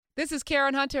This is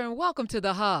Karen Hunter, and welcome to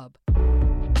The Hub.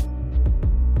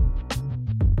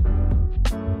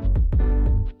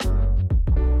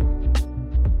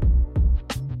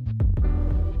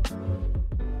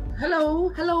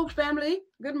 Hello, family.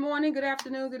 Good morning, good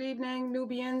afternoon, good evening,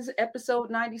 Nubians. Episode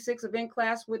 96 of In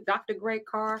Class with Dr. Greg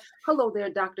Carr. Hello there,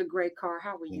 Dr. Greg Carr.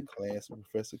 How are you? In Class with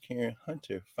Professor Karen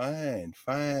Hunter.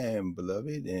 Fine,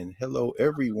 beloved. And hello,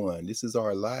 everyone. This is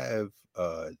our live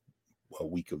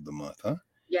week of the month, huh?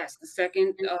 Yes, the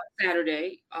second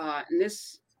Saturday. And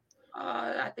this,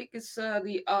 I think it's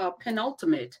the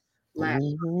penultimate.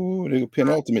 Ooh, the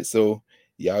penultimate. So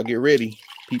y'all get ready.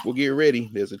 People get ready.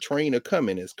 There's a train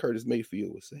a-coming, as Curtis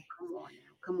Mayfield would say.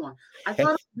 Come on. I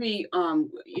thought it would be,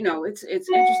 it's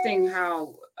interesting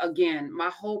how, again, my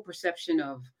whole perception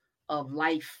of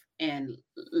life and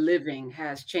living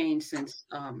has changed since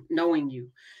knowing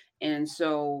you. And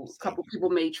so a couple people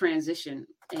made transition,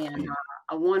 and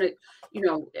I wanted,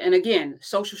 and again,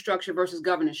 social structure versus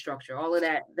governance structure, all of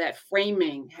that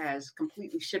framing has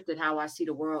completely shifted how I see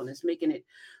the world. And it's making it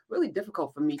really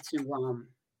difficult for me to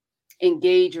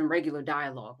engage in regular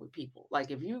dialogue with people. Like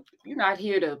if you're not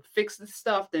here to fix the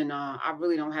stuff, then I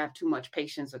really don't have too much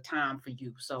patience or time for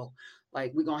you. So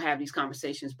like we're gonna have these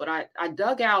conversations. But I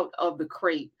dug out of the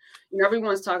crate.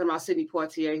 Everyone's talking about Sidney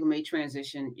Poitier, who made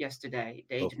transition yesterday,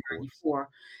 the age of 94.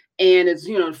 And it's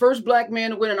the first Black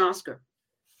man to win an Oscar.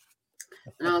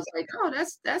 And I was like, oh,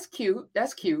 that's cute.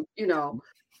 That's cute,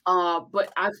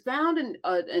 But I found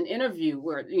an interview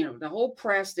where the whole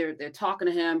press they're talking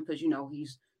to him because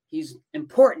he's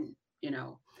important,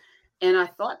 And I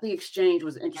thought the exchange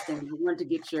was interesting. I wanted to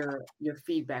get your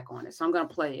feedback on it. So I'm gonna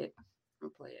play it.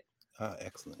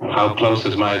 Excellent. How close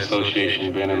has my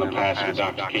association been in the past with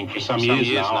Dr. King? For some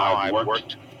years now, I've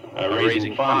worked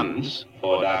raising funds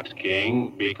for Dr.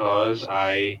 King because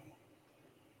I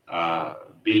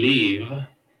believe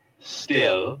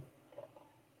still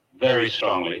very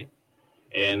strongly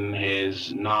in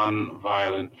his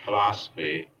non-violent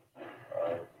philosophy.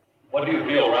 What do you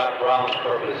feel Brown's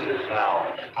purpose is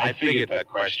now? I figured that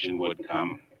question would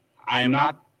come. I am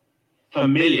not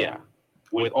familiar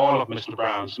with all of Mr.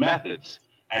 Brown's methods,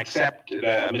 except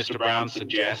that Mr. Brown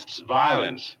suggests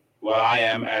violence. Well, I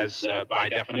am, as by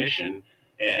definition,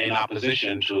 in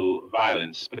opposition to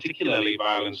violence, particularly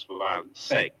violence for violence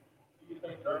sake. Do you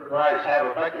think urban riots have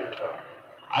affected you?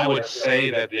 I would say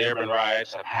that the urban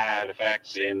riots have had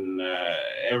effects in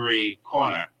every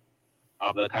corner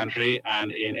of the country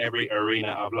and in every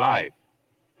arena of life.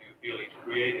 Do you feel he's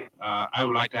creating? I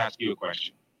would like to ask you a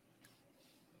question.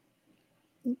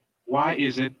 Why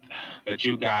is it that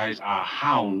you guys are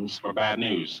hounds for bad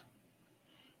news?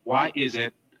 Why is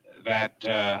it that,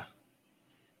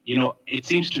 it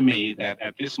seems to me that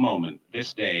at this moment,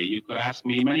 this day, you could ask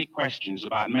me many questions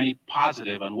about many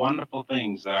positive and wonderful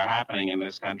things that are happening in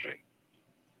this country.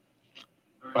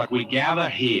 But we gather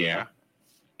here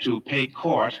to pay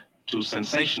court to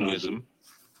sensationalism.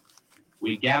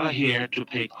 We gather here to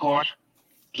pay court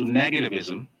to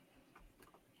negativism.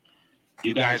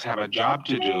 You guys have a job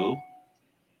to do.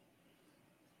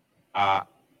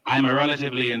 I'm a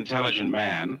relatively intelligent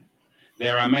man.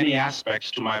 There are many aspects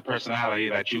to my personality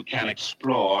that you can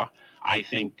explore, I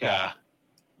think,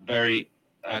 very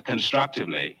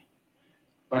constructively.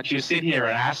 But you sit here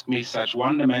and ask me such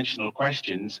one-dimensional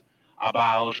questions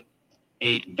about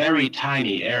a very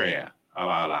tiny area of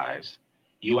our lives.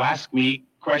 You ask me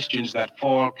questions that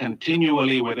fall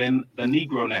continually within the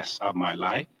Negro-ness of my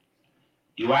life.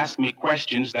 You ask me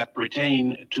questions that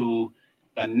pertain to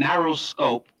the narrow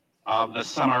scope of the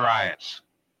summer riots.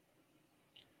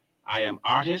 I am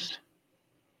artist,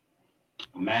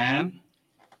 man,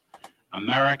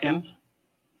 American,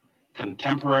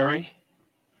 contemporary.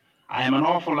 I am an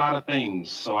awful lot of things,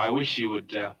 so I wish you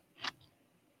would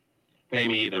pay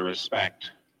me the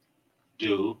respect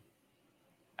due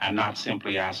and not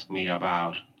simply ask me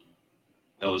about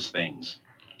those things.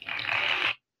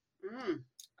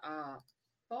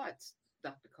 Thoughts,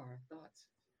 Dr. Carr, thoughts?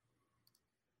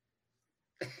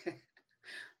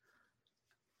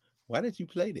 Why did you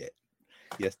play that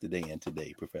yesterday and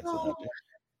today, Professor Hunter?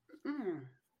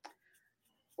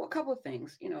 Well, a couple of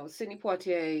things. Sidney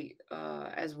Poitier,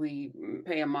 as we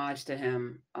pay homage to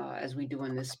him, as we do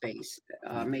in this space,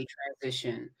 made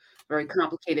transition, very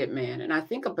complicated man. And I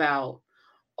think about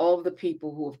all of the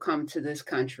people who have come to this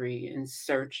country in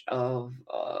search of,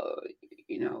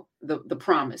 the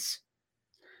promise,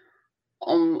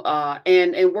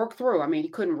 and work through. I mean, he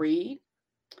couldn't read,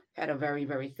 had a very,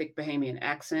 very thick Bahamian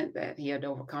accent that he had to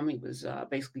overcome. He was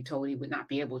basically told he would not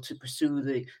be able to pursue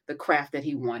the craft that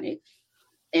he wanted.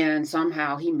 And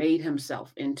somehow he made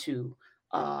himself into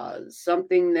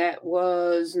something that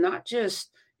was not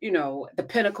just, the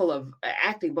pinnacle of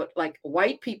acting, but like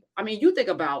white people. I mean, you think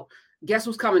about Guess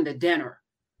Who's Coming to Dinner.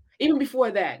 Even before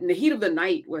that, in the heat of the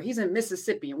night, where he's in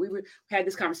Mississippi, and we had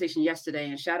this conversation yesterday.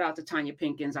 And shout out to Tanya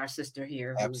Pinkins, our sister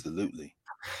here. Absolutely.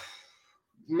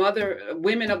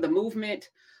 Women of the movement.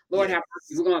 Lord have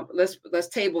mercy. We're going. Let's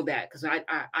table that, because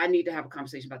I need to have a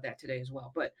conversation about that today as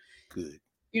well. But good.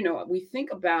 We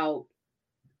think about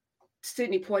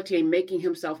Sidney Poitier making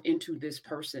himself into this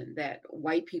person that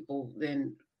white people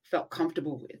then felt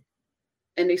comfortable with,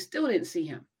 and they still didn't see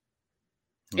him,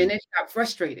 and they got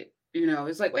frustrated.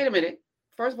 It's like, wait a minute.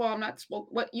 First of all, I'm not.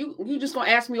 What you just gonna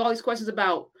ask me all these questions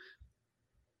about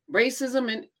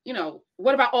racism, and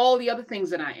what about all the other things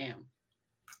that I am?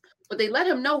 But they let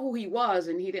him know who he was,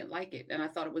 and he didn't like it. And I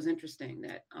thought it was interesting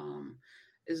that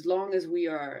as long as we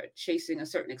are chasing a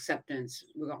certain acceptance,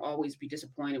 we're gonna always be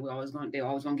disappointed. They're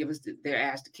always gonna give us their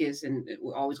ass to kiss, and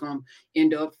we're always gonna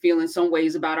end up feeling some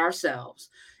ways about ourselves.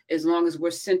 As long as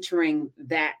we're centering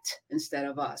that instead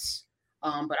of us.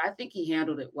 But I think he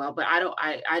handled it well. But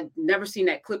I'd never seen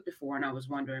that clip before, and I was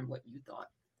wondering what you thought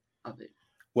of it.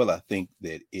 Well, I think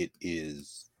that it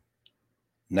is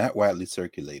not widely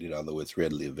circulated, although it's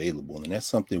readily available. And that's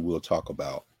something we'll talk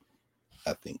about,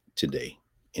 I think, today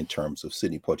in terms of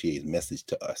Sidney Poitier's message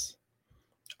to us.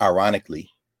 Ironically,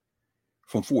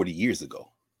 from 40 years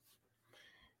ago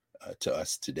to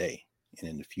us today and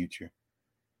in the future.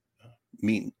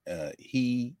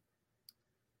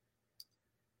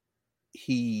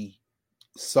 He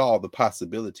saw the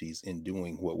possibilities in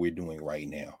doing what we're doing right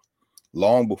now,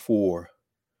 long before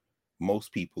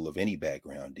most people of any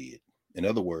background did. In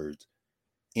other words,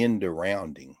 end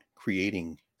arounding,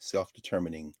 creating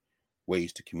self-determining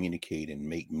ways to communicate and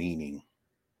make meaning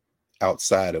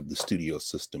outside of the studio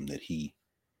system that he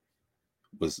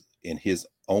was, in his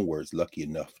own words, lucky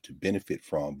enough to benefit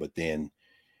from, but then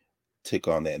take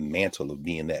on that mantle of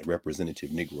being that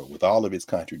representative Negro with all of its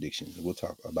contradictions. We'll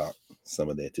talk about some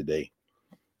of that today.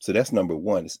 So that's number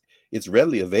one. It's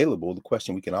readily available. The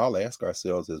question we can all ask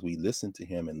ourselves as we listen to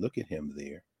him and look at him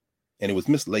there, and it was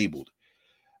mislabeled.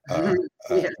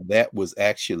 That was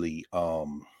actually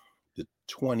the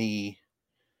 22nd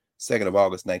of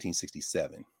August,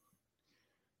 1967.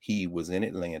 He was in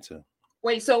Atlanta.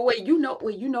 Wait, you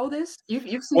know this? You've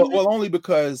seen this? Well, only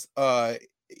because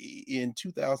in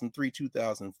 2003,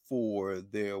 2004,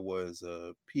 there was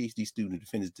a PhD student who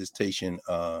finished dissertation,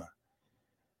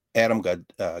 Adam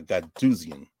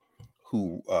Gadouzian,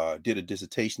 who did a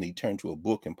dissertation. He turned to a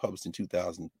book and published in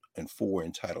 2004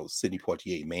 entitled Sidney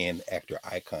Poitier, Man, Actor,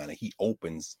 Icon. And he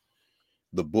opens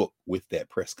the book with that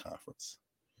press conference.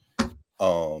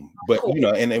 But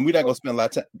cool. And we're not gonna spend a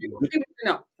lot of time.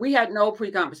 No, we had no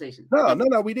pre-conversation.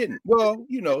 No, we didn't. Well,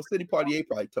 Sidney Poitier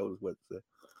probably told us what to say.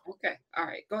 Okay, all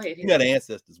right, go ahead. You got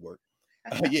ancestors work.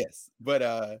 Yes, but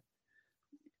I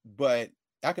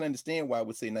can understand why I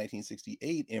would say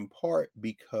 1968, in part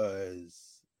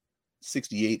because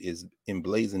 68 is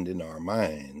emblazoned in our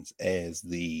minds as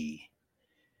the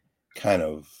kind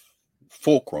of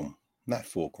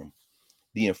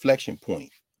the inflection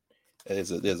point.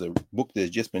 There's a book that's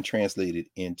just been translated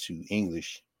into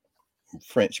English,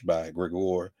 French by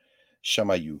Grégoire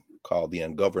Chamaillou called The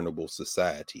Ungovernable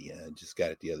Society. I just got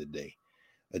it the other day.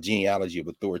 A genealogy of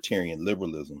authoritarian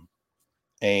liberalism.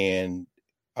 And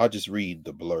I'll just read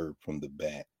the blurb from the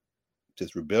back. It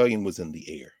says, rebellion was in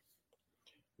the air.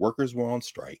 Workers were on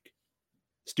strike.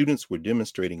 Students were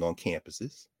demonstrating on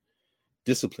campuses.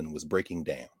 Discipline was breaking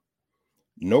down.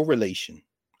 No relation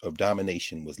of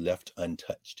domination was left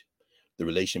untouched. The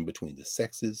relation between the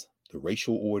sexes, the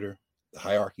racial order, the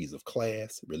hierarchies of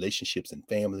class, relationships in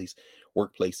families,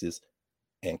 workplaces,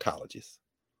 and colleges.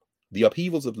 The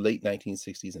upheavals of the late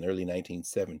 1960s and early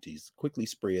 1970s quickly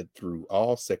spread through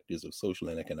all sectors of social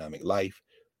and economic life,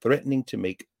 threatening to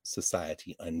make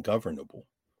society ungovernable.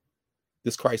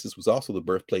 This crisis was also the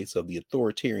birthplace of the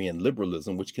authoritarian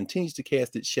liberalism, which continues to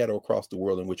cast its shadow across the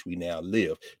world in which we now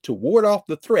live. To ward off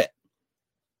the threat,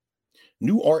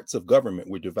 new arts of government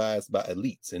were devised by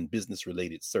elites in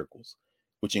business-related circles,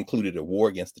 which included a war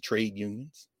against the trade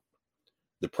unions,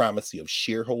 the primacy of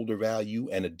shareholder value,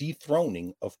 and a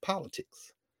dethroning of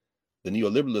politics. The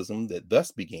neoliberalism that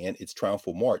thus began its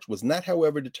triumphal march was not,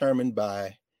 however, determined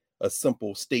by a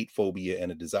simple state phobia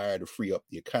and a desire to free up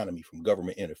the economy from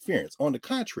government interference. On the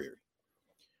contrary,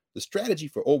 the strategy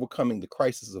for overcoming the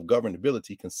crisis of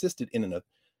governability consisted in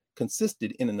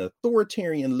an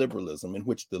authoritarian liberalism in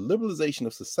which the liberalization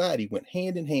of society went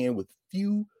hand in hand with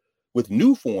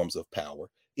new forms of power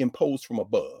imposed from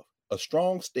above. A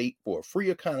strong state for a free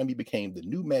economy became the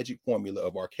new magic formula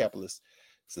of our capitalist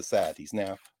societies.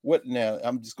 Now,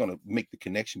 I'm just going to make the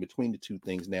connection between the two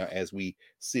things now as we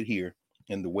sit here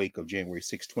in the wake of January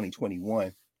 6,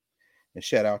 2021. And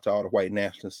shout out to all the white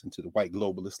nationalists and to the white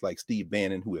globalists like Steve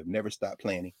Bannon, who have never stopped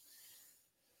planning,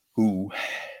 who,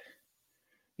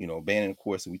 Bannon, of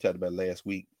course, we talked about last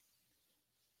week,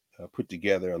 put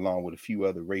together, along with a few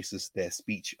other racists, that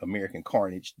speech, American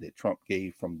Carnage, that Trump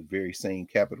gave from the very same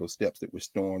Capitol steps that were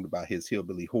stormed by his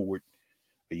hillbilly horde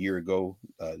a year ago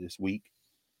this week,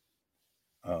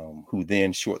 who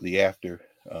then shortly after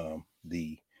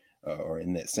or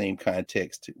in that same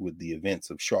context with the events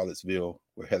of Charlottesville,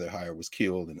 where Heather Heyer was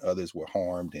killed and others were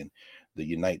harmed, and the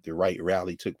Unite the Right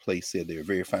rally took place, said there were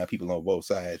very fine people on both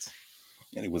sides,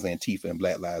 and it was Antifa and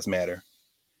Black Lives Matter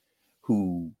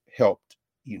who helped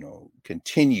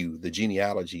continue the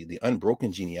genealogy, the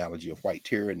unbroken genealogy of white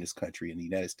terror in this country. And the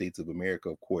United States of America,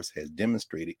 of course, has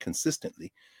demonstrated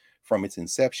consistently from its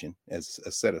inception as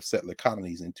a set of settler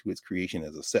colonies into its creation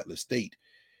as a settler state,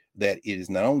 that it is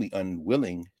not only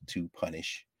unwilling to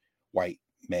punish white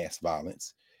mass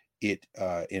violence, it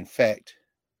in fact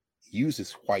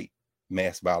uses white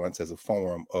mass violence as a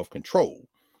form of control.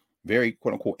 Very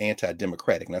quote unquote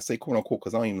anti-democratic. And I say quote unquote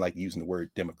because I don't even like using the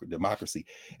word democracy.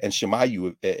 And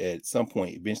Shamayu at some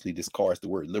point eventually discards the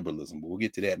word liberalism, but we'll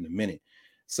get to that in a minute.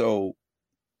 So,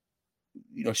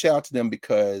 shout out to them,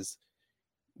 because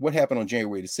what happened on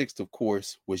January the 6th, of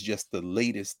course, was just the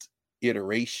latest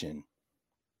iteration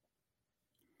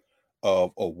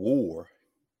of a war,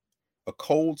 a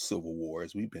cold civil war,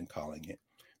 as we've been calling it,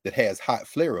 that has hot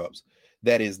flare-ups,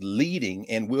 that is leading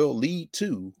and will lead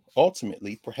to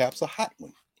ultimately perhaps a hot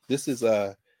one. This is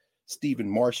Stephen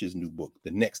Marsh's new book,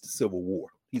 The Next Civil War.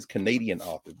 He's a Canadian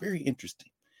author, very interesting.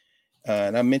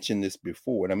 And I mentioned this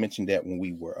before, and I mentioned that when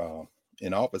we were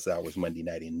in office hours Monday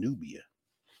night in Nubia.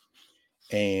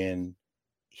 And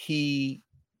he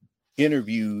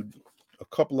interviewed a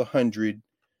couple of hundred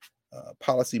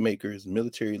policymakers,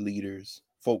 military leaders,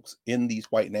 folks in these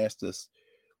white nationalist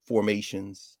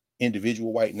formations,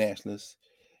 individual white nationalists.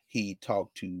 He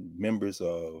talked to members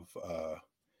of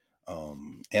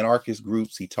anarchist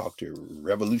groups. He talked to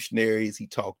revolutionaries. He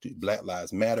talked to Black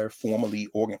Lives Matter, formally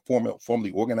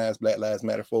organized Black Lives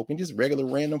Matter folk, and just regular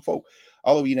random folk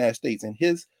all over the United States. And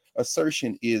his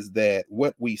assertion is that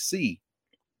what we see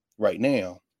right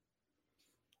now,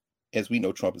 as we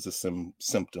know, Trump is a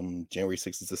symptom. January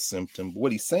 6th is a symptom. But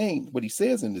what he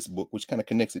says in this book, which kind of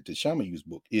connects it to Shamayu's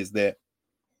book, is that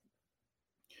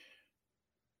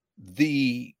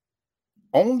the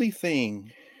only thing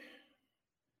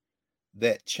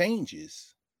that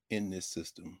changes in this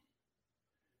system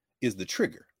is the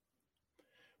trigger,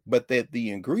 but that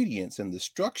the ingredients and the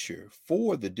structure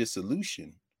for the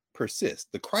dissolution persist.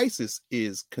 The crisis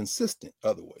is consistent,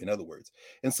 in other words.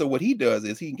 And so what he does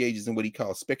is he engages in what he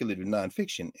calls speculative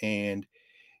nonfiction, and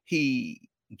he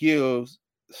gives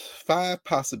 5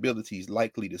 possibilities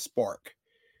likely to spark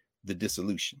the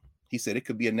dissolution. He said it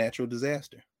could be a natural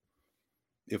disaster.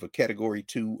 If a category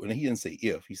 2, and he didn't say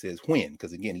if, he says when,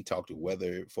 because again, he talked to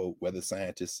weather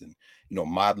scientists and,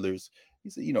 modelers. He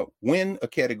said, when a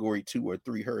category 2 or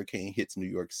 3 hurricane hits New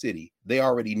York City, they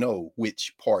already know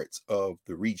which parts of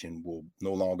the region will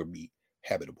no longer be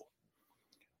habitable.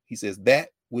 He says that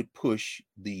would push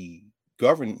the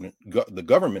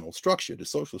governmental structure, the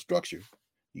social structure,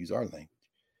 use our language,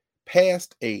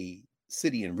 past a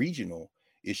city and regional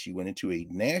issue and into a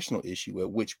national issue,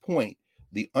 at which point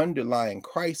the underlying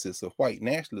crisis of white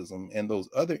nationalism and those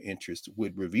other interests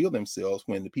would reveal themselves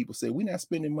when the people say, we're not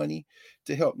spending money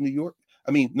to help New York.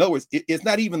 I mean, in other words, it's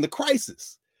not even the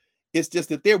crisis. It's just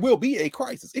that there will be a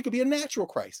crisis. It could be a natural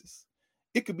crisis.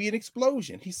 It could be an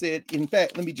explosion. He said, in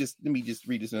fact, let me just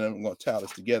read this, and I'm going to tie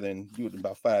this together and do it in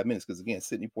about 5 minutes. Because again,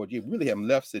 Sidney Poitier, we really haven't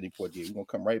left Sidney Poitier. We're going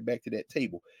to come right back to that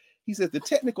table. He says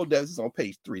this is on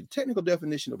page 3, the technical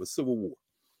definition of a civil war.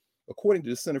 According to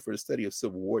the Center for the Study of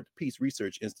Civil War at the Peace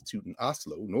Research Institute in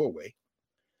Oslo, Norway,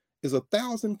 is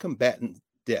 1,000 combatant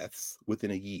deaths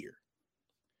within a year.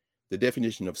 The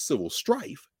definition of civil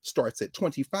strife starts at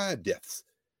 25 deaths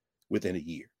within a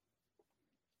year.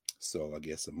 So I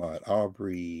guess Ahmaud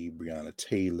Arbery, Breonna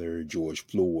Taylor, George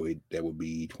Floyd, that would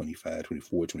be 25,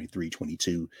 24, 23,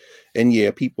 22. And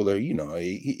yeah, people are,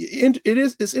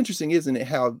 it's interesting, isn't it,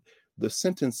 how the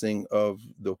sentencing of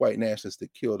the white nationalists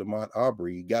that killed Ahmaud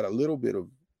Arbery got a little bit of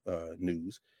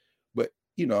news, but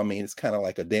it's kind of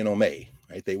like a denouement,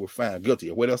 right? They were found guilty.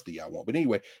 Or what else do y'all want? But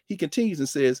anyway, he continues and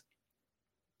says,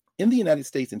 in the United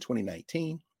States in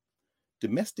 2019,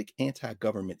 domestic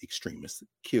anti-government extremists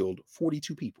killed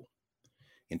 42 people.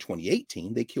 In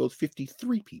 2018, they killed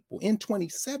 53 people. In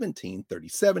 2017,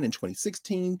 37. In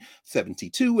 2016,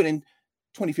 72. And in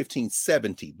 2015,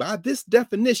 70. By this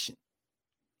definition,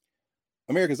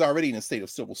 America is already in a state of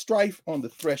civil strife on the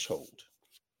threshold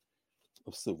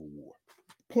of civil war.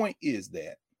 The point is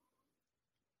that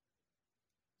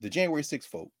the January 6th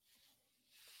folk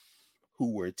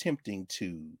who were attempting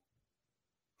to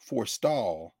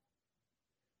forestall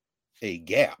a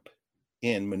gap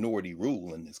in minority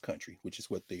rule in this country, which is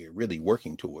what they're really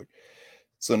working toward.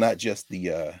 So not just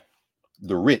the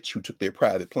rich who took their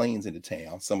private planes into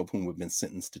town, some of whom have been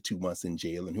sentenced to 2 months in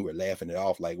jail and who are laughing it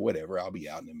off like, whatever, I'll be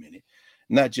out in a minute.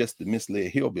 Not just the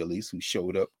misled hillbillies who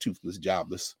showed up toothless,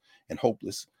 jobless, and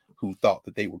hopeless, who thought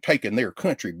that they were taking their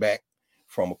country back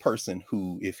from a person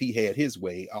who, if he had his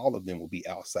way, all of them would be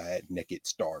outside, naked,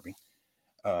 starving.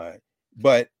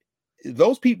 But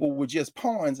those people were just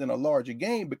pawns in a larger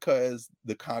game, because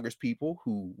the Congress people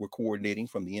who were coordinating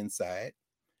from the inside,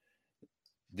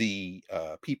 the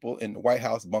people in the White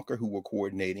House bunker who were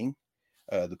coordinating,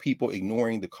 the people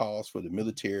ignoring the calls for the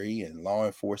military and law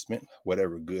enforcement,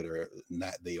 whatever good or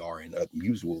not they are in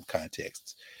usual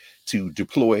contexts, to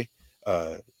deploy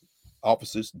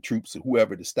officers and troops or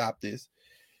whoever to stop this.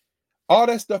 All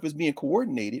that stuff is being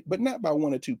coordinated, but not by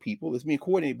one or two people. It's being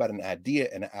coordinated by an idea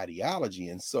and an ideology.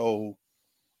 And so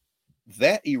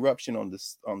that eruption on the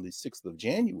 6th of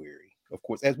January, of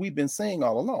course, as we've been saying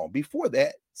all along, before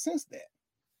that, since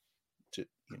that,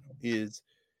 is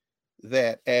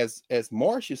that as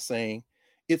Marsh is saying,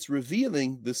 it's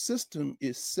revealing the system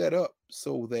is set up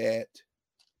so that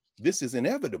this is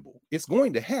inevitable. It's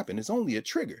going to happen. It's only a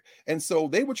trigger. And so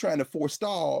they were trying to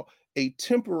forestall a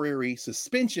temporary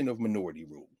suspension of minority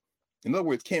rule. In other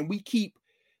words, can we keep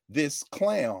this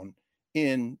clown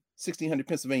in 1600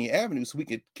 Pennsylvania Avenue so we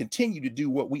could continue to do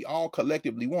what we all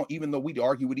collectively want, even though we'd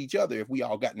argue with each other if we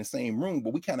all got in the same room,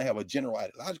 but we kind of have a general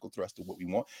ideological thrust of what we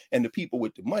want. And the people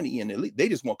with the money and the elite, they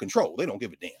just want control. They don't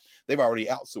give a damn. They've already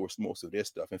outsourced most of their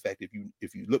stuff. In fact,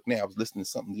 if you look now, I was listening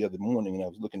to something the other morning and I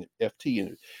was looking at FT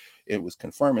and it was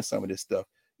confirming some of this stuff.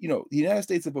 You know, the United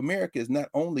States of America is not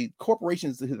only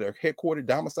corporations that are headquartered,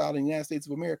 domiciled in the United States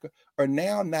of America are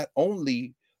now not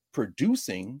only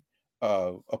producing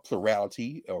a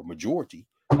plurality or majority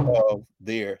of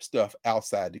their stuff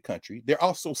outside the country, they're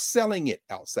also selling it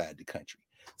outside the country.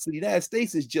 So the United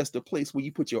States is just a place where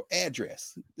you put your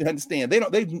address. You understand? They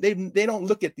don't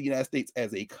look at the United States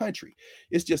as a country.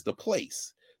 It's just a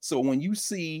place. So when you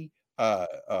see the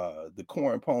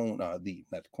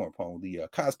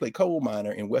cosplay coal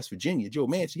miner in West Virginia, Joe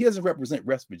Manchin, he doesn't represent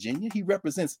West Virginia. He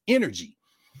represents energy,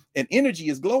 and energy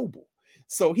is global.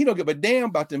 So he don't give a damn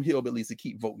about them hillbillies that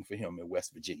keep voting for him in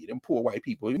West Virginia. Them poor white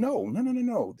people. No.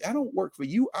 I don't work for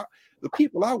you. The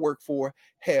people I work for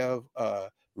have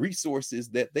resources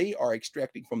that they are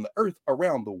extracting from the earth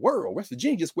around the world. West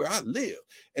Virginia is where I live.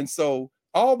 And so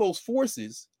all those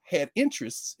forces had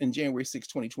interests in January 6,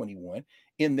 2021,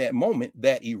 in that moment,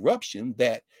 that eruption,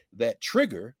 that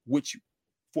trigger, which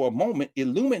for a moment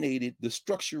illuminated the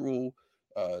structural,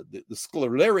 the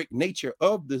sclerotic nature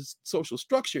of the social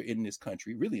structure in this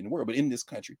country, really in the world, but in this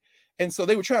country. And so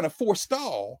they were trying to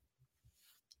forestall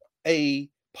a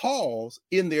pause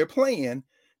in their plan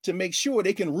to make sure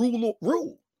they can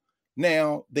rule.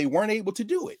 Now, they weren't able to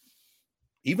do it,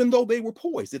 even though they were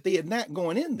poised. If they had not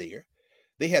gone in there,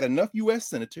 they had enough U.S.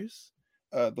 senators,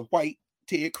 the white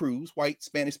Ted Cruz, white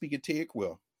Spanish-speaking Ted,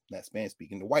 well, not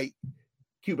Spanish-speaking, the white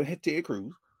Cuban Ted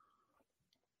Cruz,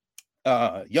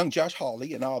 young Josh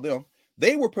Hawley and all them,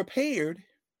 they were prepared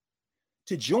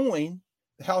to join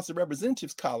the House of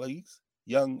Representatives colleagues,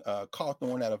 young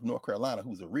Cawthorn out of North Carolina,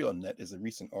 who's a real nut. There's a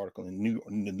recent article in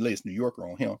the latest New Yorker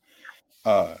on him.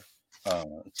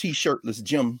 T-shirtless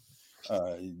Jim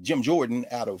Jordan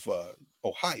out of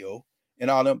Ohio, and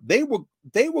all them. They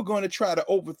were going to try to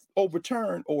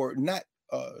overturn or not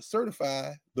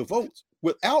certify the votes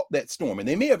without that storm, and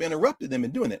they may have interrupted them in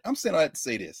doing it. I'm saying I have to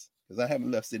say this because I haven't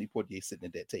left Sidney Poitier sitting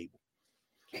at that table.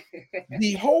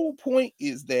 The whole point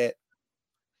is that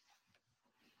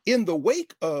in the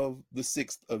wake of the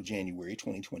 6th of January,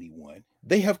 2021,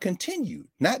 they have continued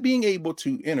not being able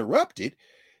to interrupt it.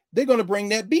 They're going to bring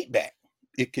that beat back.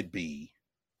 It could be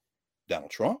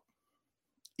Donald Trump.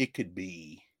 It could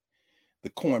be the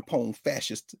corn-pone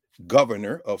fascist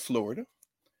governor of Florida,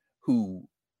 who,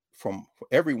 from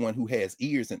everyone who has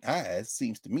ears and eyes,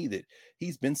 seems to me that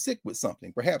he's been sick with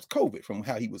something, perhaps COVID, from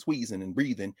how he was wheezing and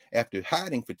breathing after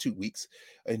hiding for 2 weeks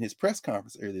in his press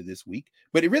conference earlier this week.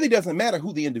 But it really doesn't matter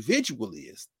who the individual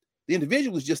is. The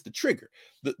individual is just the trigger.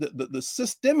 The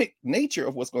systemic nature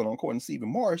of what's going on, according to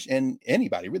Stephen Marsh, and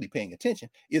anybody really paying attention,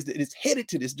 is that it's headed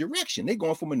to this direction. They're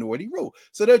going for minority rule.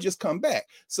 So they'll just come back.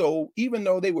 So even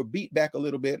though they were beat back a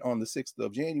little bit on the 6th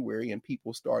of January and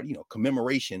people start,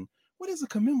 commemoration What is a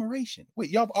commemoration? Wait,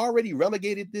 y'all have already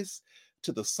relegated this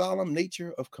to the solemn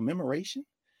nature of commemoration?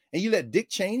 And you let Dick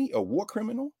Cheney, a war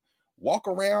criminal, walk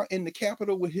around in the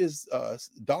Capitol with his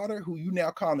daughter, who you now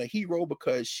call a hero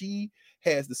because she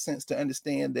has the sense to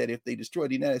understand that if they destroy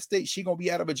the United States, she's going to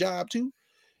be out of a job too.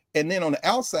 And then on the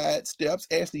outside steps,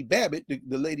 Ashley Babbitt,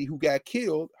 the lady who got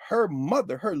killed, her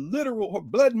mother, her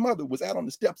blood mother was out on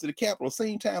the steps of the Capitol.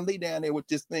 Same time they down there with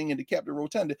this thing in the Capitol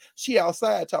Rotunda. She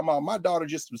outside talking about, my daughter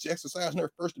just was exercising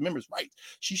her First Amendment rights.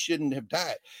 She shouldn't have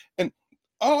died. And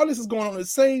all this is going on at the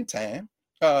same time.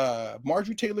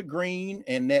 Marjorie Taylor Greene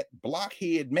and that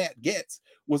blockhead Matt Gaetz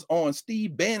was on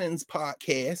Steve Bannon's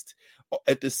podcast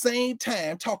at the same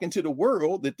time talking to the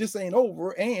world that this ain't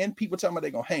over, and people talking about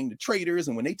they're gonna hang the traitors,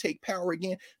 and when they take power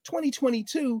again,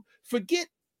 2022, forget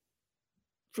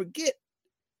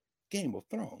Game of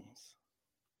Thrones.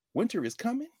 Winter is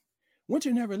coming.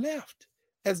 Winter never left.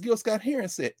 As Gil Scott-Heron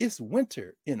said, it's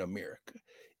winter in America.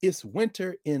 It's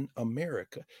winter in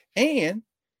America. And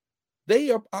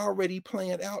they are already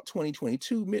planned out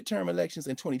 2022 midterm elections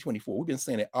and 2024. We've been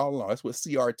saying it all along. That's what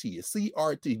CRT is.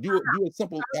 CRT, do a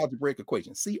simple algebraic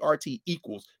equation. CRT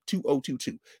equals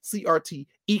 2022. CRT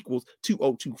equals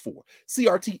 2024.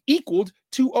 CRT equaled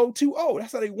 2020.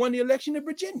 That's how they won the election in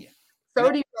Virginia.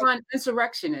 31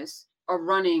 insurrectionists are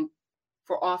running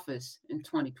for office in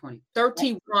 2020.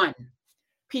 31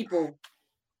 people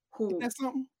who... Isn't that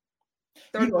something?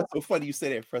 You know, it's so funny you say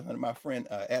that in front of my friend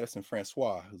Addison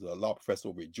Francois, who's a law professor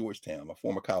over at Georgetown, my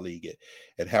former colleague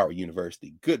at Howard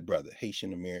University. Good brother,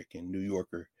 Haitian American, New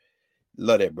Yorker.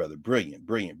 Love that brother. Brilliant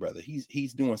brother.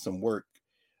 He's doing some work.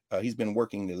 He's been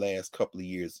working the last couple of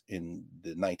years in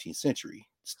the 19th century,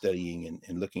 studying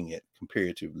and looking at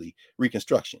comparatively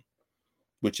Reconstruction,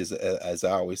 which is, as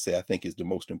I always say, I think is the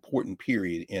most important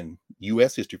period in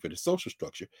U.S. history for the social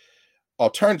structure.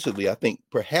 Alternatively, I think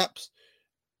perhaps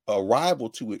a rival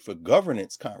to it for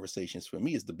governance conversations for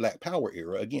me is the Black Power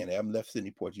era. Again, I haven't left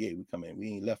Sidney Poitier. We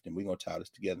ain't left him. We're going to tie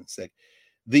this together in a sec.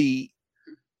 The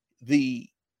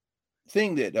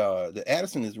thing that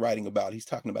Addison is writing about, he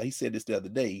said this the other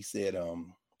day. He said,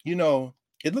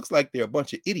 it looks like there are a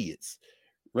bunch of idiots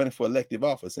running for elective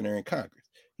office and they're in Congress.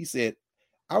 He said,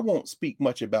 I won't speak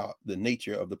much about the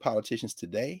nature of the politicians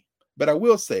today, but I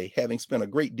will say, having spent a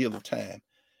great deal of time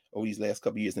over these last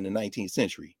couple of years in the 19th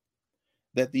century,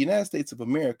 that the United States of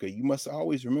America, you must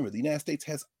always remember, the United States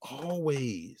has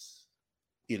always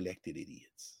elected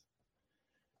idiots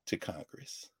to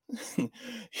Congress.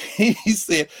 He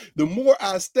said, the more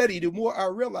I study, the more I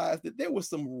realized that there were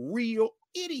some real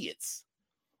idiots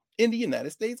in the United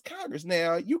States Congress.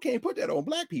 Now, you can't put that on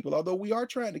Black people, although we are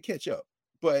trying to catch up.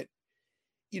 But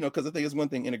because I think it's one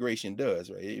thing integration does,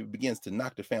 right? It begins to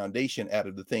knock the foundation out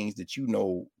of the things that you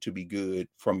know to be good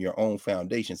from your own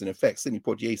foundations. And in fact, Sidney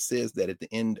Poitier says that at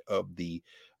the end of the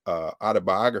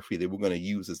autobiography that we're going to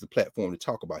use as the platform to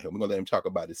talk about him. We're going to let him talk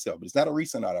about himself, but it's not a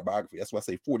recent autobiography. That's why I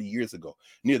say 40 years ago.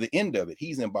 Near the end of it,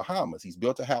 he's in Bahamas. He's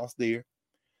built a house there.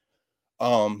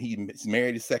 He's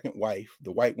married his second wife,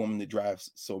 the white woman that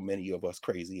drives so many of us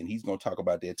crazy. And he's going to talk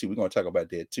about that too. We're going to talk about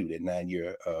that too, that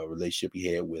 9-year relationship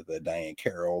he had with Diane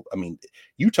Carroll. I mean,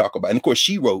 you talk about, and of course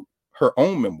she wrote her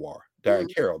own memoir, Diane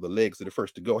Carroll, The Legs Are the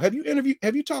First to Go. Have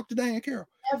you talked to Diane Carroll?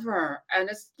 Ever. And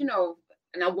it's,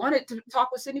 and I wanted to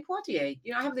talk with Sidney Poitier.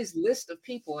 I have this list of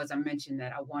people, as I mentioned,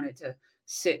 that I wanted to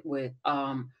sit with. But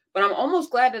I'm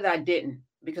almost glad that I didn't,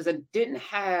 because I didn't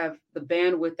have the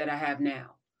bandwidth that I have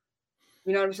now.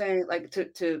 You know what I'm saying? Like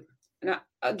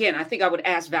I think I would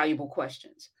ask valuable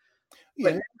questions.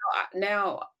 Yeah. But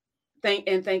now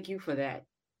thank you for that.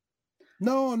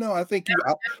 No, I think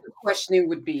the questioning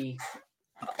would be.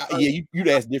 You'd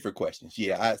ask different questions.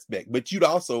 Yeah, I expect. But you'd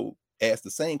also ask the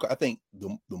same. I think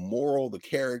the moral, the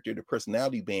character, the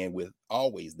personality bandwidth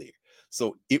always there.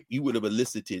 So you would have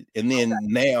elicited, and then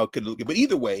now could look. But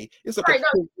either way, it's a right.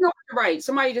 No, you're right.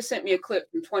 Somebody just sent me a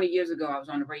clip from 20 years ago. I was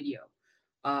on the radio.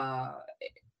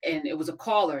 And it was a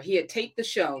caller. He had taped the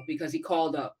show because he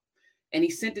called up and he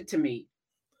sent it to me.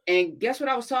 And guess what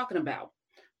I was talking about?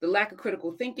 The lack of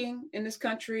critical thinking in this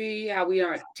country, how we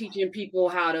aren't teaching people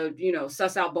how to,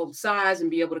 suss out both sides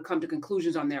and be able to come to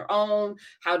conclusions on their own,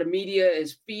 how the media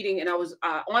is feeding. And I was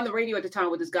on the radio at the time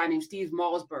with this guy named Steve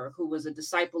Malzberg, who was a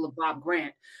disciple of Bob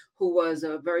Grant, who was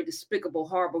a very despicable,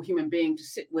 horrible human being to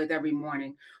sit with every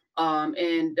morning.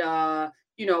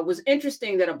 It was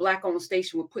interesting that a Black-owned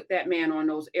station would put that man on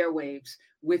those airwaves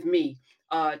with me,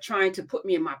 trying to put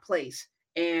me in my place.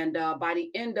 And by the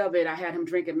end of it, I had him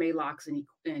drinking Maalox and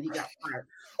he got fired.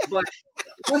 But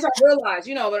once I realized,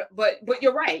 but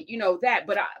you're right, that.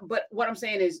 But what I'm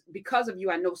saying is, because of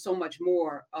you, I know so much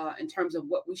more in terms of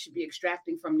what we should be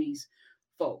extracting from these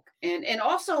folk, and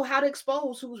also how to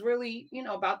expose who's really, you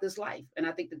know, about this life. And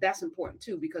I think that that's important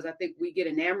too, because I think we get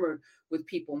enamored with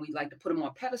people and we like to put them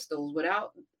on pedestals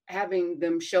without having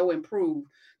them show and prove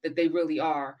that they really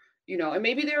are, you know, and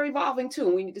maybe they're evolving too,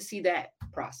 and we need to see that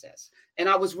process. And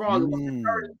I was wrong. It wasn't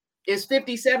 30. It's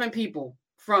 57 people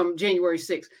from January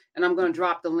 6th. And I'm going to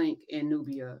drop the link in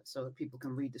Nubia so that people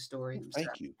can read the story themselves.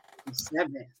 Thank you.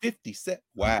 57.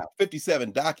 Wow,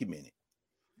 57 documented.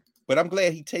 But I'm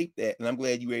glad he taped that, and I'm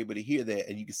glad you were able to hear that,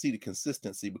 and you can see the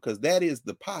consistency, because that is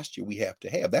the posture we have to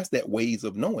have. That's that ways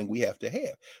of knowing we have to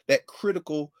have, that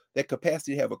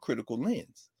capacity to have a critical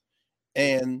lens.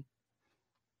 And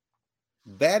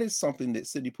that is something that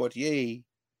Sidney Poitier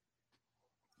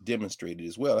demonstrated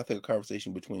as well. I think a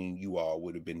conversation between you all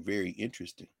would have been very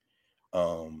interesting,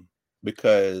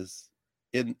 because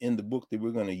in the book that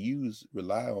we're going to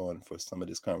rely on for some of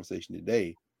this conversation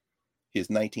today, his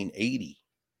 1980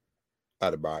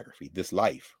 autobiography, This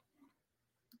Life,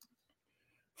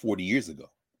 40 years ago.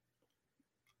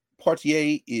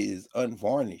 Poitier is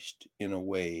unvarnished in a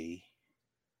way,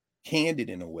 candid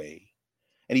in a way,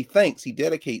 and he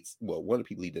dedicates, well, one of the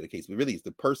people he dedicates, but really it's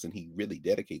the person he really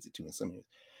dedicates it to in some ways,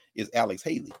 is Alex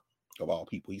Haley, of all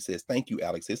people. He says, "Thank you,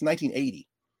 Alex." It's 1980.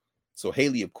 So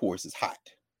Haley, of course, is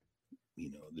hot.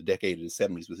 You know, the decade of the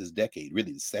 70s was his decade,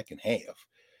 really the second half.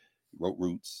 He wrote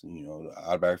Roots, you know, the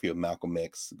autobiography of Malcolm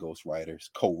X, ghostwriter,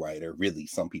 co-writer, really,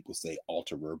 some people say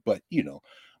alterer, but, you know,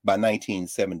 by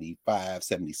 1975,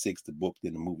 76, the book,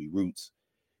 then the movie Roots,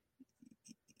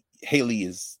 Haley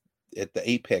is at the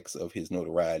apex of his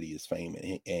notoriety, his fame,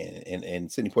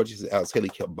 and Sidney Poitier says, Alex Haley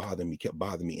kept bothering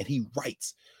me, and he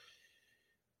writes.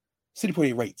 Sidney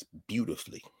Poitier writes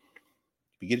beautifully.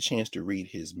 If you get a chance to read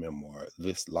his memoir,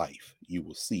 This Life, you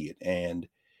will see it. And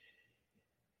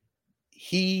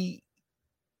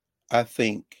I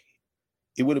think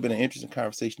it would have been an interesting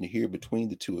conversation to hear between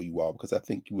the two of you all, because I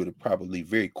think you would have probably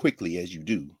very quickly, as you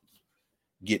do,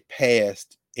 get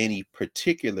past any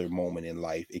particular moment in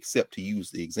life except to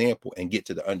use the example and get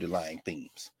to the underlying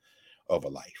themes of a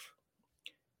life.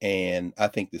 And I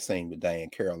think the same with Diane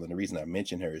Carroll. And the reason I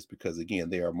mention her is because, again,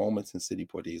 there are moments in Sidney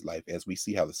Poitier's life as we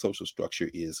see how the social structure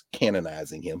is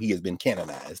canonizing him. He has been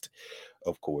canonized,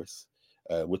 of course.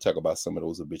 We'll talk about some of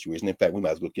those obituaries. And in fact, we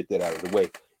might as well get that out of the way.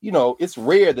 You know, it's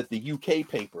rare that the UK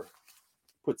paper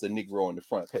puts a Negro on the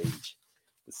front page.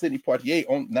 But Sidney Poitier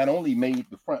not only made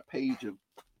the front page of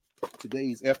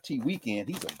today's FT Weekend,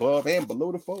 he's above and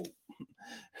below the fold.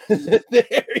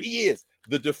 There he is,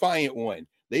 the defiant one.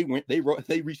 They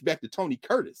reached back to Tony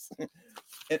Curtis.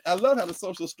 And I love how the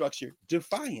social structure,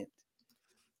 defiant.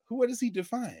 What is he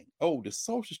defying? Oh, the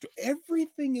social structure.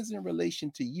 Everything is in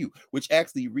relation to you, which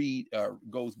actually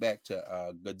goes back to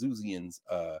Gadzouzian's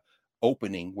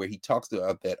opening, where he talks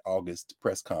about that August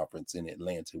press conference in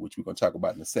Atlanta, which we're going to talk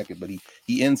about in a second. But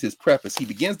he ends his preface. He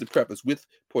begins the preface with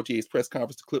Poitier's press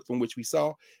conference, the clip from which we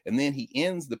saw, and then he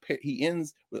ends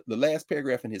with the last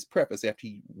paragraph in his preface after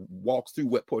he walks through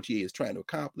what Poitier is trying to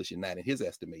accomplish, and not in his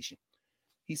estimation.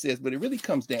 He says, but it really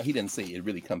comes down. He didn't say it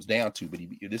really comes down to, but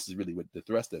this is really what the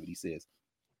thrust of it. He says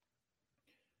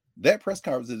that press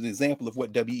conference is an example of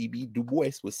what W.E.B. Du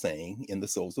Bois was saying in The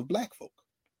Souls of Black Folk.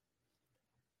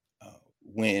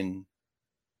 When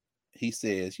he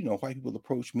says, you know, white people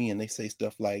approach me and they say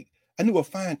stuff like, I knew a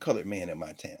fine colored man in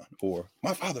my town, or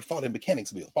my father fought in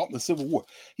Mechanicsville, fought in the Civil War.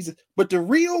 He said, but the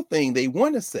real thing they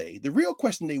want to say, the real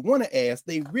question they want to ask,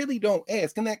 they really don't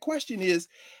ask. And that question is,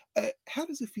 how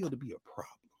does it feel to be a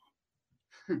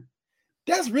problem?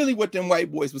 That's really what them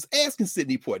white boys was asking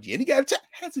Sidney Poitier. And he got to check,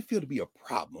 how does it feel to be a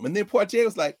problem? And then Poitier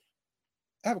was like,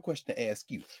 I have a question to ask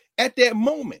you. At that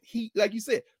moment, he, like you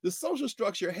said, the social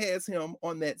structure has him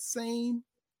on that same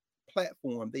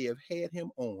platform they have had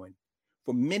him on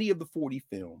for many of the 40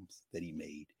 films that he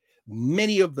made,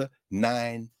 many of the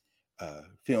 9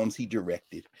 films he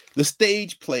directed, the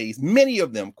stage plays, many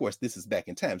of them, of course, this is back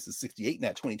in time. This is 68,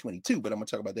 not 2022, but I'm going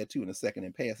to talk about that too in a second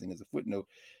in passing as a footnote.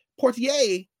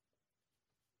 Poitier,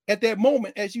 at that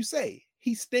moment, as you say,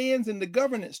 he stands in the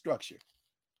governance structure.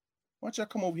 Why don't y'all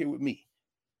come over here with me?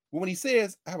 But when he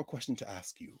says, I have a question to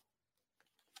ask you,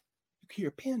 you hear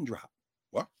a pin drop.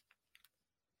 What?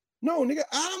 No, nigga,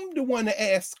 I'm the one that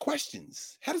asks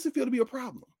questions. How does it feel to be a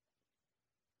problem?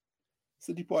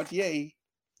 Sidney Poitier,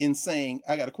 in saying,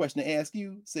 I got a question to ask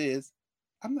you, says,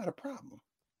 I'm not a problem.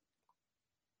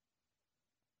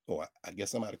 Oh, I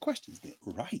guess I'm out of questions then.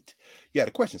 Right. You out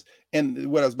of questions. And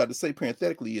what I was about to say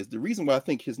parenthetically is the reason why I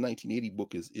think his 1980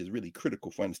 book is really critical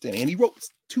for understanding. And he wrote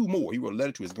 2 more. He wrote a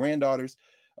letter to his granddaughters.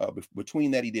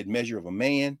 Between that, he did Measure of a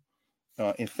Man.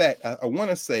 In fact, I want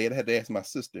to say, I had to ask my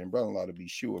sister and brother-in-law to be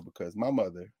sure, because my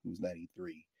mother, who's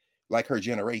 93, like her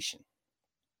generation.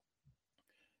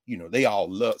 You know, they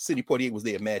all love Sidney Poitier was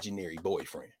their imaginary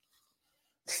boyfriend.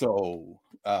 So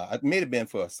it may have been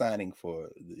for a signing for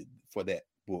that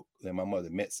book that my mother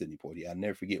met Sidney Poitier. I'll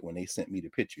never forget when they sent me the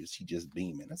pictures. She just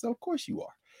beaming. I said, "Of course you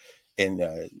are." And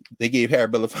they gave Harry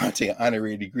Belafonte an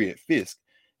honorary degree at Fisk,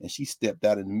 and she stepped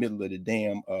out in the middle of the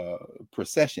damn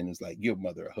procession. It's like, give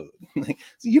mother a hug. Like,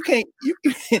 so you can't,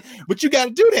 but you got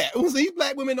to do that. So these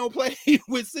black women don't play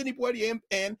with Sidney Poitier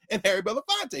and Harry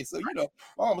Belafonte. So you know,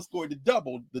 I almost scored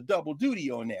the double duty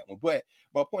on that one. But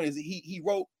my point is, he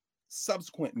wrote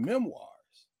subsequent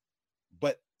memoirs,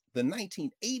 but the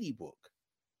 1980 book,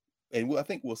 and I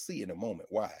think we'll see in a moment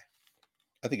why.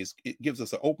 I think it gives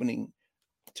us an opening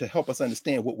to help us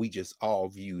understand what we just all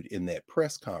viewed in that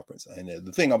press conference. And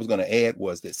the thing I was going to add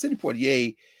was that Sidney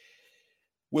Poitier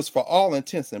was, for all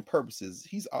intents and purposes,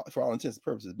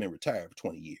 been retired for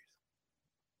 20 years.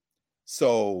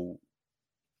 So,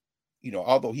 you know,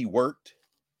 although he worked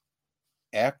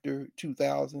after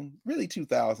 2000,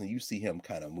 you see him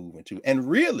kind of moving to, and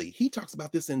really, he talks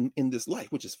about this in This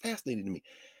Life, which is fascinating to me.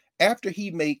 After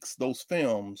he makes those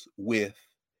films with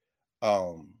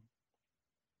Bill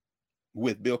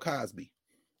Cosby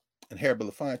and Harry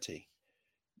Belafonte,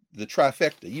 the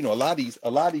trifecta, you know, a lot of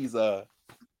these,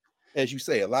 as you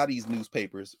say, a lot of these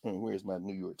newspapers, where's my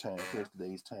New York Times? Here's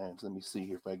today's Times. Let me see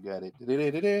here if I got it.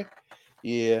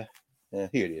 Yeah,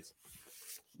 here it is.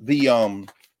 They're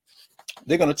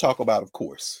going to talk about, of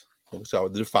course, the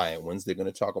Defiant Ones. They're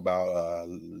going to talk about,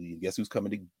 guess who's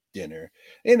coming to dinner.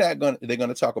 They're going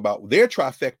to talk about their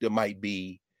trifecta might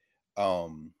be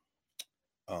In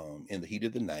the Heat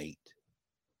of the Night,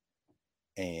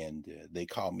 and They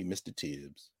Call Me Mr.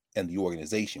 Tibbs, and The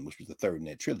Organization, which was the third in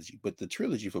that trilogy. But the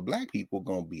trilogy for black people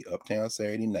going to be Uptown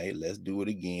Saturday Night, Let's Do It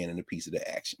Again, and A Piece of the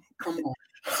Action. Come on.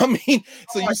 I mean,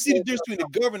 so you see the difference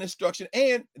between the governance structure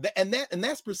and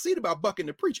that's preceded by Bucking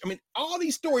the Preacher. I mean, all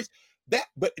these stories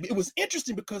but it was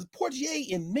interesting because Poitier,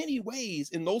 in many ways,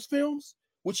 in those films,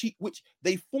 which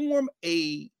they form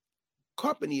a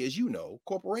company, as you know,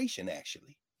 corporation,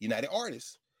 actually, United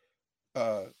Artists.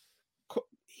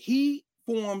 He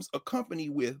forms a company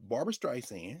with Barbra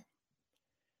Streisand,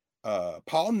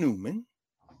 Paul Newman,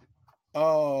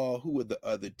 who were the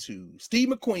other two? Steve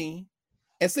McQueen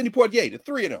and Sidney Poitier, the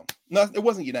three of them. No, it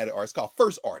wasn't United Artists, called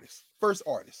First Artists.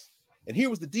 And here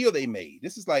was the deal they made.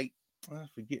 This is like, I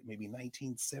forget, maybe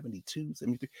 1972,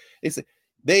 73. They said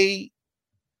they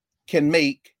can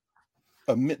make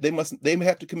they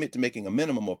have to commit to making a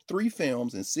minimum of 3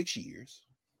 films in 6 years.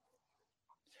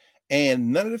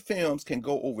 And none of the films can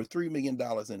go over $3 million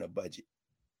in a budget.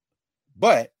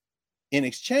 But in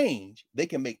exchange, they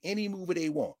can make any movie they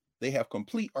want. They have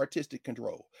complete artistic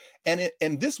control. And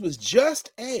this was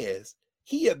just as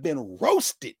he had been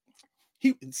roasted.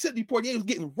 Sidney Poitier was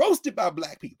getting roasted by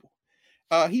black people.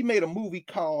 He made a movie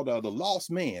called The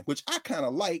Lost Man, which I kind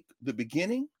of like the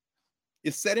beginning.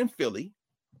 It's set in Philly.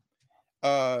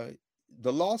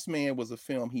 The Lost Man was a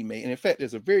film he made. And in fact,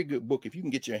 there's a very good book if you can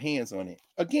get your hands on it.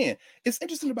 Again, it's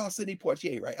interesting about Sidney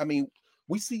Poitier, right? I mean,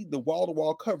 we see the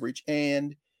wall-to-wall coverage,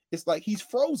 and it's like he's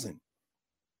frozen.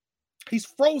 He's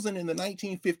frozen in the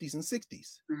 1950s and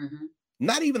 60s. Mm-hmm.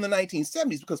 Not even the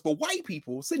 1970s, because for white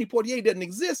people, Sidney Poitier doesn't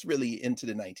exist really into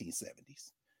the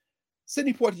 1970s.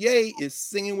 Sidney Poitier is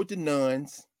singing with the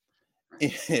nuns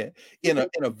in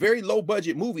a very low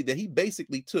budget movie that he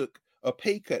basically took a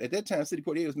pay cut. At that time, Sidney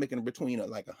Poitier was making between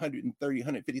like $130,000,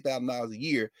 $150,000 a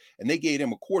year, and they gave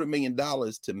him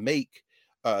 $250,000 to make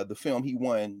the film he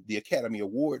won the Academy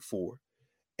Award for.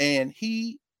 And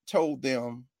he told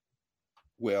them,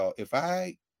 well, if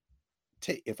I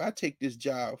take this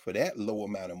job for that low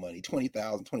amount of money,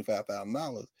 $20,000,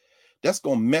 $25,000, that's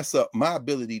gonna mess up my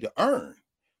ability to earn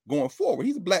going forward.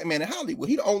 He's a black man in Hollywood.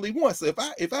 He the only one. So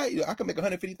if I can make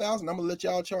 $150,000, I'm gonna let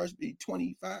y'all charge me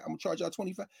 25. I'm gonna charge y'all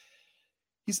 25.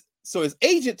 So his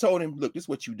agent told him, look, this is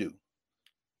what you do.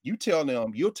 You tell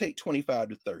them you'll take 25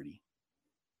 to 30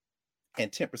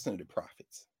 and 10% of the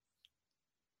profits.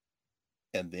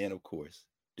 And then, of course,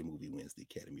 the movie wins the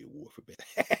Academy Award for Best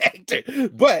Actor.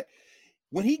 But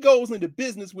when he goes into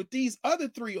business with these other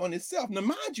 3 on himself, now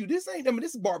mind you, this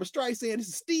is Barbra Streisand, this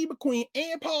is Steve McQueen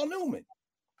and Paul Newman,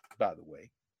 by the way.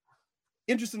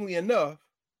 Interestingly enough,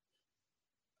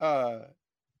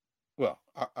 well,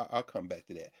 I'll come back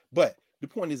to that. But the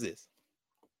point is this.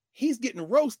 He's getting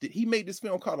roasted. He made this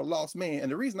film called The Lost Man.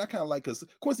 And the reason I kind of like, because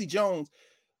Quincy Jones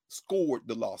scored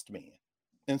The Lost Man.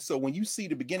 And so when you see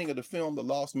the beginning of the film, The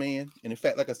Lost Man, and in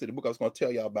fact, like I said, the book I was going to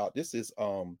tell y'all about, this is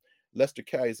Lester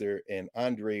Kaiser and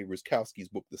Andrei Ruskowski's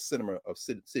book, The Cinema of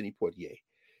Sidney Poitier.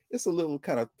 It's a little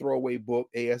kind of throwaway book.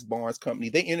 A.S. Barnes Company.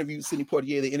 They interviewed Sidney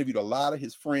Poitier. They interviewed a lot of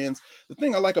his friends. The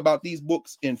thing I like about these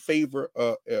books in favor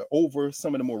over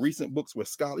some of the more recent books where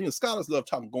scholars love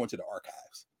going to the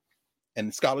archives,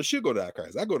 and scholars should go to the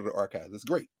archives. I go to the archives. It's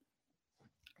great,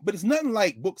 but it's nothing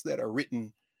like books that are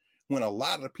written when a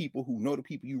lot of the people who know the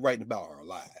people you're writing about are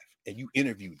alive and you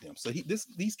interviewed them. So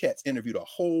these cats interviewed a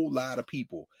whole lot of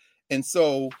people, and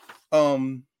so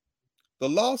The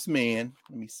Lost Man,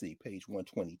 let me see, page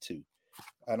 122.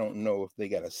 I don't know if they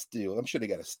got a still. I'm sure they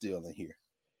got a still in here.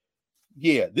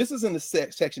 Yeah, this is in the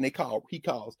section they call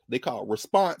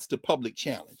response to public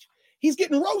challenge. He's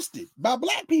getting roasted by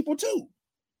Black people too.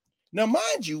 Now,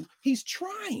 mind you, he's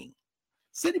trying.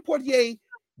 Sidney Poitier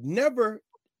never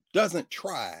doesn't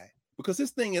try because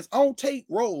his thing is, I don't take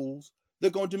roles that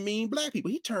are going to demean Black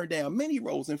people. He turned down many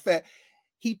roles. In fact,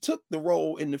 he took the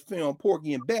role in the film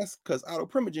Porgy and Bess because Otto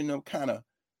Preminger and them kind of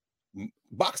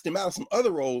boxed him out of some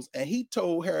other roles, and he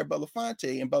told Harry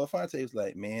Belafonte, and Belafonte was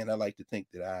like, man, I like to think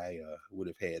that I would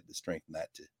have had the strength not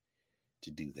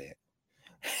to do that.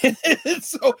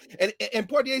 So, and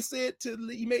Poitier said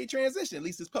he made transition, at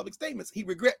least his public statements, he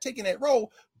regret taking that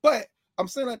role. But I'm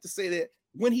saying that to say that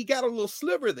when he got a little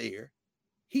sliver there,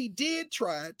 he did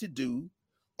try to do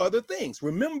other things.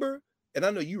 Remember, and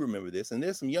I know you remember this, and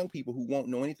there's some young people who won't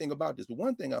know anything about this, but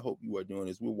one thing I hope you are doing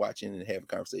is we're watching and having a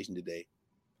conversation today.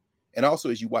 And also,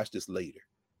 as you watch this later,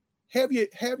 have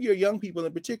your young people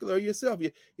in particular, or yourself,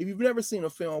 if you've never seen a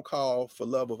film called For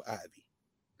Love of Ivy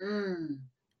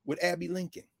with Abby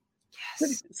Lincoln.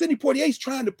 Yes. Sidney Poitier is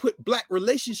trying to put Black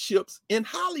relationships in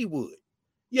Hollywood.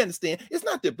 You understand? It's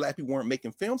not that Black people weren't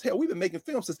making films. Hell, we've been making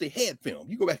films since they had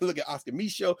film. You go back and look at Oscar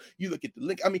Micheaux, you look at the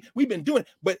link. I mean, we've been doing it,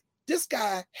 but this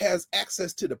guy has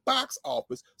access to the box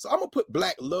office. So I'm going to put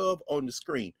Black love on the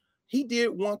screen. He did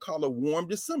one called A Warm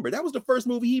December. That was the first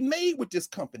movie he made with this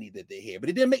company that they had, but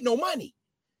it didn't make no money.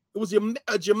 It was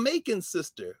a Jamaican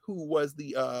sister who was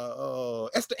the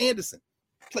Esther Anderson,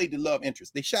 played the love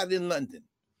interest. They shot it in London.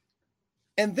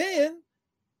 And then,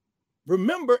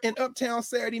 remember in Uptown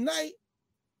Saturday Night,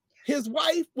 his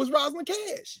wife was Rosalind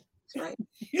Cash. Right.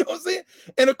 You know what I'm saying?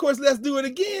 And of course, Let's Do It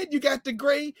Again. You got the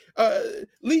great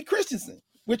Lee Christensen,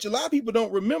 which a lot of people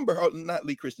don't remember. Not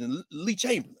Lee Christensen, Lee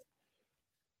Chamberlain.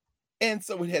 And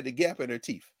so it had the gap in her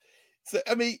teeth. So,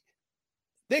 I mean,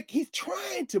 he's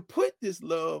trying to put this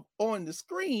love on the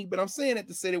screen, but I'm saying that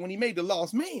to say that when he made The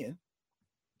Lost Man,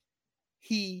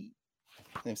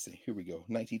 let me see, here we go,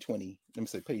 1920, let me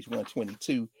say page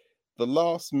 122. The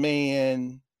Lost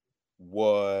Man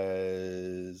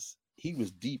was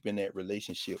deep in that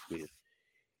relationship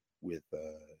with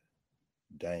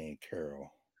Diane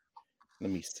Carroll. Let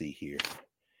me see here.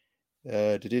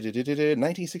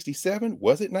 1967,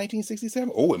 was it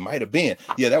 1967? Oh, it might have been.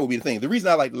 Yeah, that would be the thing. The reason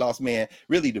I like The Lost Man,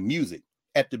 really the music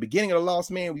at the beginning of The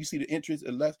Lost Man, when you see the entrance,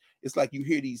 it's like you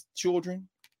hear these children.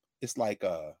 It's like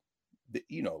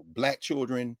Black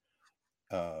children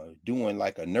doing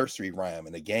like a nursery rhyme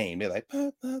in a game. They're like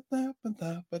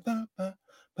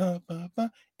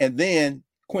and then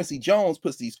Quincy Jones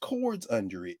puts these chords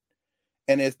under it,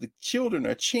 and as the children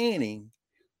are chanting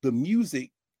the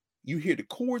music, you hear the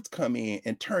chords come in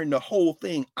and turn the whole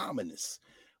thing ominous.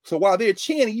 So while they're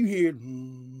chanting, you hear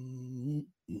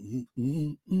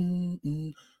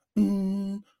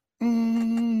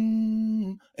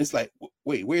it's like,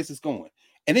 wait, where's this going?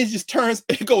 And it just turns,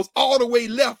 it goes all the way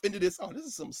left into this. Oh, this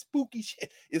is some spooky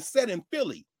shit. It's set in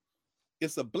Philly.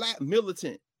 It's a Black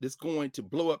militant that's going to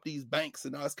blow up these banks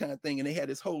and all this kind of thing. And they had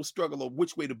this whole struggle of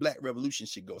which way the Black Revolution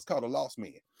should go. It's called The Lost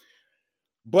Man.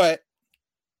 But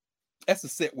that's the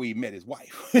set where he met his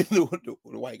wife, the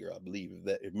white girl, I believe,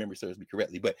 if memory serves me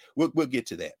correctly. But we'll get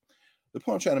to that. The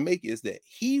point I'm trying to make is that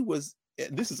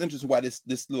this is interesting why this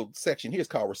little section here is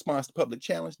called Response to Public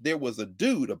Challenge. There was a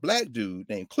Black dude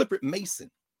named Clifford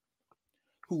Mason,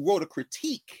 who wrote a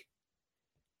critique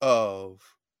of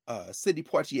Sidney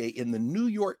Poitier in the New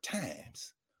York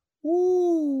Times.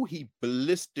 Ooh, he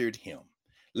blistered him.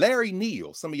 Larry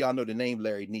Neal, some of y'all know the name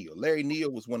Larry Neal. Larry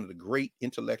Neal was one of the great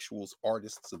intellectuals,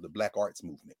 artists of the Black arts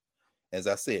movement. As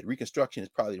I said, Reconstruction is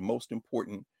probably the most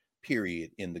important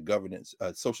period in the governance,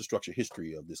 social structure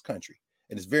history of this country.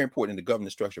 And it's very important in the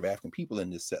governance structure of African people in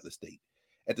this settler state.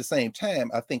 At the same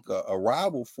time, I think a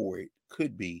rival for it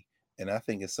could be, and I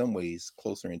think in some ways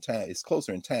closer in time,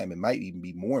 it might even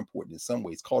be more important in some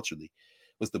ways culturally,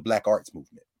 was the Black arts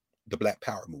movement, the Black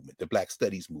power movement, the Black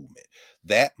studies movement.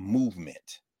 That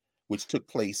movement, which took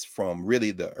place from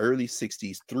really the early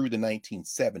 60s through the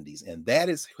 1970s. And that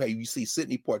is how you see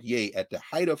Sidney Poitier at the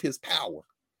height of his power,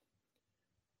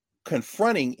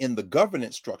 confronting in the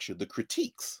governance structure the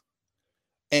critiques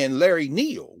And Larry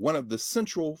Neal, one of the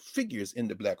central figures in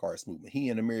the Black Arts Movement, he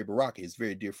and Amiri Baraka, his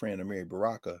very dear friend Amiri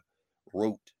Baraka,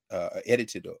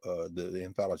 edited the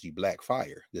anthology Black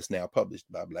Fire that's now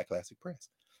published by Black Classic Press.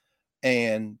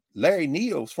 And Larry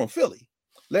Neal's from Philly.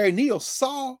 Larry Neal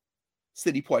saw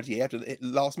Sidney Poitier after the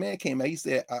Lost Man came out. He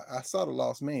said, I saw The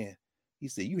Lost Man. He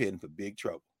said, you heading for big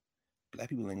trouble. Black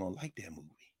people ain't gonna like that movie.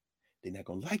 They're not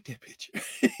gonna like that picture.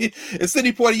 And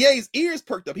Sidney Poitier's ears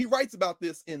perked up. He writes about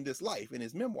this in This Life, in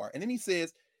his memoir. And then he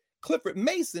says, Clifford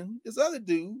Mason, this other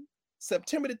dude,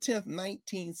 September the 10th,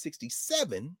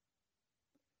 1967,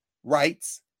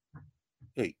 writes,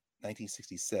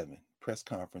 1967, press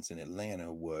conference in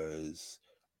Atlanta was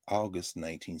August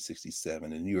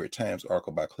 1967. The New York Times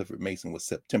article by Clifford Mason was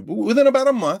September. Within about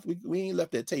a month, we ain't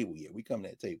left that table yet. We come to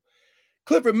that table.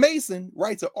 Clifford Mason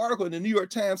writes an article in the New York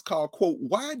Times called, quote,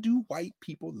 "Why do white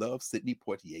people love Sidney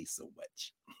Poitier so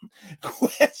much?"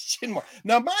 Question mark.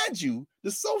 Now, mind you,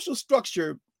 the social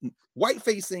structure,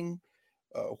 white-facing,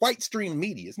 white stream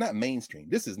media, it's not mainstream.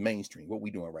 This is mainstream, what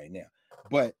we're doing right now.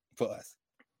 But for us,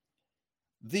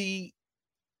 the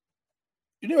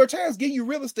New York Times give you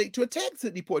real estate to attack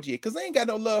Sidney Poitier because they ain't got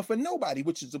no love for nobody,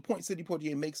 which is the point Sidney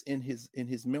Poitier makes in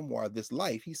his memoir, This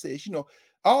Life. He says,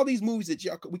 all these movies that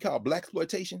we call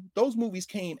blaxploitation, those movies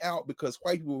came out because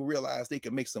white people realized they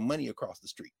could make some money across the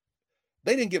street.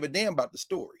 They didn't give a damn about the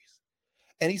stories.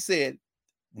 And he said,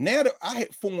 now that I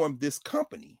had formed this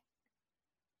company,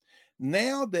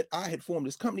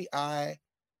 I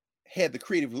had the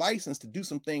creative license to do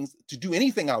some things, to do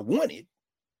anything I wanted.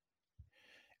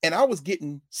 And I was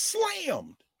getting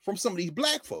slammed from some of these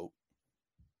black folk.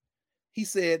 He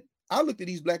said, I looked at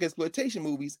these black exploitation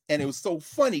movies and it was so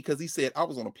funny because he said, I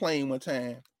was on a plane one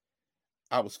time.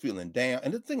 I was feeling down.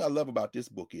 And the thing I love about this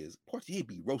book is Poitier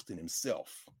be roasting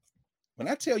himself. When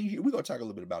I tell you, we're going to talk a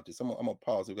little bit about this. I'm going to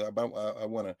pause. I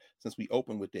want to, since we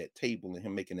opened with that table and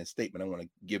him making that statement, I want to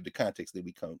give the context that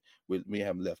we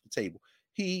haven't left the table.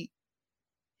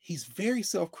 He's very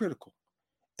self-critical.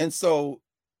 And so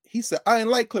he said, I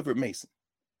didn't like Clifford Mason.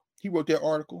 He wrote that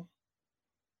article.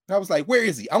 And I was like, where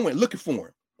is he? I went looking for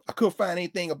him. I couldn't find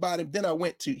anything about him. Then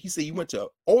he said he went to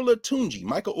Olatunji,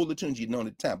 Michael Olatunji, known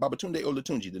at the time, Babatunde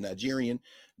Olatunji, the Nigerian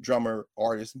drummer,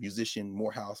 artist, musician,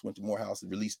 Morehouse, went to Morehouse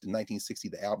and released in 1960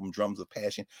 the album Drums of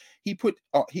Passion. He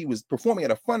was performing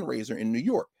at a fundraiser in New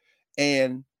York.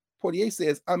 And Poitier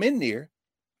says, I'm in there.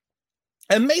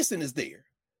 And Mason is there.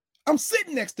 I'm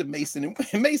sitting next to Mason.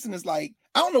 And Mason is like,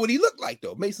 I don't know what he looked like,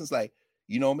 though. Mason's like,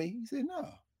 you know me? He said, no.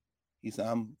 He said,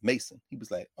 I'm Mason. He was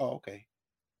like, oh, okay.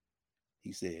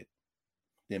 He said,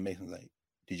 then Mason's like,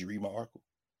 did you read my article?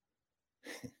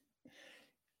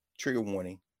 Trigger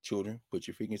warning, children, put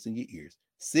your fingers in your ears.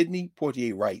 Sidney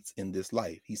Poitier writes in This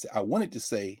Life, he said, I wanted to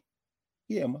say,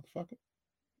 yeah, motherfucker.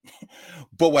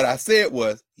 But what I said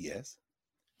was, yes.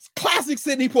 It's classic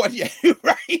Sidney Poitier,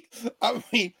 right? I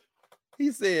mean,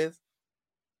 he says,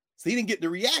 so he didn't get the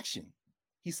reaction.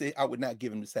 He said, I would not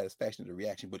give him the satisfaction of the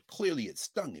reaction, but clearly it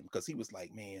stung him because he was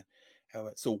like, man,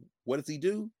 so what does he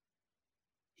do?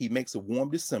 He makes a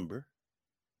Warm December,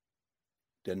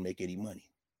 doesn't make any money.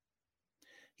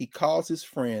 He calls his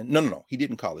friend. No, he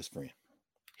didn't call his friend.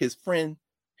 His friend,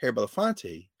 Harry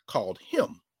Belafonte, called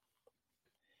him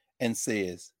and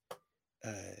says,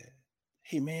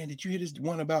 hey, man, did you hear this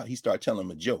one about? He started telling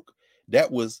him a joke.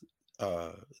 That was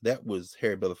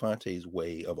Harry Belafonte's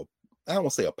way of, I don't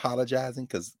want to say apologizing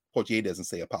because Poitier doesn't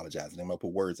say apologizing. I'm going to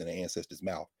put words in the ancestor's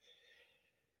mouth.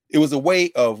 It was a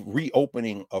way of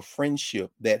reopening a friendship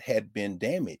that had been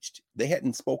damaged. They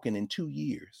hadn't spoken in 2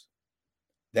 years.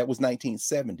 That was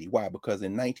 1970. Why? Because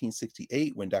in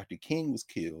 1968, when Dr. King was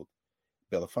killed,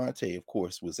 Belafonte, of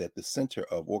course, was at the center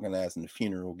of organizing the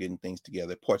funeral, getting things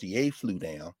together. Poitier flew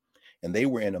down, and they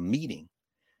were in a meeting,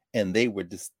 and they were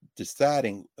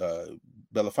deciding,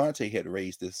 Belafonte had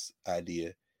raised this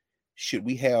idea, should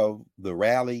we have the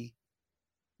rally,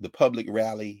 the public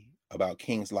rally about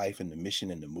King's life and the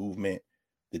mission and the movement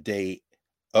the day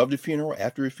of the funeral,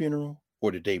 after the funeral,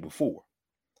 or the day before?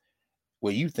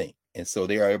 What do you think? And so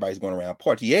there everybody's going around.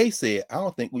 Poitier said, I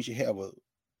don't think we should have a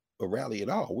rally at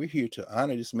all. We're here to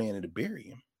honor this man and to bury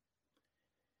him.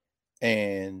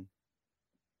 And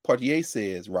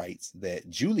Poitier writes that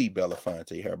Julie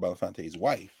Belafonte, Harry Belafonte's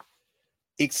wife,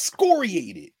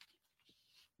 excoriated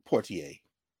Poitier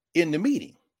in the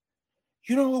meeting.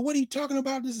 What are you talking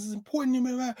about? This is important to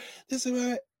me. This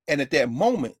is, and at that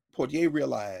moment, Poitier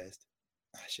realized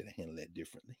I should have handled that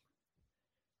differently.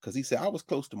 Because he said, I was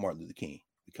close to Martin Luther King.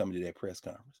 We coming to that press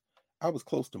conference. I was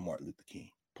close to Martin Luther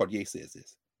King. Poitier says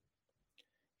this.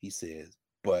 He says,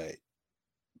 but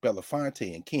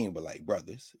Belafonte and King were like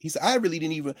brothers. He said, I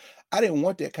didn't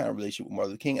want that kind of relationship with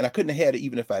Martin Luther King, and I couldn't have had it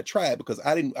even if I tried, because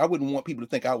I wouldn't want people to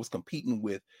think I was competing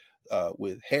with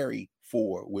Harry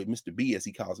with Mr. B, as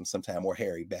he calls him sometimes, or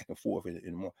Harry, back and forth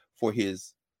and more for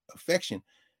his affection.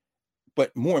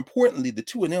 But more importantly, the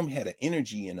two of them had an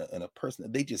energy and a person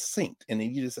that they just synced, and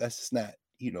then that's just not,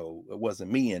 it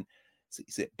wasn't me. And so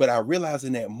he said, but I realized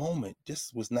in that moment,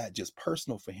 this was not just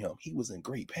personal for him. He was in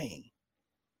great pain.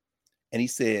 And he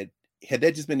said, had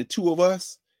that just been the two of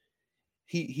us,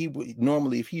 he would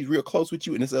normally, if he's real close with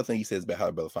you, and this other thing he says about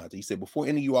Harry Belafonte, he said, before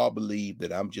any of you all believe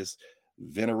that I'm just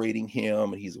venerating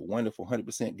him and he's a wonderful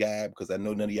 100% guy, because I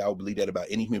know none of y'all believe that about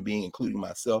any human being, including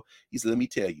myself. He said, let me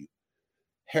tell you,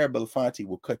 Harry Belafonte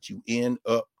will cut you in,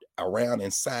 up, around,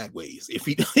 and sideways. If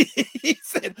he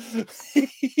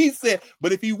said,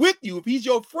 but if he with you, if he's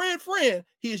your friend,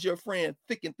 he is your friend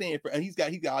thick and thin. And he's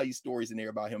got all these stories in there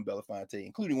about him, Belafonte,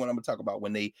 including one I'm gonna talk about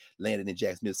when they landed in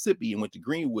Jackson, Mississippi, and went to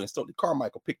Greenwood, and Stokely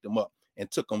Carmichael picked them up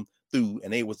and took them through,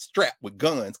 and they were strapped with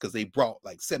guns because they brought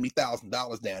like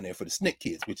 $70,000 down there for the SNCC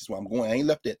kids, which is why I'm going. I ain't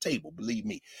left that table, believe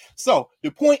me. So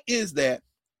the point is that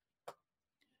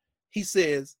he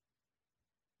says,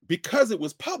 because it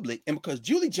was public, and because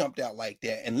Julie jumped out like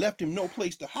that and left him no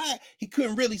place to hide, he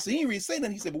couldn't really say, he didn't really say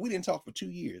nothing. He said, but we didn't talk for 2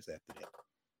 years after that.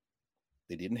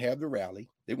 They didn't have the rally.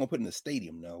 They were going to put in the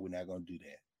stadium. No, we're not going to do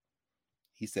that.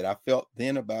 He said, I felt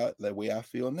then about the way I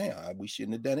feel now. We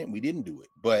shouldn't have done it, and we didn't do it.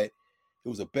 But it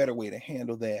was a better way to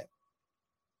handle that.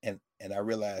 And I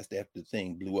realized after the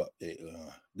thing blew up, they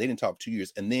didn't talk 2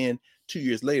 years. And then 2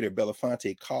 years later,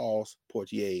 Belafonte calls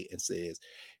Portier and says,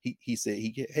 he said,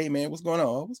 hey man, what's going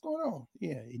on? What's going on?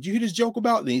 Yeah. Did you hear this joke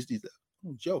about this? He's like,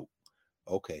 oh, joke.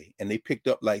 Okay. And they picked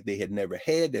up like they had never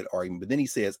had that argument. But then he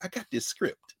says, I got this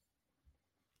script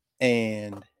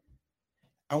and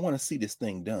I want to see this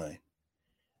thing done.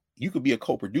 You could be a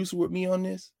co-producer with me on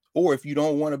this, or if you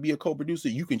don't want to be a co-producer,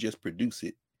 you can just produce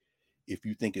it if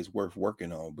you think it's worth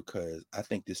working on, because I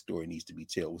think this story needs to be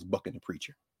told. It was Buck and the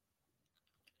Preacher.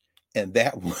 And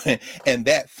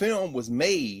that film was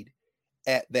made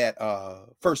at that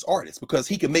First Artist, because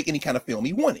he could make any kind of film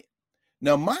he wanted.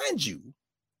 Now, mind you,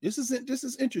 this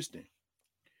is interesting.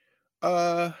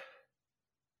 Belafonte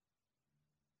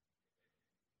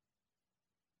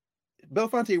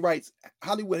writes,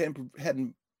 Hollywood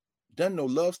hadn't done no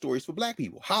love stories for Black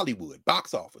people. Hollywood,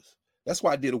 box office. That's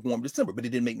why I did A Warm December, but it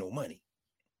didn't make no money.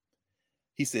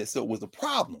 He said, so it was a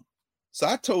problem. So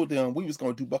I told them we was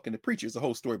going to do Buck and the Preacher. There's a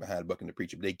whole story behind Buck and the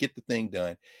Preacher, but they get the thing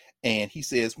done. And he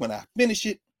says, when I finish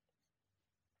it,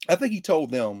 I think he told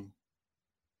them,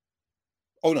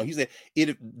 oh no, he said,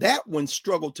 that one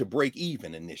struggled to break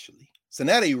even initially. So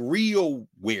now they real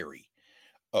wary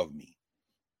of me.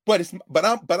 But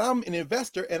I'm an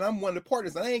investor and I'm one of the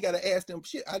partners. And I ain't got to ask them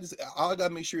shit. All I got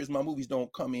to make sure is my movies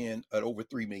don't come in at over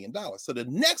 $3 million. So the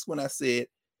next one I said,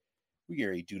 we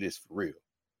already do this for real.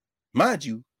 Mind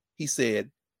you, he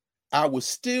said, I was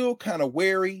still kind of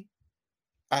wary.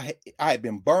 I had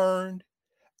been burned.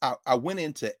 I went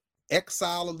into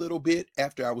exile a little bit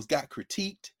after I got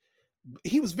critiqued.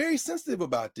 He was very sensitive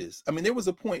about this. I mean, there was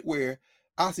a point where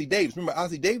Ossie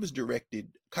Davis directed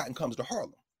Cotton Comes to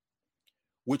Harlem,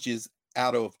 which is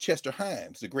out of Chester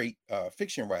Himes, the great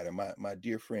fiction writer. My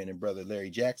dear friend and brother Larry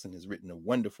Jackson has written a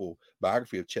wonderful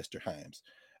biography of Chester Himes.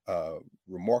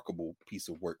 Remarkable piece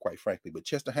of work, quite frankly. But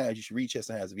Chester Himes, you should read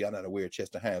Chester Himes if you're not aware of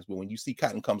Chester Himes. But when you see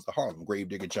Cotton Comes to Harlem,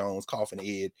 Gravedigger Jones, Coffin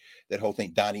Ed, that whole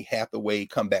thing, Donnie Hathaway,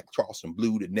 Come Back Charleston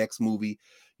Blue, the next movie,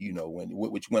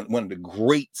 which one of the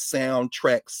great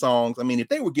soundtrack songs. I mean, if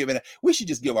they were giving it, we should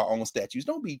just give our own statues.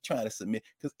 Don't be trying to submit,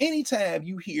 because anytime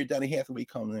you hear Donnie Hathaway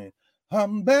come in,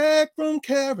 I'm back from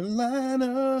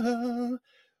Carolina,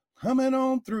 coming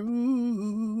on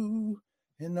through,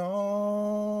 and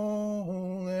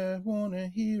all I want to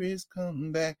hear is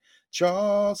Come Back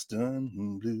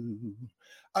Charleston Blue.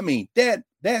 I mean, that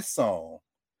song,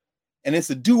 and it's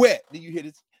a duet. Then you hear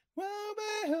this, well,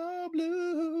 by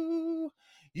blue,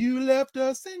 you left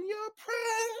us in your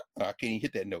prime. Oh, I can't even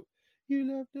hit that note.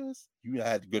 You left us, I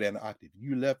had to go down the octave.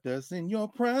 You left us in your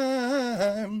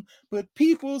prime, but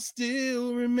people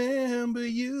still remember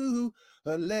you,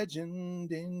 a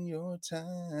legend in your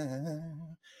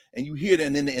time. And you hear that,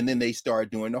 and then they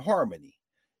start doing the harmony.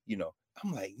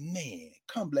 I'm like, man,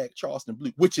 Come Back Charleston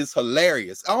Blue, which is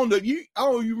hilarious. I don't know, do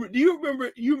you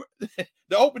remember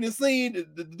the opening scene?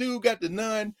 The dude got the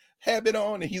nun habit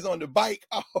on, and he's on the bike.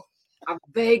 Oh. I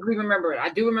vaguely remember it. I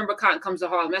do remember Cotton Comes to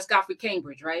Harlem. That's Godfrey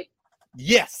Cambridge, right?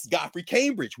 Yes, Godfrey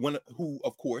Cambridge, who,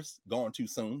 of course, gone too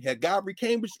soon. Had Godfrey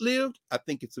Cambridge lived, I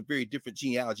think it's a very different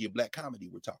genealogy of Black comedy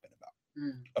we're talking about.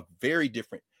 A very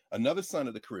different, another son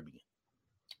of the Caribbean.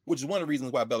 which is one of the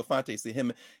reasons why Belafonte said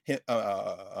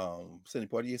Sidney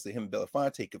Poitier said him and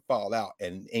Belafonte could fall out,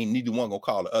 and ain't neither one gonna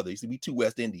call the other. He said, we two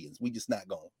West Indians, we just not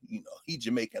gonna, he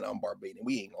Jamaican, I'm Barbadian,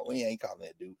 we ain't calling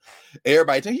that dude.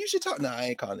 Everybody tell you should talk. No, I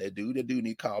ain't calling that dude. That dude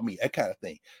need to call me, that kind of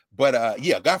thing. But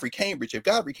yeah, Godfrey Cambridge. If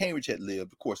Godfrey Cambridge had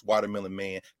lived, of course, Watermelon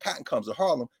Man, Cotton Comes to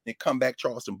Harlem, then Come Back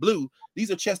Charleston Blue.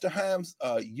 These are Chester Himes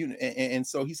unit, and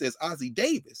so he says Ossie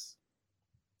Davis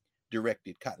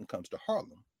directed Cotton Comes to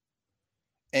Harlem.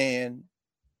 And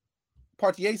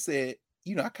Poitier said,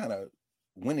 I kind of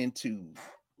went into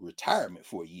retirement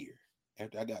for a year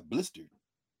after I got blistered.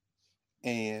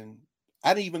 And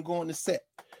I didn't even go on the set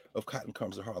of Cotton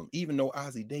Comes to Harlem, even though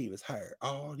Ossie Davis hired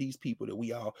all these people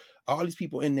that all these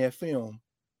people in that film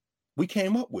we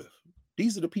came up with.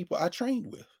 These are the people I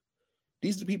trained with.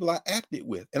 These are the people I acted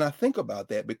with. And I think about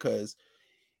that because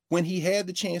when he had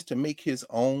the chance to make his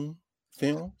own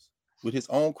films with his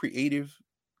own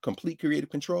complete creative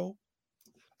control.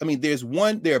 I mean, there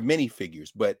are many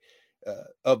figures, but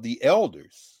of the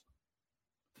elders,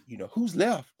 who's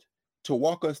left to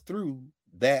walk us through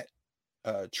that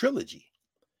trilogy?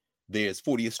 There's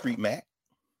 40th Street Mac,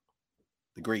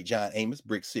 the great John Amos,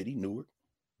 Brick City, Newark.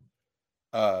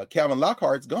 Calvin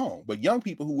Lockhart's gone, but young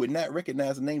people who would not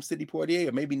recognize the name Sidney Poitier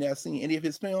or maybe not seen any of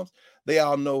his films, they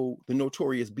all know the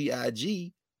notorious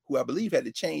B.I.G., who I believe had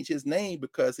to change his name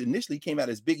because initially came out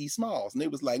as Biggie Smalls, and they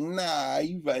was like, nah,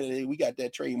 we got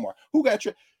that trademark. Who got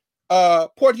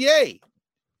Poitier?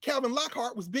 Calvin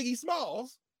Lockhart was Biggie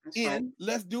Smalls.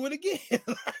 Let's Do It Again.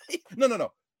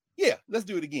 No. Yeah, Let's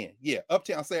Do It Again. Yeah,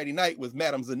 Uptown Saturday Night was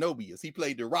Madame Zenobius. He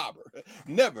played the robber.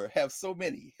 Never have so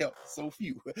many helped so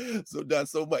few, so done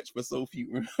so much for so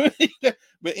few.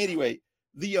 But anyway,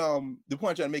 the point I'm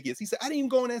trying to make is he said I didn't even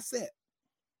go on that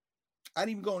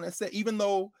set. Even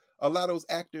though a lot of those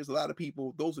actors, a lot of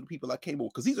people, those are the people I came up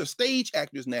with, because these are stage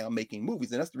actors now making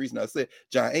movies. And that's the reason I said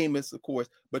John Amos, of course,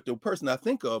 but the person I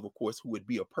think of course, who would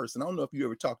be a person, I don't know if you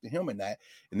ever talked to him or not.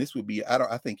 And this would be,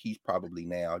 I think he's probably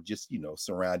now just,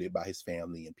 surrounded by his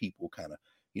family and people kind of,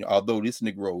 although this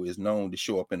Negro is known to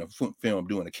show up in a film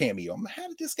doing a cameo. I'm like, how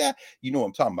did this guy, what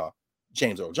I'm talking about?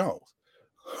 James Earl Jones.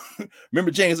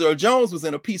 Remember James Earl Jones was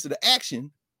in a piece of the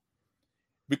action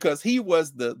because he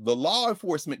was the law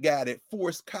enforcement guy that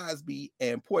forced Cosby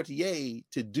and Poitier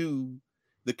to do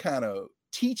the kind of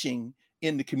teaching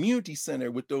in the community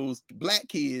center with those black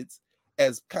kids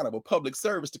as kind of a public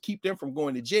service to keep them from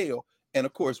going to jail. And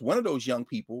of course, one of those young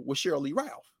people was Cheryl Lee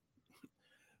Ralph.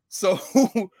 So,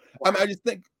 wow. I mean, I just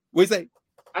think, what do you say?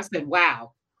 I said,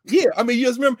 wow. Yeah, I mean, you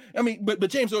just remember, but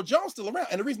James Earl Jones still around.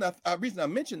 And the reason I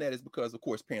mentioned that is because, of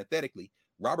course, parenthetically,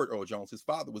 Robert Earl Jones, his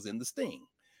father was in The Sting.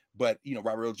 But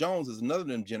Robert Earl Jones is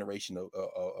another generation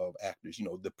of actors,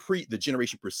 the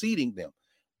generation preceding them.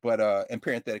 But and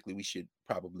parenthetically, we should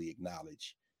probably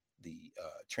acknowledge the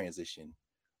transition,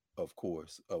 of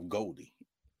course, of Goldie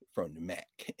from the Mac.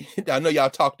 I know y'all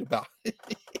talked about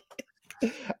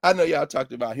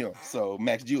him. So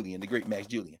Max Julien, the great Max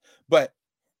Julien. But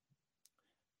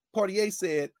Poitier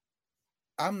said,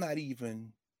 I didn't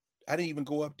even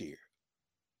go up there.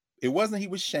 It wasn't he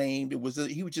was shamed. It was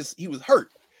he was hurt.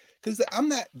 Because I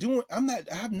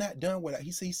have not done what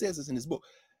he says this in his book.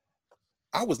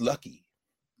 I was lucky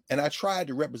and I tried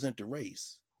to represent the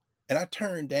race and I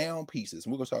turned down pieces.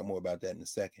 And we're going to talk more about that in a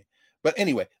second. But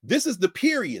anyway, this is the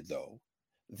period, though,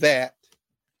 that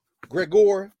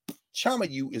Gregor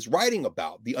Chamayu is writing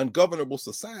about, the ungovernable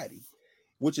society,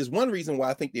 which is one reason why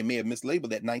I think they may have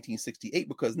mislabeled that 1968,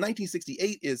 because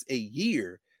 1968 is a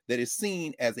year that is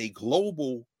seen as a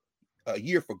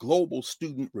year for global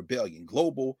student rebellion,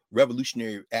 global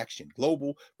revolutionary action,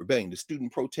 global rebellion, the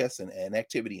student protests and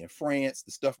activity in France,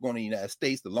 the stuff going on in the United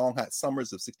States, the long hot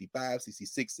summers of 65,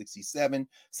 66, 67,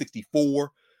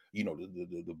 64,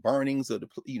 the burnings of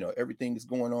everything is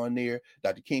going on there.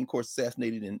 Dr. King, of course,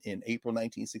 assassinated in April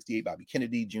 1968, Bobby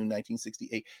Kennedy, June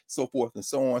 1968, so forth and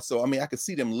so on. So, I mean, I could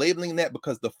see them labeling that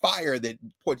because the fire that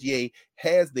Poitier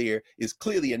has there is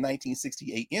clearly a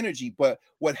 1968 energy. But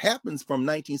what happens from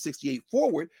 1968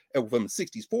 forward, from the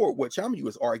 60s forward, what Chamayu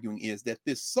is arguing is that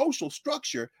this social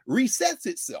structure resets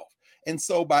itself. And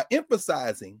so by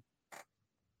emphasizing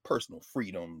personal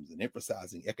freedoms and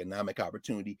emphasizing economic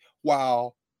opportunity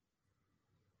while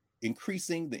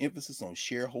increasing the emphasis on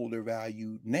shareholder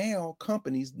value. Now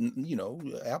companies,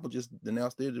 Apple just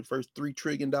announced they're the first $3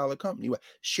 trillion company.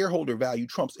 Shareholder value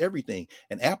trumps everything.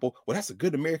 And Apple, well, that's a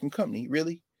good American company,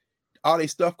 really? All their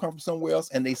stuff come from somewhere else,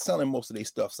 and they selling most of their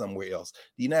stuff somewhere else.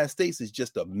 The United States is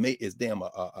just a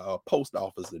post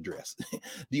office address.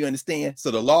 Do you understand? So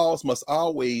the laws must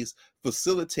always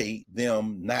facilitate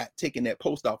them not taking that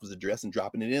post office address and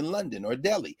dropping it in London or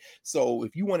Delhi. So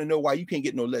if you want to know why you can't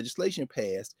get no legislation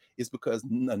passed, it's because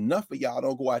enough of y'all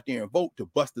don't go out there and vote to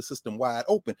bust the system wide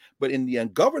open. But in the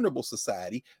ungovernable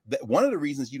society, that one of the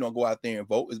reasons you don't go out there and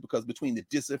vote is because between the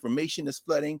disinformation that's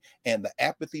flooding and the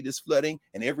apathy that's flooding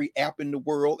and every app in the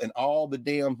world and all the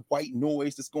damn white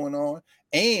noise that's going on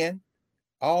and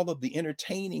all of the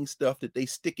entertaining stuff that they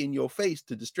stick in your face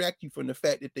to distract you from the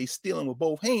fact that they stealing with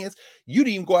both hands, you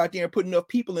didn't even go out there and put enough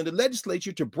people in the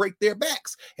legislature to break their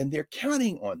backs. And they're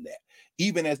counting on that.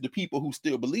 Even as the people who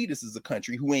still believe this is a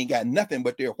country who ain't got nothing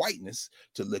but their whiteness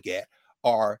to look at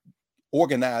are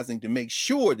organizing to make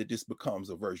sure that this becomes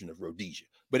a version of Rhodesia.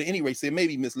 But at any rate, say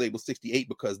maybe mislabeled 68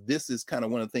 because this is kind of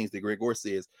one of the things that Gregor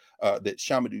says that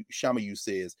Shamayu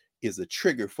says is a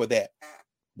trigger for that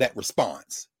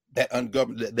response. That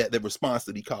ungoverned that response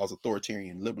that he calls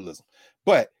authoritarian liberalism.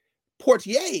 But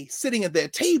Portier sitting at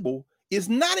that table is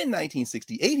not in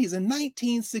 1968, he's in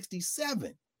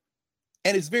 1967.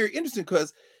 And it's very interesting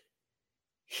because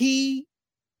he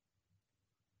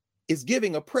is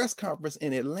giving a press conference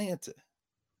in Atlanta.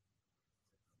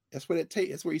 That's where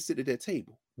he sit at that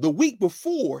table. The week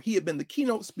before, he had been the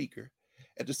keynote speaker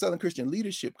at the Southern Christian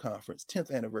Leadership Conference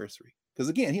 10th anniversary. Because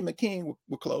again, him and King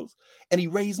were close, and he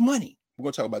raised money. We're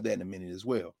going to talk about that in a minute as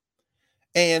well.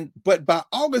 But by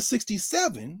August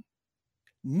 67,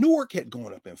 Newark had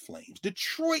gone up in flames.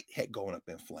 Detroit had gone up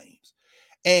in flames.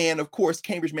 And of course,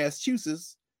 Cambridge,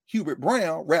 Massachusetts,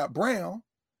 Rap Brown,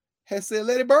 has said,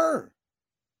 let it burn.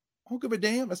 I don't give a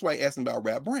damn. That's why he asked him about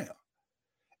Rap Brown.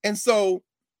 And so,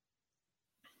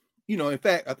 in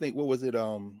fact, I think, what was it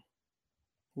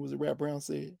Rap Brown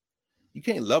said? You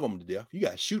can't love them to death. You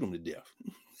got to shoot them to death.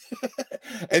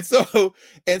 and so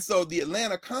the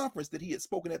Atlanta conference that he had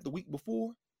spoken at the week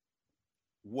before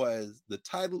was the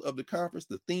title of the conference,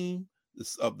 the theme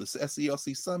of the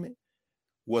SCLC summit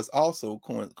was also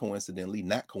coincidentally,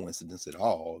 not coincidence at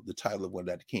all, the title of one of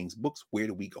Dr. King's books, Where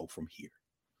Do We Go From Here?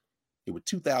 There were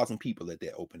 2,000 people at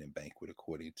that opening banquet,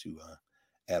 according to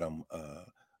Adam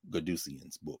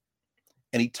Gadusian's book.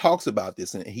 And he talks about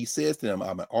this, and he says to them,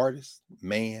 I'm an artist,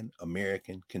 man,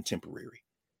 American, contemporary.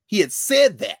 He had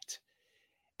said that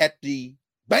at the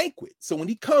banquet. So when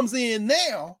he comes in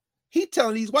now, he's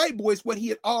telling these white boys what he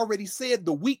had already said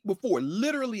the week before,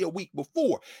 literally a week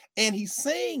before. And he's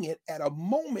saying it at a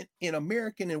moment in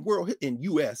American and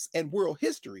U.S. and world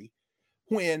history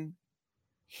when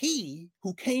he,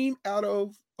 who came out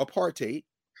of apartheid,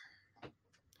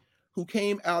 who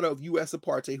came out of U.S.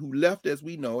 apartheid, who left, as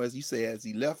we know, as he says,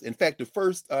 he left. In fact, the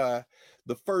first,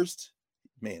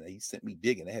 man, he sent me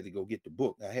digging. I had to go get the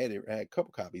book. I had a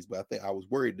couple copies, but I think I was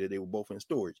worried that they were both in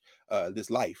storage. This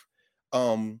Life,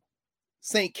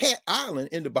 St. Cat Island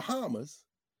in the Bahamas,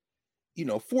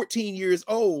 14 years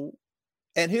old,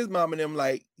 and his mom and them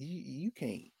like, you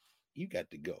can't, you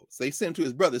got to go. So they sent him to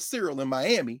his brother Cyril in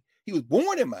Miami. He was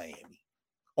born in Miami.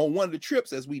 On one of the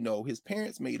trips, as we know, his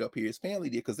parents made up here, his family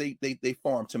did, because they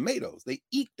farmed tomatoes. They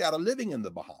eked out a living in the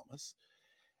Bahamas.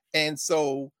 And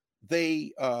so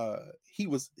they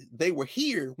were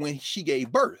here when she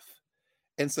gave birth.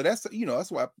 And so that's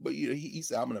why, but he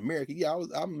said, I'm an American. Yeah,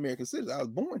 I'm an American citizen. I was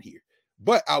born here,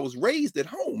 but I was raised at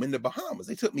home in the Bahamas.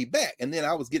 They took me back. And then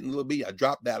I was getting a little bit, I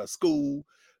dropped out of school,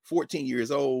 14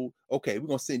 years old. Okay, we're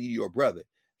going to send you to your brother.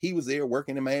 He was there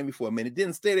working in Miami for a minute,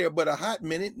 didn't stay there but a hot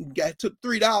minute, and took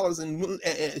 $3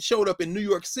 and showed up in New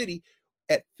York City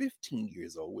at 15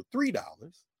 years old with $3,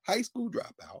 high school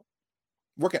dropout,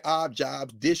 working odd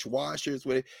jobs, dishwashers.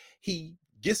 Where he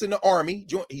gets in the army,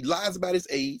 he lies about his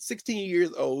age, 16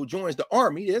 years old, joins the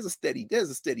army. There's a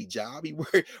steady job. He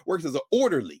works as an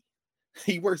orderly.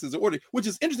 He works as an orderly, which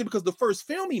is interesting because the first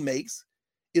film he makes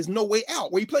is No Way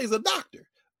Out, where he plays a doctor.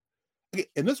 Okay,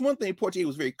 and this one thing Portier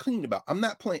was very clean about. I'm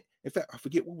not playing. In fact, I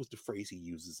forget what was the phrase he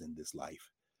uses in This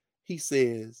Life. He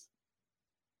says,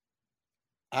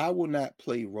 I will not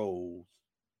play roles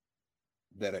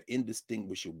that are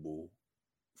indistinguishable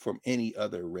from any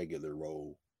other regular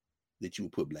role that you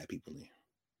would put Black people in.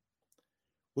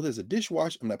 Well, there's a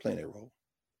dishwasher. I'm not playing that role.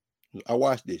 I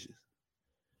wash dishes.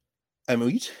 I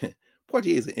mean,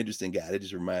 Portier is an interesting guy. That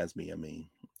just reminds me. I mean,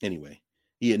 anyway.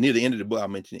 Yeah, near the end of the book, I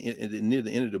mentioned near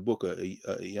the end of the book,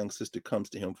 a young sister comes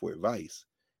to him for advice.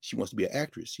 She wants to be an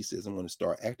actress. She says, I'm going to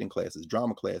start acting classes,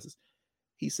 drama classes.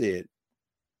 He said,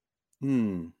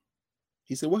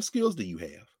 He said, what skills do you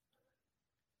have?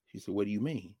 She said, what do you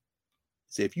mean? He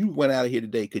said, if you went out of here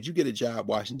today, could you get a job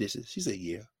washing dishes? She said,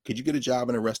 yeah. Could you get a job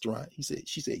in a restaurant?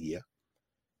 She said, yeah.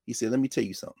 He said, let me tell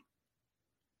you something.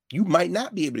 You might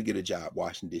not be able to get a job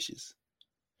washing dishes.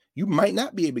 You might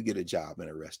not be able to get a job in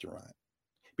a restaurant.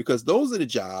 because those are the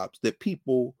jobs that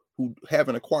people who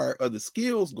haven't acquired other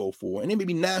skills go for, and there may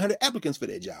be 900 applicants for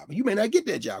that job. You may not get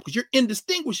that job because you're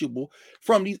indistinguishable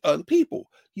from these other people.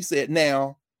 He said,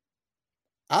 now,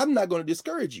 I'm not going to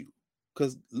discourage you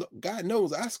because God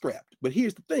knows I scrapped. But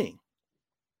here's the thing.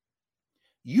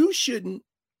 You shouldn't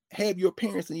have your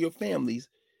parents and your families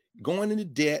going into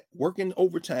debt, working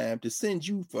overtime to send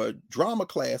you for drama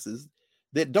classes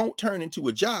that don't turn into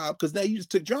a job because now you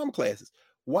just took drama classes.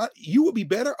 Why? You would be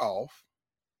better off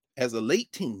as a late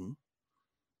teen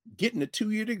getting a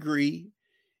 2-year degree,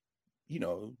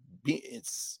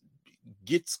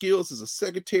 get skills as a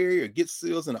secretary, or get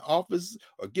skills in the office,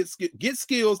 or get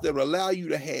skills that will allow you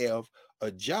to have a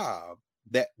job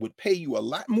that would pay you a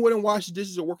lot more than wash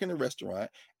dishes or work in a restaurant.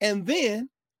 And then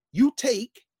you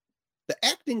take the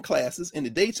acting classes in the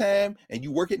daytime and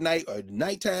you work at night, or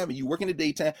nighttime and you work in the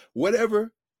daytime,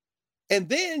 whatever. And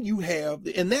then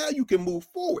and now you can move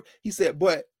forward. He said,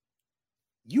 but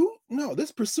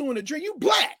this pursuing a dream, you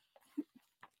black.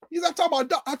 I told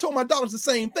my daughters the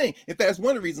same thing. In fact, that's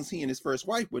one of the reasons he and his first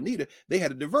wife, Juanita, they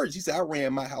had a divergence. He said, I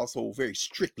ran my household very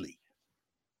strictly.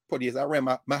 I ran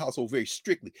my household very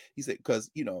strictly. He said, because,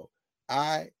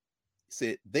 I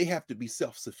said they have to be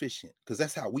self-sufficient because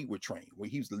that's how we were trained. Well,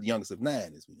 he was the youngest of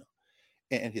 9, as we know.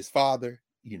 And his father,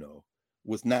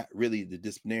 was not really the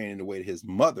disciplinarian in the way that his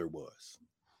mother was.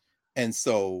 And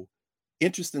so,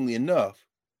 interestingly enough,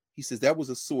 he says that was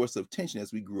a source of tension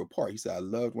as we grew apart. He said, I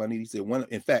loved Juanita. He said,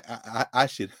 in fact, I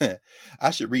should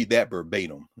read that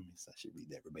verbatim. I should read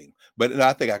that verbatim. But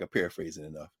I think I could paraphrase it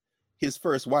enough. His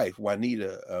first wife,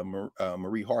 Juanita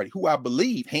Marie Hardy, who I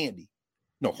believe Hardy,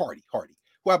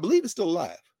 who I believe is still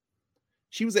alive.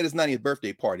 She was at his 90th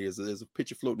birthday party. There's a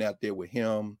picture floating out there with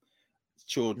him,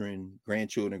 children,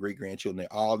 grandchildren, great-grandchildren.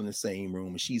 They're all in the same room,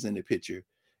 and she's in the picture.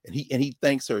 And he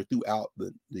thanks her throughout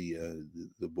the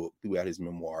book, throughout his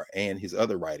memoir and his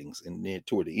other writings. And then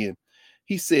toward the end,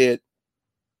 he said,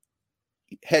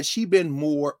 had she been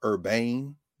more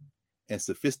urbane and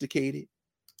sophisticated,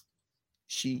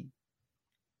 she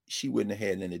wouldn't have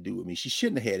had nothing to do with me. She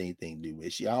shouldn't have had anything to do with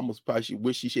it. She almost probably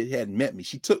wished she hadn't met me.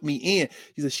 She took me in.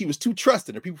 He said she was too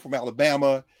trusting. The people from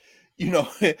Alabama,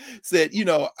 said,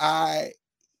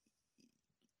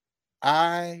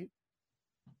 I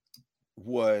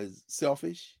was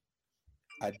selfish.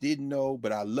 I didn't know,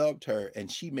 but I loved her,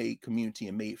 and she made community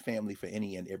and made family for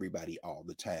any and everybody all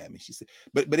the time. And she said,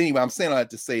 but anyway, I'm saying all that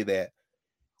to say that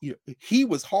he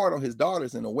was hard on his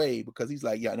daughters in a way because he's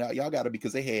like, yeah, now y'all got to,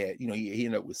 because they had, he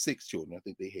ended up with 6 children. I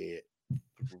think they had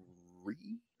 3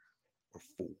 or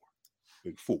 4,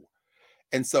 maybe 4,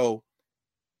 and so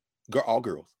all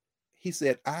girls. He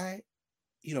said,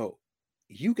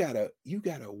 you gotta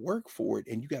work for it,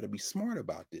 and you gotta be smart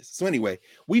about this. So anyway,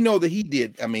 we know that he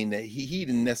did. I mean, that he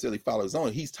didn't necessarily follow his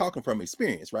own. He's talking from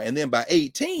experience, right? And then by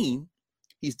 18,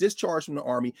 he's discharged from the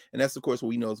Army, and that's of course what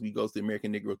we know as we goes to the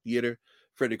American Negro Theater.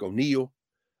 Frederick O'Neill,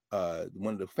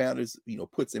 one of the founders,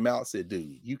 puts him out. Said,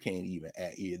 "Dude, you can't even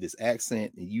hear this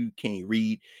accent, and you can't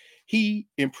read." He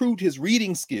improved his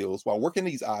reading skills while working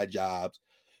these odd jobs.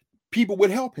 People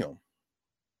would help him.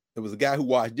 There was a guy who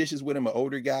washed dishes with him, an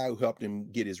older guy who helped him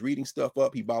get his reading stuff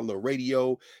up. He bought a little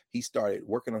radio. He started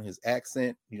working on his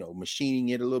accent, machining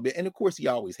it a little bit. And of course, he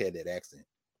always had that accent.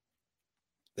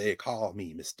 They call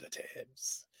me Mr.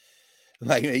 Tebbs.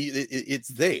 Like, it's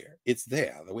there. It's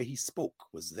there. The way he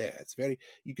spoke was there. It's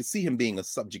you could see him being a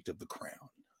subject of the crown,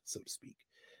 so to speak.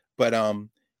 But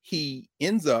he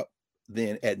ends up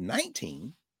then at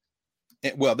 19.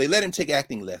 They let him take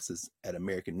acting lessons at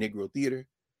American Negro Theater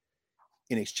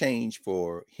in exchange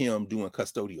for him doing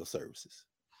custodial services.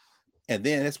 And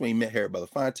then that's when he met Harry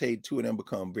Belafonte. 2 of them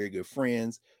become very good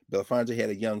friends. Belafonte had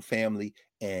a young family,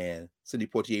 and Sidney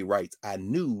Poitier writes, I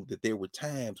knew that there were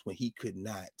times when he could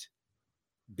not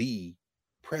be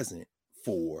present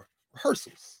for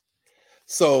rehearsals.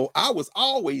 So I was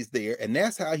always there, and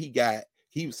that's how he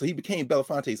became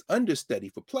Belafonte's understudy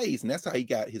for plays, and that's how he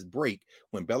got his break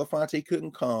when Belafonte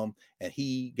couldn't come, and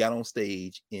he got on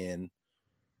stage in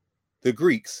The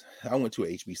Greeks. I went to a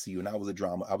HBCU, and I was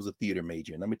a theater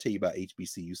major. And let me tell you about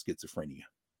HBCU schizophrenia.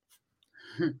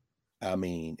 I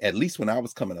mean, at least when I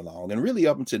was coming along, and really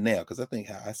up until now, because I think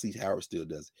I see Howard still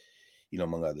does,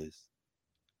 among others.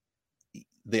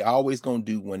 They always gonna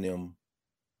do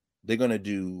they're gonna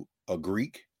do a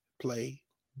Greek play.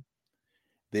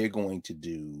 They're going to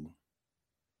do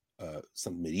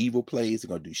some medieval plays. They're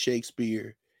gonna do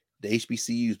Shakespeare, the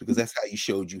HBCUs, because that's how you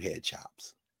showed you had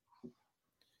chops.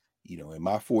 In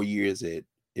my 4 years in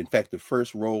fact, the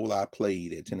first role I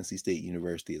played at Tennessee State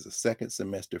University as a second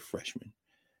semester freshman,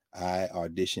 I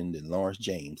auditioned, and Lawrence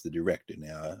James, the director,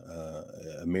 now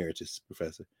emeritus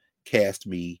professor, cast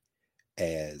me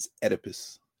as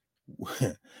Oedipus.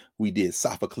 We did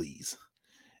Sophocles,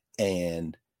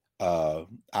 and I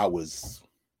was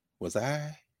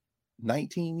I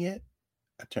 19 yet?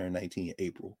 I turned 19 in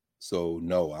April, so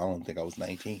no, I don't think I was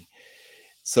 19.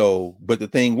 So, but the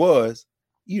thing was,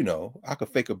 you know, I could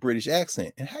fake a British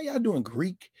accent. And how y'all doing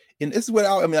Greek? And this is what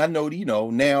I mean. I know, you know,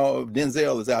 now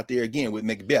Denzel is out there again with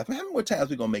Macbeth. How many more times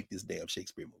we gonna make this damn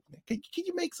Shakespeare movie? Can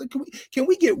you make some? Can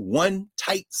we get one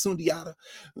tight Sundiata?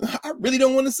 I really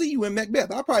don't want to see you in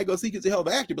Macbeth. I'll probably go see you as a hell of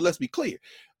an actor, but let's be clear.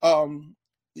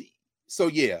 So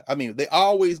yeah, I mean, they're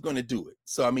always gonna do it.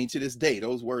 So I mean, to this day,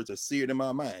 those words are seared in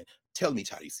my mind. Tell me,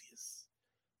 Tiresias,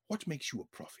 what makes you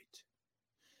a prophet?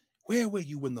 Where were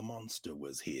you when the monster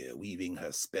was here, weaving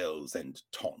her spells and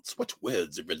taunts? What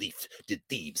words of relief did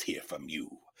Thebes hear from you?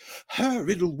 Her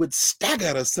riddle would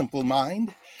stagger a simple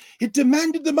mind. It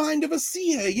demanded the mind of a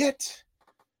seer, yet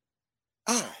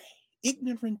I,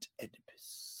 ignorant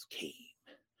Oedipus, came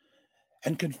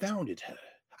and confounded her.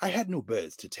 I had no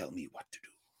birds to tell me what to do.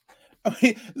 I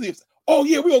mean, oh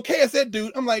yeah, we're gonna cast that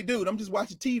dude. I'm like, dude, I'm just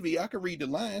watching TV. I can read the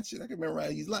lines. Shit, I can memorize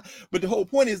these lines. But the whole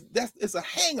point is it's a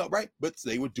hang up, right? But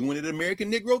they were doing it at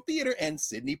American Negro Theater, and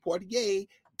Sidney Poitier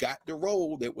got the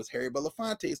role that was Harry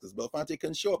Belafonte's, because Belafonte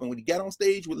couldn't show up. And when he got on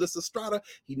stage with Lysistrata,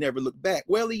 he never looked back.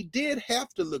 Well, he did have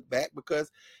to look back because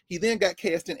he then got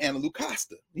cast in Anna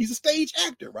Lucasta. He's a stage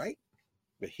actor, right?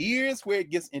 But here's where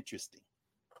it gets interesting.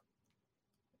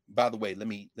 By the way, let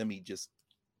me just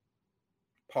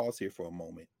pause here for a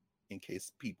moment in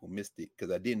case people missed it,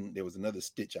 because I didn't. There was another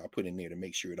stitch I put in there to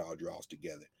make sure it all draws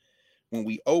together. When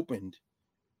we opened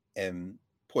and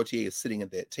Poitier is sitting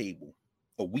at that table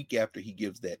a week after he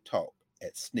gives that talk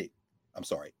at SNCC,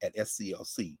 at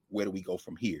SCLC, where do we go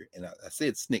from here? And I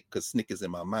said SNCC because SNCC is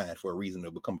in my mind for a reason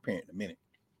that'll become apparent in a minute.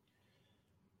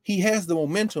 He has the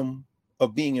momentum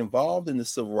of being involved in the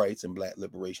civil rights and Black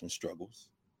liberation struggles.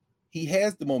 He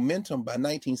has the momentum by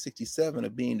 1967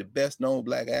 of being the best known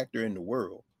Black actor in the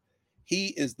world. He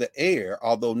is the heir,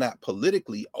 although not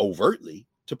politically overtly,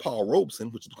 to Paul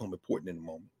Robeson, which will become important in a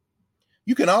moment.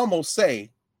 You can almost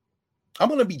say, I'm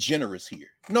going to be generous here.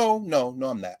 No, I'm not. I'm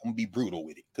going to be brutal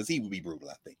with it, because he would be brutal,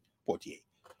 I think, Poitier.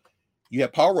 You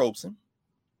have Paul Robeson,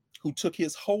 who took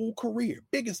his whole career,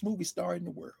 biggest movie star in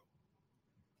the world,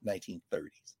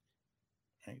 1930s,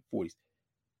 right, 40s,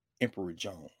 Emperor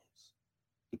Jones,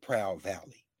 The Proud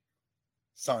Valley,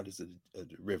 Saunders of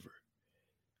the River.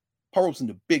 Paul Robeson,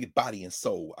 the biggest body and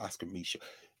soul, Oscar Misha.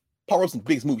 Paul Robeson, the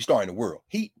biggest movie star in the world.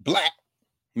 He, Black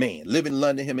man, living in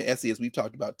London, him and Essie, as we've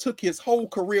talked about, took his whole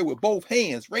career with both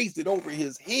hands, raised it over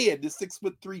his head, this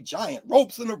 6'3" giant,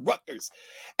 Robeson of Rutgers,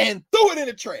 and threw it in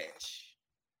the trash.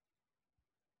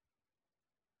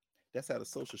 That's how the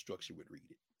social structure would read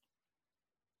it.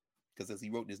 Because as he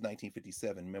wrote in his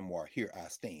 1957 memoir, Here I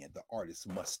Stand, the artist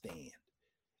must stand.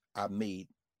 I made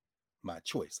my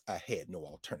choice. I had no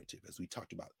alternative. As we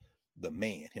talked about, the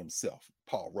man himself,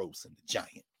 Paul Robeson, the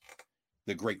giant,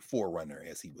 the great forerunner,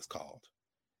 as he was called.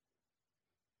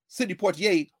 Sidney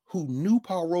Poitier, who knew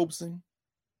Paul Robeson,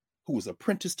 who was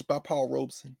apprenticed by Paul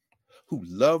Robeson, who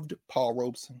loved Paul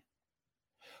Robeson,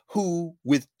 who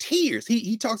with tears,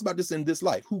 he talks about this in This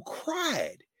Life, who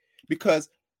cried because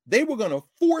they were going to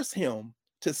force him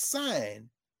to sign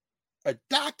a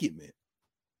document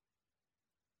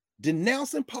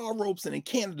denouncing Paul Robeson and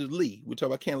Canada Lee. We're talking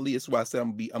about Canada Lee. That's why I said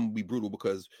I'm gonna be brutal,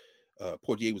 because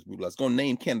Poitier was brutal. I was going to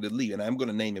name Canada Lee, and I'm going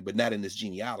to name it, but not in this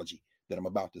genealogy that I'm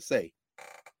about to say.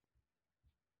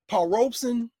 Paul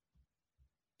Robeson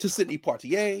to Sidney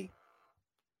Poitier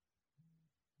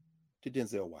to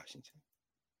Denzel Washington.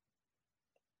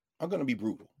 I'm going to be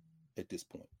brutal at this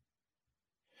point.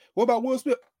 What about Will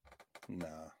Smith?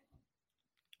 Nah.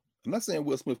 I'm not saying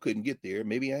Will Smith couldn't get there.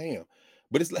 Maybe I am.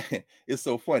 But it's like, it's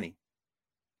so funny.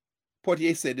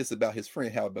 Poitier said this about his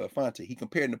friend Harry Belafonte. He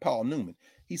compared him to Paul Newman.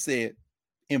 He said,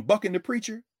 in Bucking the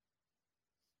Preacher,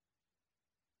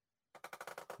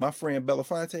 my friend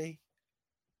Belafonte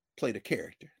played a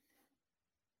character.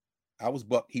 I was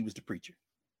Buck, he was the preacher.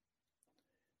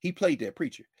 He played that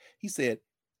preacher. He said,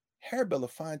 Harry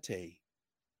Belafonte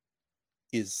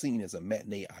is seen as a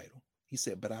matinee idol. He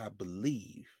said, but I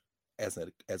believe as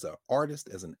an artist,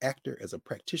 as an actor, as a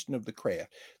practitioner of the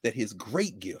craft, that his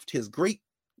great gift, his great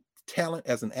talent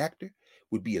as an actor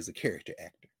would be as a character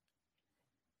actor.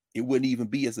 It wouldn't even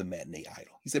be as a matinee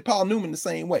idol. He said, Paul Newman the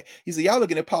same way. He said, y'all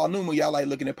looking at Paul Newman, y'all like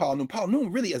looking at Paul Newman. Paul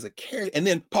Newman really as a character. And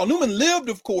then Paul Newman lived,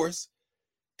 of course,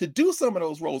 to do some of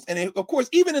those roles. And of course,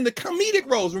 even in the comedic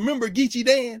roles, remember Geechee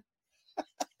Dan?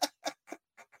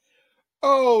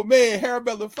 Oh man, Harry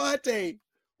Belafonte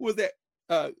was that?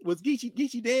 Was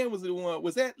Geechee Dan was the one?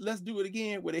 Was that Let's Do It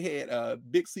Again where they had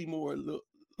Big Seymour,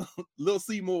 Lil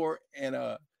Seymour, and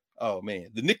oh man,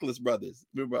 the Nicholas brothers.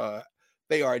 Remember,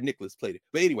 they are Nicholas played it.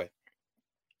 But anyway,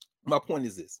 my point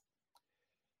is this: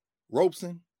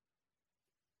 Robeson,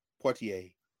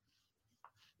 Poitier,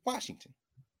 Washington,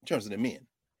 in terms of the men.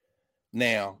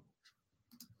 Now,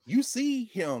 you see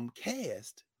him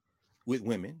cast with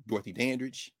women: Dorothy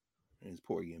Dandridge, and his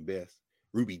Porgy and Bess.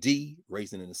 Ruby Dee,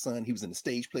 Raisin in the Sun. He was in the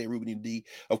stage play Ruby Dee.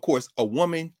 Of course, a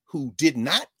woman who did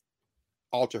not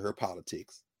alter her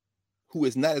politics, who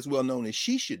is not as well known as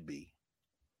she should be.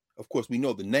 Of course, we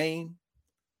know the name,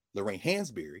 Lorraine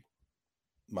Hansberry.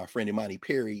 My friend Imani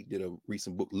Perry did a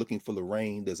recent book, Looking for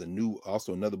Lorraine. There's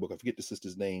also another book. I forget the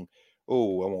sister's name.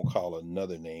 Oh, I won't call her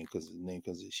another name because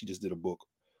she just did a book.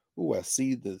 Oh, I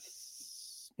see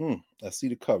this. I see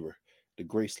the cover. The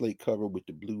gray slate cover with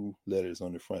the blue letters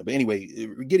on the front. But anyway,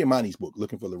 get Imani's book,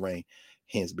 Looking for Lorraine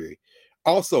Hansberry.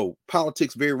 Also,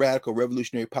 politics, very radical,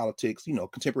 revolutionary politics,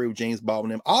 contemporary with James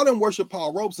Baldwin. All them worship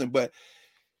Paul Robeson, but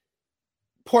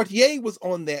Poitier was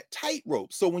on that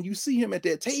tightrope. So when you see him at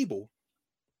that table,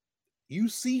 you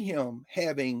see him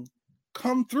having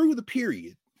come through the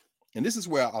period. And this is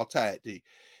where I'll tie it to.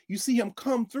 You see him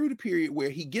come through the period where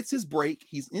he gets his break.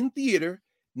 He's in theater.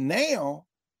 Now,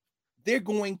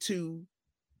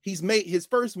 he's made his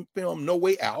first film, No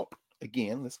Way Out.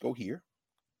 Again, let's go here.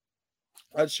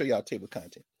 I'll just show y'all table of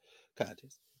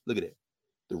contents. Look at that.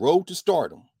 The Road to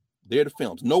Stardom. They're the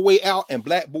films. No Way Out and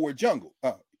Blackboard Jungle.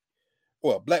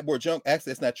 Blackboard Jungle.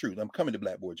 Actually, that's not true. I'm coming to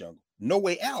Blackboard Jungle. No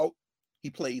Way Out,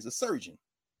 he plays a surgeon.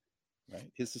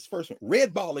 Right? It's his first one.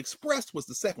 Red Ball Express was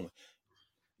the second one.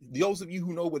 Those of you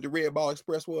who know what the Red Ball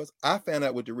Express was, I found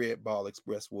out what the Red Ball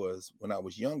Express was when I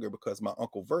was younger because my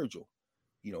Uncle Virgil,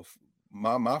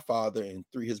 my father and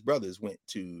three of his brothers were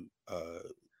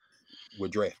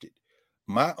drafted.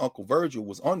 My Uncle Virgil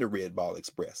was on the Red Ball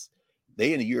Express.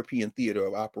 They in the European Theater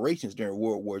of Operations during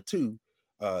World War II,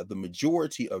 the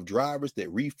majority of drivers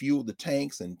that refueled the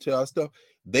tanks and stuff,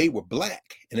 they were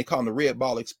black, and they call them the Red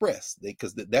Ball Express.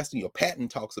 Because that's Patton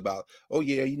talks about. Oh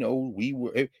yeah,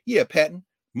 Patton.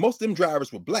 Most of them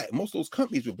drivers were black. Most of those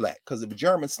companies were black because if a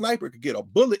German sniper could get a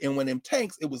bullet in one of them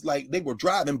tanks, it was like they were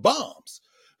driving bombs.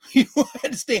 You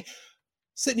understand?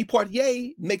 Sidney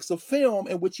Poitier makes a film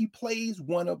in which he plays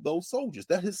one of those soldiers.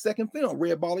 That's his second film,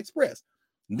 Red Ball Express.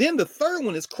 Then the third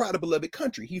one is Cry the Beloved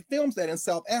Country. He films that in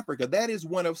South Africa. That is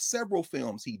one of several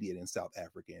films he did in South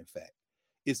Africa, in fact.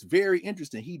 It's very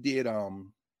interesting. He did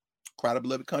Cry the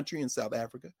Beloved Country in South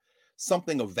Africa.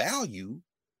 Something of Value,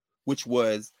 which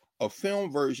was a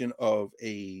film version of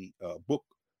a book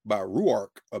by Ruark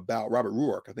about Robert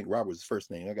Ruark. I think Robert was his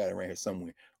first name. I got it right here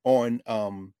somewhere. On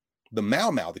the Mau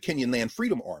Mau, the Kenyan Land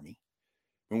Freedom Army.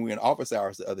 When we were in office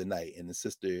hours the other night, and the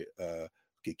sister,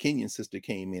 Kenyan sister,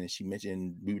 came in and she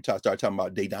mentioned, we would start talking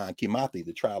about Dedan Kimathi,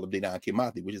 the trial of Dedan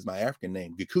Kimathi, which is my African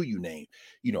name, Gikuyu name.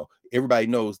 Everybody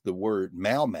knows the word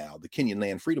Mau Mau, the Kenyan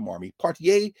Land Freedom Army.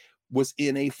 Poitier was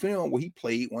in a film where he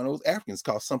played one of those Africans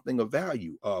called Something of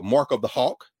Value, Mark of the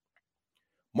Hawk.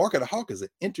 Mark of the Hawk is an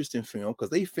interesting film because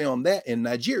they filmed that in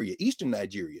Nigeria, Eastern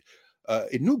Nigeria,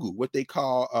 Enugu, what they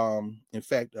call, in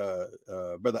fact,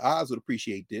 Brother Oz would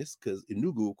appreciate this because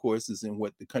Enugu, of course, is in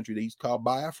what the country they used to call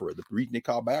Biafra, the region they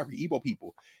call Biafra, Igbo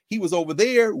people. He was over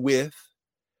there with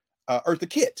Eartha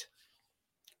Kitt,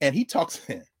 and he talks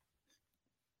to him.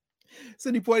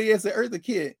 Sidney Poitier said, Eartha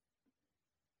Kitt,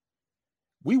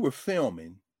 we were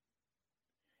filming,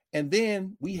 and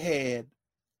then we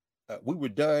were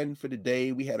done for the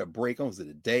day. We had a break. Was it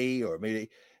a day or maybe?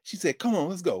 She said, come on,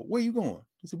 let's go. Where are you going?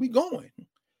 I said, we going.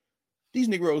 These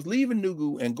Negroes leave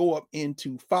Enugu and go up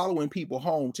into following people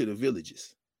home to the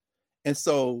villages. And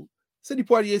so Sidney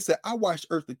Poitier said, I watched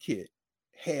Eartha Kitt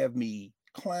have me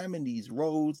climbing these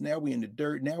roads. Now we in the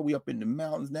dirt. Now we up in the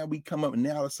mountains. Now we come up and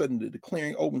now all of a sudden the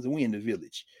clearing opens and we in the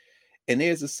village. And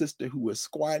there's a sister who was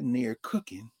squatting there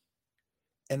cooking.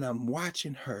 And I'm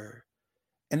watching her.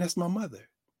 And that's my mother.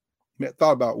 I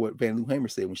thought about what Van Loo Hamer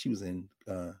said when she was in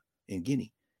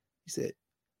Guinea. He said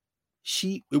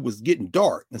it was getting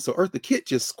dark, and so Eartha Kitt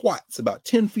just squats about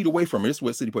 10 feet away from her. This is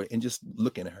what Sidney Poitier, and just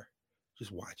looking at her,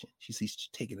 just watching. She's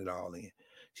taking it all in.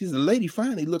 She says the lady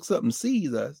finally looks up and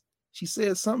sees us. She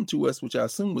says something to us, which I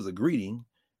assume was a greeting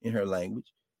in her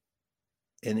language,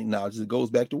 and acknowledges it, goes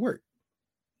back to work.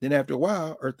 Then after a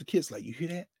while, Eartha Kitt's like, "You hear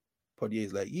that?"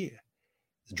 Poitier's like, "Yeah,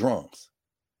 it's drums.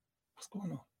 What's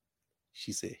going on?"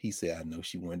 He said, I know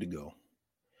she wanted to go.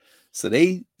 So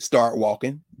they start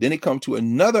walking. Then they come to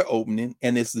another opening,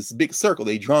 and it's this big circle.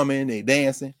 They drumming, they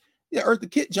dancing. Yeah,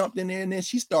 Eartha Kitt jumped in there, and then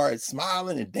she started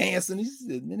smiling and dancing. He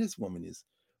said, man, this woman is,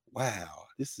 wow.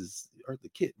 this is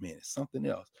Eartha Kitt, man. It's something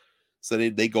else. So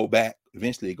they go back.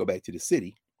 Eventually, they go back to the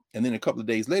city, and then a couple of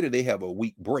days later, they have a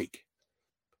week break.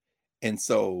 And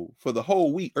so for the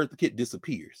whole week, Eartha Kitt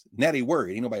disappears. Now they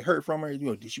worried. Ain't nobody heard from her. You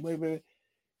know, did she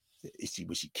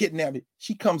was she kidnapped?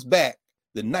 She comes back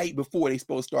the night before they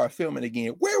supposed to start filming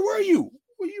again. Where were you?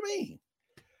 What do you mean?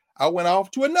 I went off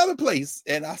to another place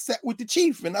and I sat with the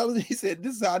chief, and he said,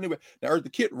 this is how I knew it. Now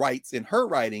Eartha Kitt writes in her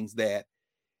writings that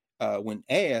when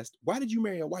asked, why did you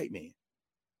marry a white man?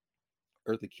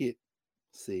 Eartha Kitt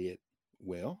said,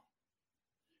 well,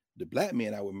 the black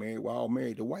men I would marry were all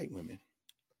married to white women.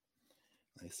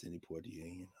 Like Sidney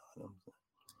Poitier.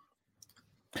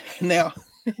 Now,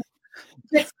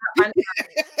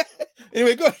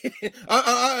 anyway, go ahead.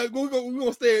 We're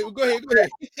gonna stay. Go ahead. I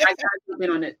got to jump in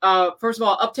on it. First of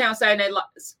all, Uptown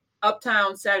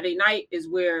Saturday Night is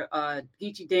where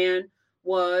Geechee Dan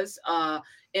was.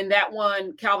 In that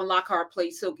one, Calvin Lockhart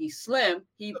played Silky Slim.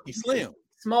 Slim.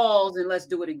 Smalls and Let's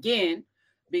Do It Again.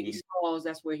 Biggie Smalls,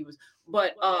 that's where he was.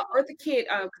 But Eartha Kitt,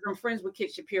 because I'm friends with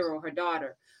Kit Shapiro, her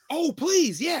daughter. Oh,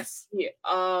 please, yes.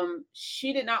 Yeah.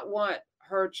 She did not want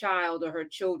her child or her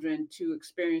children to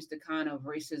experience the kind of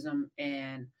racism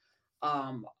and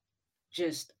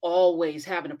just always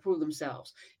having to prove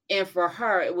themselves. And for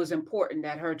her, it was important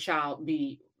that her child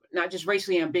be not just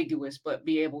racially ambiguous, but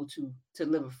be able to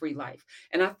live a free life.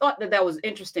 And I thought that was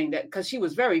interesting, that because she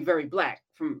was very, very black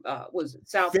from was it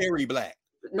South? Very black.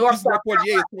 North South.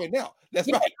 Now.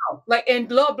 That's right. Like, and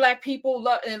loved black people,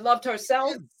 and loved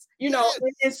herself. Yes. You know,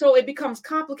 and so it becomes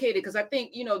complicated because I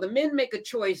think, you know, the men make a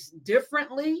choice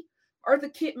differently.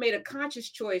 Eartha Kitt made a conscious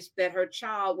choice that her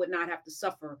child would not have to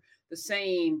suffer the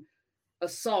same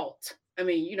assault. I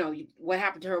mean, you know, what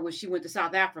happened to her when she went to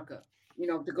South Africa, you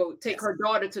know, to go take her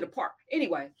daughter to the park.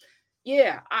 Anyway,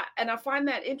 yeah. I find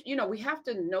that, you know, we have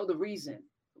to know the reason.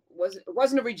 It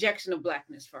wasn't a rejection of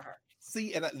blackness for her.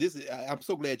 See, and I'm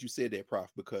so glad you said that,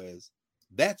 Prof, because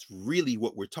that's really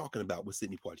what we're talking about with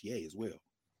Sidney Poitier as well.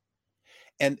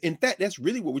 And in fact, that's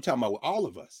really what we're talking about with all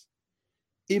of us.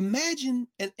 Imagine,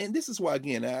 and this is why,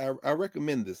 again, I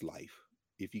recommend this Life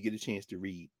if you get a chance to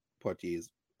read Poitier's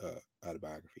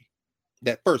autobiography.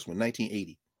 That first one,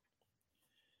 1980.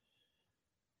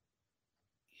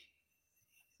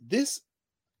 This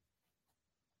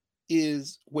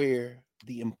is where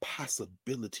the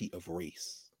impossibility of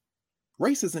race.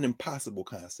 Race is an impossible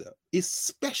concept,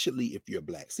 especially if you're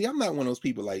black. See, I'm not one of those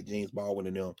people like James Baldwin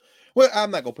and them. Well, I'm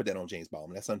not going to put that on James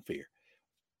Baldwin. That's unfair.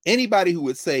 Anybody who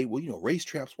would say, well, you know, race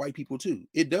traps white people too.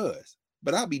 It does.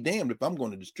 But I'll be damned if I'm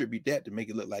going to distribute that to make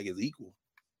it look like it's equal.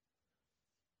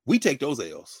 We take those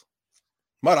L's.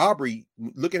 Ahmaud Arbery,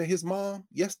 looking at his mom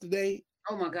yesterday.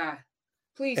 Oh, my God.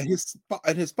 Please. And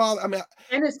his father. I mean,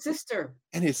 and his sister.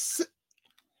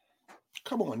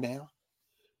 Come on now.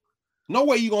 No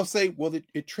way you're going to say, well,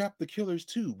 it trapped the killers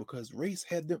too, because race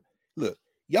had them. Look,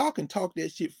 y'all can talk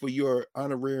that shit for your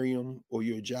honorarium or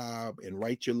your job and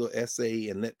write your little essay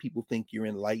and let people think you're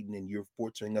enlightened and you're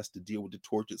forcing us to deal with the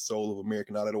tortured soul of America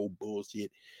and all that old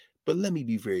bullshit. But let me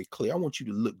be very clear. I want you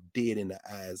to look dead in the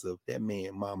eyes of that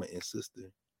man, mama, and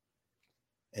sister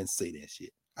and say that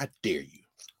shit. I dare you.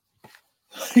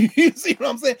 You see what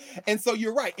I'm saying? And so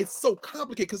you're right. It's so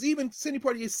complicated because even Sidney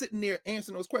Poitier is sitting there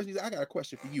answering those questions. I got a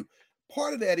question for you.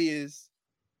 Part of that is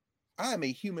I am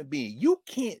a human being. You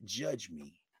can't judge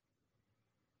me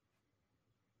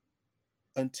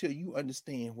until you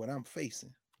understand what I'm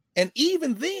facing. And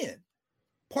even then,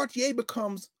 Poitier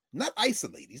becomes not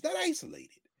isolated. He's not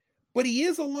isolated, but he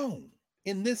is alone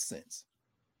in this sense.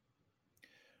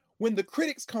 When the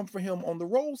critics come for him on the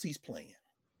roles he's playing,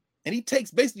 and he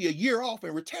takes basically a year off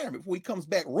in retirement before he comes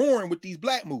back roaring with these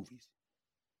black movies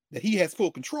that he has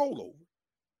full control over.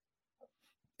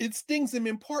 It stings him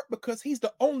in part because he's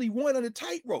the only one on the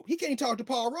tightrope. He can't talk to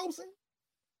Paul Robeson.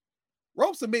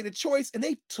 Robeson made a choice and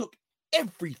they took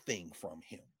everything from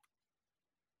him.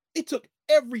 They took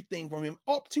everything from him,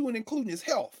 up to and including his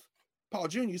health. Paul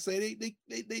Jr. said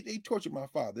they tortured my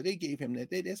father. They gave him that.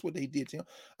 That's what they did to him.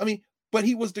 I mean, but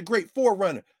he was the great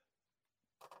forerunner.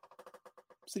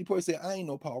 Sidney Poitier said, I ain't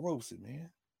no Paul Robeson, man.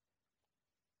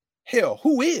 Hell,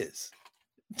 who is?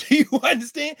 Do you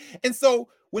understand? And so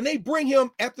when they bring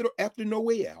him after No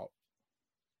Way Out,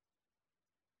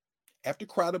 after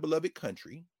Cry the Beloved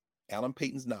Country, Alan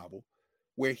Payton's novel,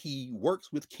 where he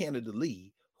works with Canada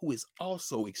Lee, who is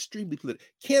also extremely political.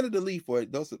 Canada Lee, for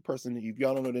those person, if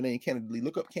y'all don't know the name Canada Lee,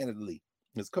 look up Canada Lee.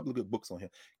 There's a couple of good books on him.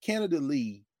 Canada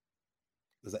Lee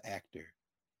was an actor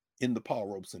in the Paul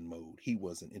Robeson mode. He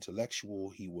was an intellectual.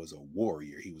 He was a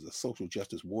warrior. He was a social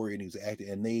justice warrior, and he was an actor,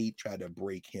 and they tried to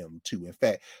break him too. In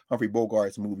fact, Humphrey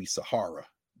Bogart's movie Sahara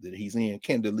that he's in,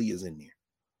 Canada Lee is in there.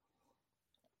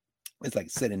 It's like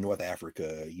set in North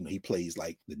Africa. You know, he plays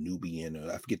like the Nubian,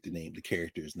 or I forget the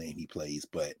character's name he plays,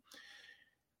 but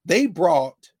they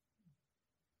brought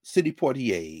Sidney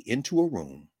Poitier into a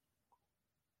room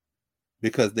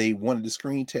because they wanted to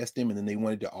screen test him, and then they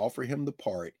wanted to offer him the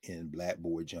part in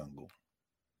Blackboard Jungle.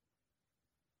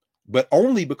 But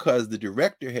only because the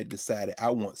director had decided, I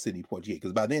want Sidney Poitier,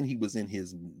 because by then he was in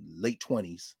his mid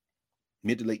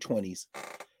to late 20s,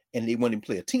 and they wanted him to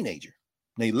play a teenager.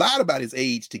 And they lied about his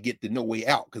age to get the No Way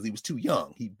Out because he was too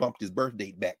young. He bumped his birth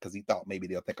date back because he thought maybe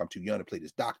they'll think I'm too young to play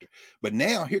this doctor. But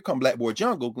now here come Blackboard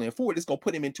Jungle, Glenn Ford. It's going to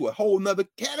put him into a whole nother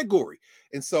category.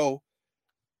 And so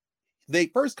they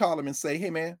first call him and say, hey,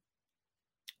 man,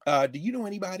 do you know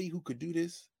anybody who could do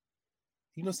this?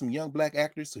 You know, some young black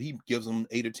actors. So he gives them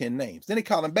 8 or 10 names. Then they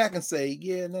call him back and say,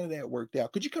 yeah, none of that worked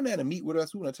out. Could you come down and meet with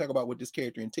us? We want to talk about what this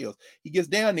character entails. He gets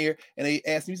down there and they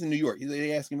ask him, he's in New York.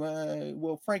 They ask him,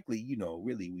 well, frankly, you know,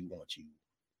 really, we want you.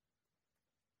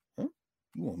 Huh?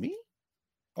 You want me?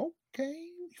 Okay.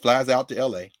 He flies out to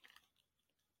LA.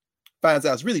 Finds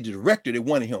out it's really the director that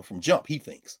wanted him from jump, he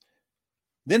thinks.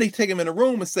 Then they take him in a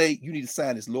room and say, you need to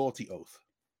sign this loyalty oath.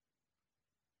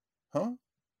 Huh?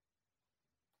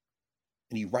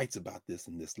 And he writes about this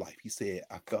in This Life. He said,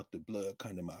 I felt the blood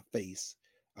come to my face.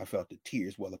 I felt the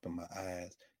tears well up in my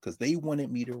eyes because they wanted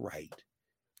me to write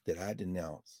that I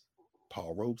denounce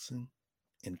Paul Robeson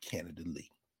and Canada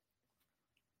Lee.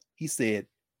 He said,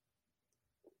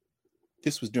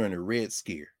 this was during the Red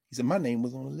Scare. He said, my name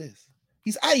was on the list.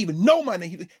 He said, I didn't even know my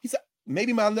name. He said,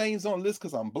 maybe my name's on the list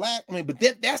because I'm black. I mean, but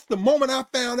that's the moment I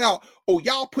found out, oh,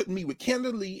 y'all putting me with Canada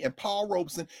Lee and Paul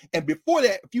Robeson. And before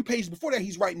that, a few pages before that,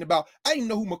 he's writing about, I didn't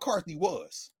know who McCarthy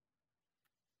was.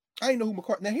 I didn't know who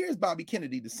McCarthy. Now, here's Bobby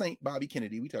Kennedy, the Saint Bobby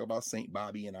Kennedy. We talk about Saint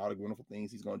Bobby and all the wonderful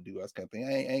things he's going to do, us kind of thing.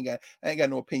 I ain't got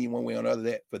no opinion one way or another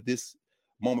that for this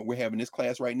moment we're having this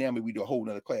class right now. Maybe we do a whole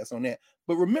nother class on that.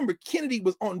 But remember, Kennedy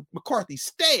was on McCarthy's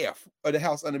staff of the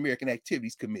House Un-American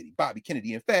Activities Committee. Bobby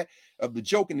Kennedy. In fact, of the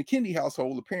joke in the Kennedy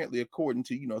household, apparently, according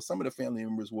to, you know, some of the family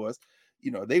members was, you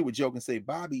know, they would joke and say,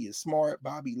 Bobby is smart.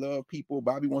 Bobby loves people.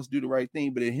 Bobby wants to do the right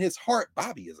thing. But in his heart,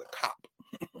 Bobby is a cop.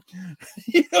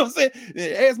 You know what I'm saying?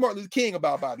 Ask Martin Luther King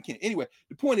about Bobby Kennedy. Anyway,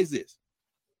 the point is this.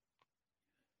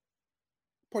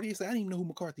 Poitier said, I didn't even know who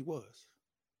McCarthy was.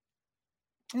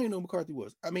 I didn't know who McCarthy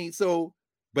was. I mean, so,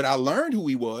 but I learned who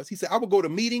he was. He said, I would go to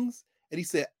meetings. And he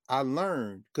said, I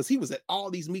learned because he was at all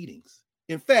these meetings.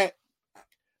 In fact,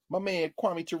 my man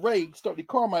Kwame Ture, Stokely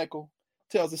Carmichael,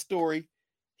 tells a story.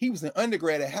 He was an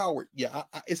undergrad at Howard. Yeah,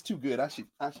 it's too good. I should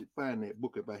find that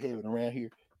book if I have it around here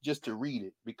just to read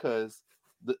it because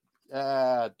the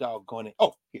doggone it.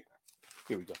 Oh, here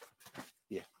we go.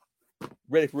 Yeah,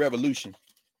 Ready for Revolution.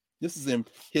 This is in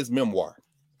his memoir.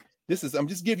 I'm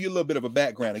just giving you a little bit of a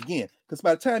background again, because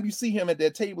by the time you see him at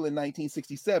that table in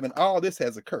 1967, all this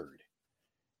has occurred.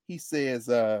 He says,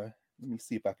 let me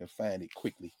see if I can find it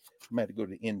quickly. I might have to go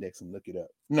to the index and look it up.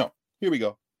 No, here we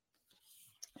go.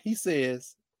 He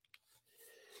says,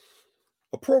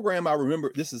 a program I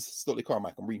remember, this is Stokely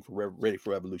Carmichael, I'm reading for Ready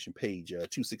for Revolution, page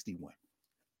 261.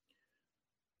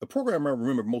 The program I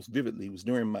remember most vividly was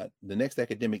during the next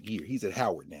academic year. He's at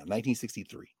Howard now,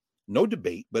 1963. No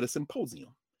debate, but a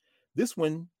symposium. This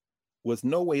one was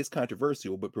no way as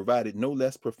controversial, but proved no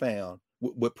less profound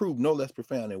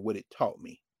than what it taught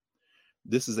me.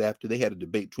 This is after they had a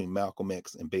debate between Malcolm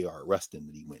X and Bayard Rustin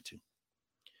that he went to.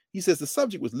 He says the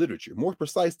subject was literature, more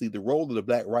precisely the role of the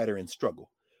black writer in struggle.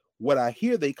 What I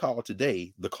hear they call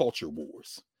today the culture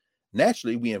wars.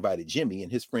 Naturally, we invited Jimmy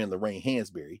and his friend Lorraine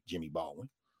Hansberry, Jimmy Baldwin,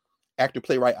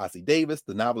 actor-playwright Ossie Davis,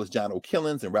 the novelist John O.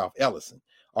 Killens, and Ralph Ellison.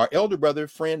 Our elder brother,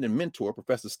 friend, and mentor,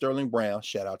 Professor Sterling Brown,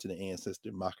 shout out to the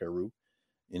ancestor, Makaru.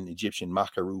 In Egyptian,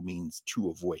 Makaru means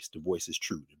true of voice. The voice is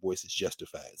true. The voice is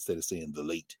justified, instead of saying the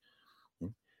late.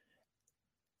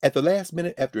 At the last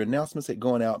minute, after announcements had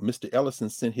gone out, Mr. Ellison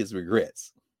sent his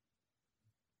regrets.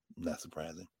 Not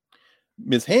surprising.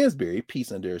 Ms. Hansberry,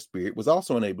 peace under her spirit, was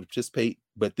also unable to participate,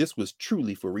 but this was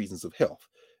truly for reasons of health.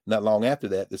 Not long after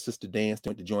that, the sister danced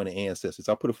went to join the ancestors.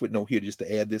 I'll put a footnote here just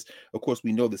to add this. Of course,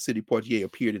 we know that Sidney Poitier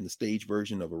appeared in the stage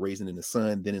version of A Raisin in the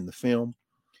Sun, then in the film.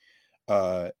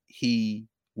 He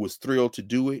was thrilled to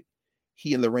do it.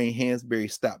 He and Lorraine Hansberry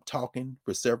stopped talking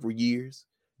for several years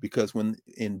because when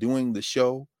in doing the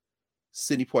show,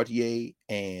 Sidney Poitier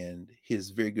and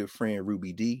his very good friend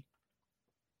Ruby Dee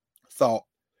thought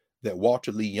that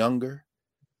Walter Lee Younger,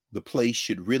 the play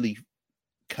should really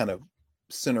kind of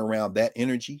center around that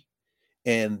energy,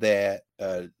 and that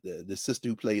the sister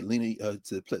who played Lena,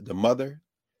 the mother,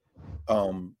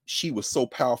 she was so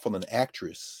powerful an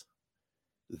actress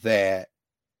that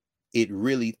it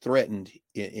really threatened,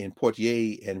 in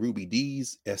Poitier and Ruby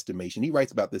Dee's estimation. He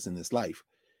writes about this in This Life.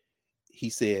 He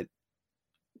said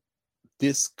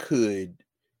this could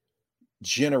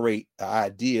generate the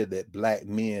idea that Black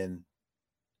men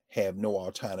have no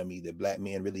autonomy, that Black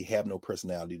men really have no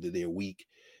personality, that they're weak,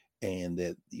 and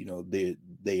that, you know,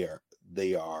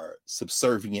 they are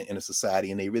subservient in a society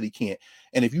and they really can't.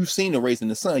 And if you've seen the Raising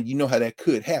the Sun, you know how that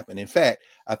could happen. In fact,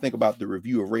 I think about the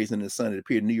review of Raising the Sun. It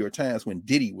appeared in the New York Times when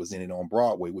Diddy was in it on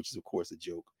Broadway, which is of course a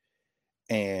joke.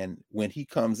 And when he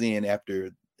comes in after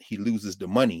he loses the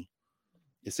money,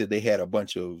 it said they had a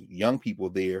bunch of young people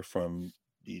there from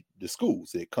the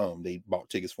schools that come. They bought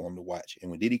tickets for him to watch. And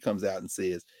when Diddy comes out and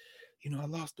says, you know, I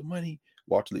lost the money,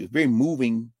 Walter Lee, it's a very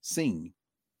moving scene.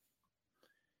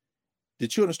 The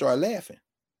children start laughing.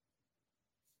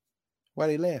 Why are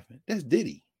they laughing? That's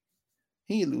Diddy.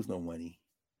 He ain't lose no money.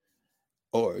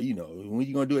 Or, you know, when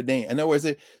you gonna do a dance? In other words,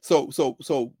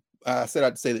 so I set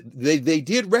out to say that they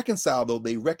did reconcile, though.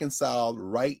 They reconciled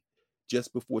right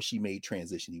just before she made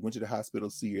transition. He went to the hospital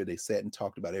to see her. They sat and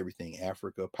talked about everything: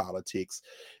 Africa, politics,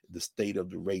 the state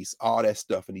of the race, all that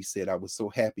stuff. And he said, I was so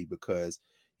happy because,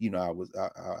 you know,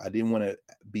 I didn't want to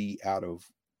be out of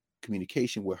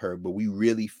communication with her, but we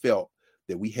really felt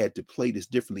that we had to play this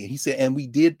differently. And he said, and we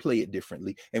did play it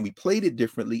differently, and we played it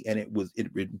differently, and it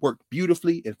worked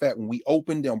beautifully. In fact, when we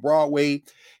opened on Broadway,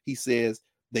 he says,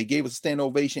 they gave us a stand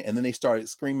ovation, and then they started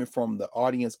screaming from the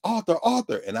audience, Arthur,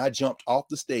 Arthur. And I jumped off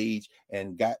the stage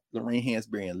and got Lorraine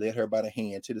Hansberry and led her by the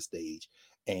hand to the stage.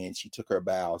 And she took her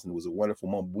bows, and it was a wonderful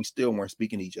moment. We still weren't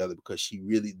speaking to each other because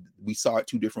we saw it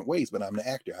two different ways, but I'm the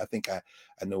actor. I think I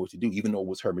know what to do, even though it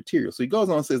was her material. So he goes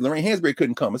on and says, Lorraine Hansberry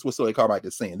couldn't come. That's what Sully Carmichael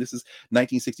is saying. This is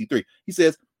 1963. He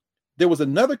says, there was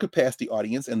another capacity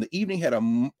audience, and the evening had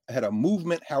a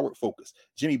movement Howard focus.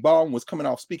 Jimmy Baldwin was coming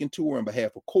off speaking to her on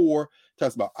behalf of CORE,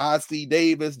 talks about Ossie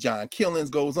Davis, John Killens,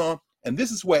 goes on. And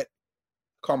this is what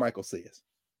Carmichael says.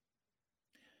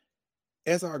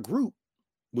 As our group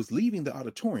was leaving the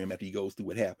auditorium after he goes through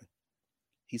what happened,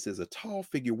 he says, a tall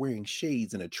figure wearing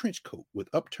shades and a trench coat with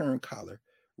upturned collar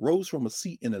rose from a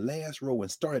seat in the last row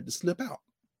and started to slip out.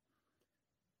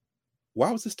 Why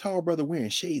was this tall brother wearing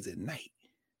shades at night?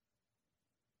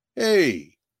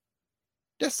 Hey,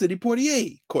 that's Sidney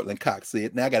Poitier, Cortland Cox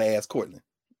said. Now I got to ask Cortland,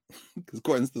 because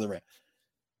Cortland's still around.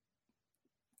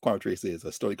 Carmichael says,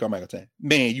 Sully Carmichael time.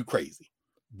 Man, you crazy.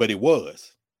 But it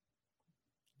was.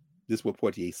 This is what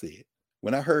Poitier said.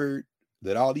 When I heard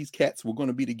that all these cats were going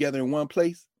to be together in one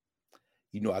place,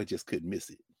 you know, I just couldn't miss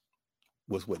it,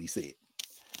 was what he said.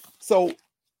 So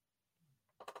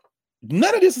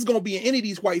none of this is going to be in any of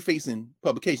these white-facing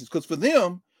publications, because for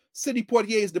them, Sidney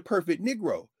Poitier is the perfect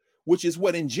Negro, which is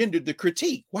what engendered the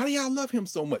critique. Why do y'all love him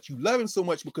so much? You love him so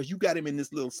much because you got him in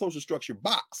this little social structure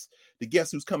box, the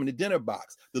Guess Who's Coming to Dinner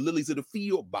box, the Lilies of the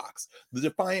Field box, the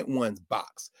Defiant Ones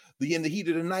box, the In the Heat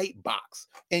of the Night box.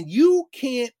 And you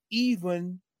can't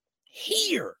even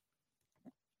hear.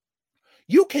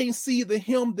 You can't see the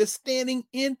him that's standing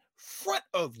in front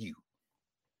of you.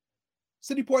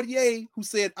 Sidney Poitier, who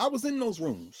said, I was in those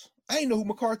rooms. I didn't know who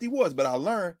McCarthy was, but I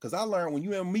learned, because I learned when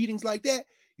you're in meetings like that,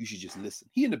 you should just listen.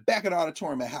 He in the back of the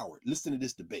auditorium at Howard, listening to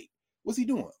this debate. What's he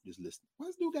doing? Just listening. Why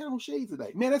this dude got on shades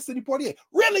today? Man, that's Sidney Poitier.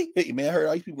 Really? Hey, man, I heard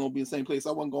all these people going to be in the same place.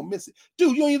 I wasn't going to miss it.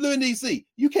 Dude, you don't even live in D.C.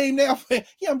 You came now.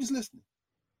 Yeah, I'm just listening.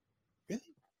 Really?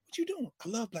 What you doing? I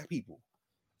love Black people.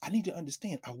 I need to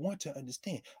understand. I want to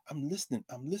understand. I'm listening.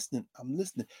 I'm listening. I'm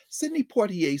listening. Sidney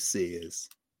Poitier says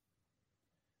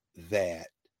that,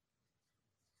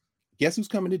 guess who's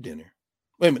coming to dinner?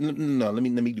 Wait a minute. No, let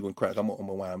me do one crack. I'm on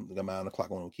the clock.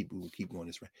 I'm gonna keep going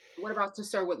this way. What about To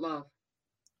Sir with Love?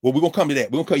 Well, we're gonna come to that.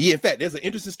 We're gonna come. Yeah, in fact, there's an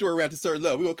interesting story around To Sir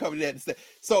Love. We're gonna cover that instead.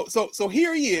 So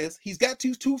here he is. He's got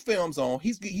two films on.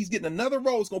 He's getting another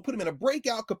role. It's gonna put him in a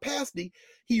breakout capacity.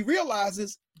 He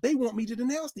realizes they want me to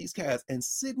denounce these guys. And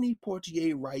Sidney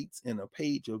Poitier writes in a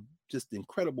page of just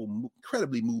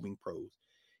incredibly moving prose.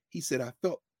 He said, I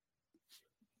felt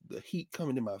the heat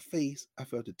coming to my face. I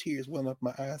felt the tears welling up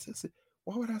my eyes. I said,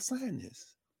 why would I sign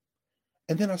this?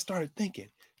 And then I started thinking,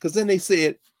 because then they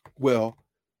said, well,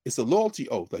 it's a loyalty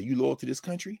oath. Are you loyal to this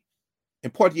country?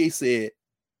 And Poitier said,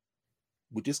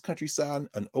 would this country sign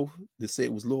an oath that said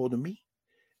it was loyal to me?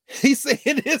 He said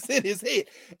this in his head.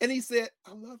 And he said,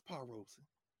 I love Paul Robeson.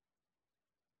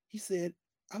 He said,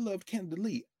 I love Kennedy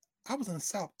Lee. I was in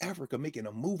South Africa making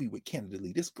a movie with Kennedy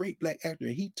Lee, this great Black actor,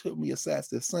 and he took me aside and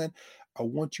said, son, I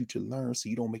want you to learn so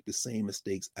you don't make the same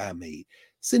mistakes I made.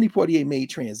 Sidney Poitier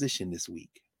made transition this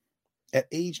week at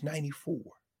age 94.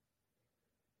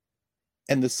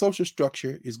 And the social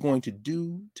structure is going to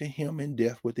do to him in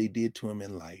death what they did to him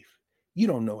in life. You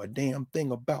don't know a damn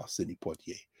thing about Sidney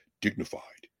Poitier. dignified.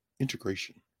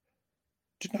 Integration.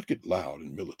 Did not get loud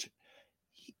and militant.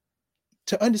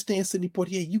 To understand Sidney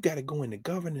Poitier, you got to go in the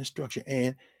governance structure.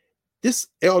 And this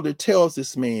elder tells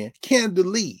this man, Canada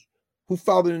Lee, who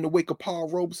followed in the wake of Paul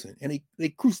Robeson, and they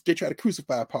try to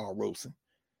crucify Paul Robeson,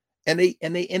 and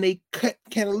they cut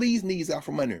Canada Lee's knees out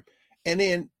from under him. And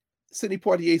then Sidney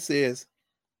Poitier says,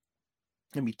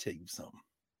 "Let me tell you something.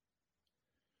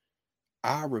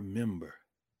 I remember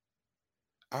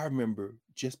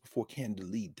just before Canada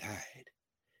Lee died,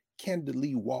 Canada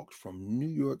Lee walked from New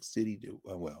York City to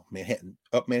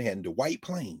Manhattan to White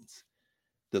Plains,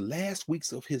 the last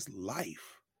weeks of his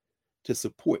life, to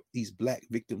support these Black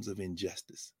victims of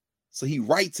injustice." So he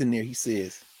writes in there, he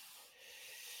says,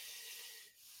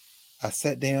 "I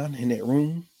sat down in that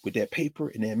room with that paper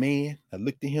and that man. I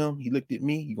looked at him. He looked at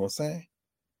me. You gonna sign?"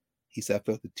 He said, "I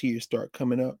felt the tears start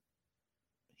coming up."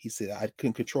 He said, "I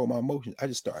couldn't control my emotions. I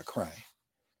just started crying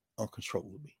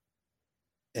uncontrollably.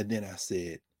 And then I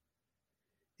said,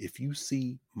 if you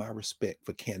see my respect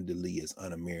for Canada Lee as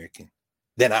un-American,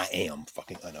 then I am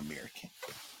fucking un-American."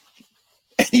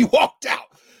 And he walked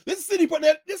out. This city,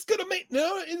 this could have made,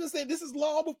 this is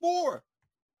long before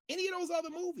any of those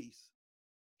other movies.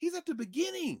 He's at the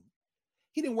beginning.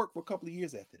 He didn't work for a couple of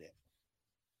years after that.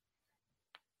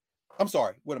 I'm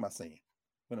sorry. What am I saying?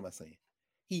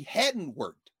 He hadn't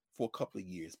worked for a couple of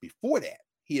years before that.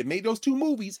 He had made those two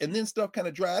movies and then stuff kind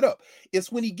of dried up.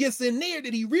 It's when he gets in there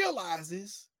that he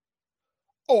realizes,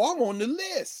 oh, I'm on the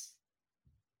list.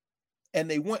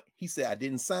 And he said, I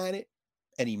didn't sign it.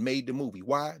 And he made the movie.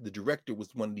 Why? The director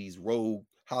was one of these rogue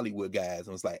Hollywood guys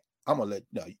and was like, I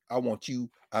want you,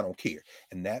 I don't care.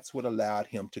 And that's what allowed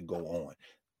him to go on.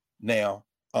 Now,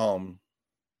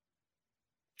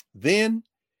 then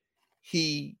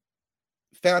he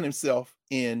found himself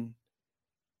in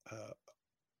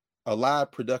a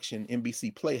live production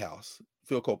NBC Playhouse,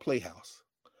 Philco Playhouse.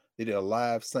 They did a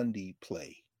live Sunday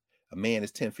play. A Man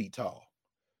is 10 Feet Tall.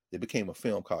 It became a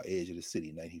film called Edge of the City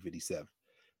in 1957.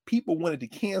 People wanted to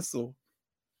cancel.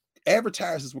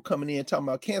 Advertisers were coming in talking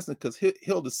about canceling because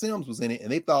Hilda Sims was in it,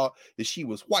 and they thought that she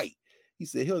was white. He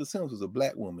said Hilda Sims was a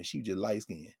Black woman. She was just light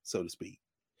skinned, so to speak.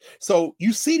 So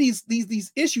you see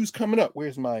these issues coming up.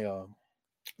 Where's my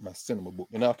my cinema book?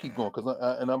 And I'll keep going because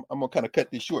I'm gonna kind of cut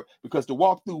this short because to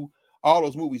walk through all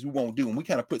those movies we won't do, and we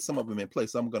kind of put some of them in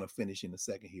place. So I'm gonna finish in a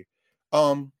second here.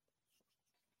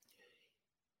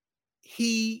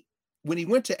 When he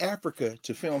went to Africa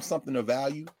to film something of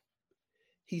value,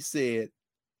 he said,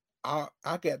 I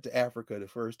got to Africa the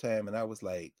first time and I was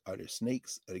like, are there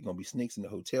snakes? Are there going to be snakes in the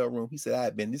hotel room? He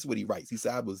said, this is what he writes. He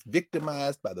said, I was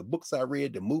victimized by the books I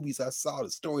read, the movies I saw,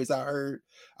 the stories I heard.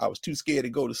 I was too scared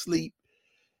to go to sleep.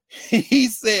 He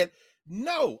said,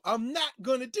 no, I'm not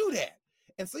going to do that.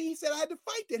 And so he said, I had to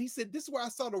fight that. He said, this is where I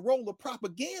saw the role of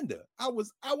propaganda. I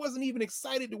wasn't even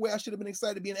excited the way I should have been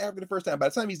excited to be in Africa the first time. By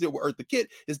the time he's there with Eartha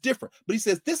Kitt, it's different. But he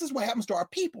says, this is what happens to our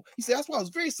people. He said, that's why I was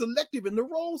very selective in the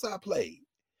roles I played.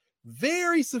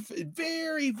 Very,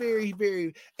 very, very,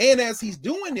 very. And as he's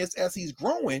doing this, as he's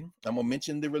growing, I'm going to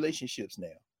mention the relationships now.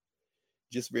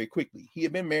 Just very quickly. He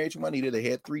had been married to Juanita. They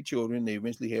had 3 children. They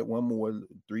eventually had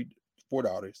 4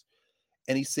 daughters.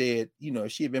 And he said,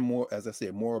 if she had been more, as I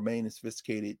said, more urban and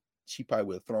sophisticated, she probably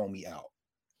would have thrown me out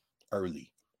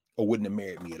early or wouldn't have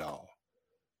married me at all.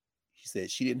 He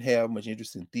said she didn't have much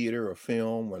interest in theater or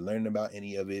film or learning about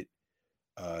any of it.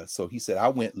 So he said, I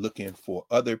went looking for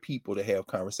other people to have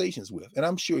conversations with. And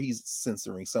I'm sure he's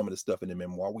censoring some of the stuff in the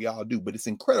memoir. We all do, but it's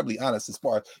incredibly honest as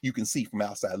far as you can see from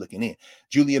outside looking in.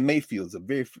 Julian Mayfield is a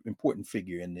very important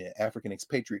figure in the African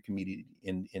expatriate community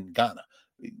in Ghana.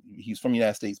 He's from the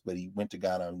United States, but he went to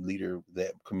Ghana and leader of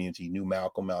that community, knew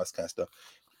Malcolm, all this kind of stuff.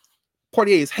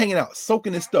 Poitier is hanging out,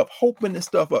 soaking this stuff, hoping this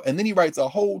stuff up. And then he writes a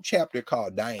whole chapter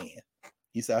called Diane.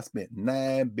 He said, I spent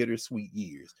 9 bittersweet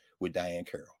years with Diane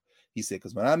Carroll. He said,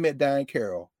 because when I met Diane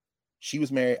Carroll, she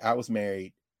was married, I was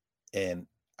married, and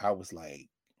I was like,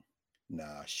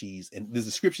 nah, and the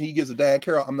description he gives of Diane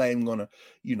Carroll, I'm not even gonna,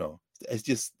 it's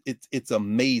just, it's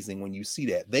amazing when you see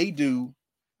that. They do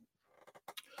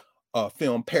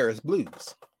film Paris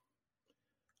Blues.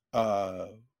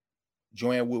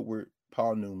 Joanne Woodward,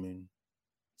 Paul Newman,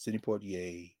 Sidney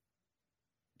Poitier,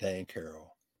 Diane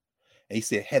Carroll. And he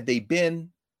said, had they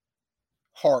been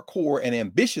hardcore and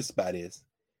ambitious by this,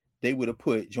 they would have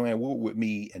put Joanne Woodward with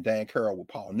me and Diane Carroll with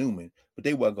Paul Newman, but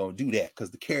they weren't going to do that because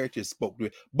the characters spoke to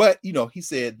it. But, he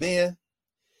said, then,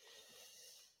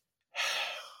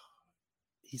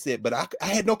 he said, but I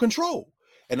had no control.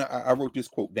 And I wrote this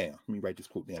quote down. Let me write this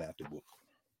quote down after the book.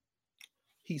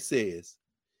 He says,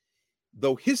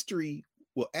 though history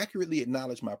will accurately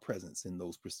acknowledge my presence in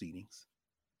those proceedings,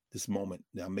 this moment.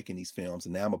 Now I'm making these films,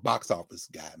 and now I'm a box office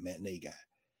guy, matinee guy.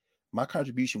 My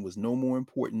contribution was no more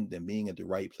important than being at the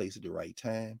right place at the right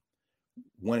time,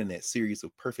 one in that series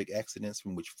of perfect accidents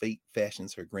from which fate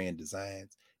fashions her grand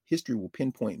designs. History will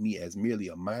pinpoint me as merely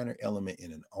a minor element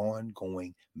in an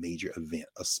ongoing major event,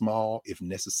 a small, if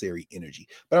necessary, energy.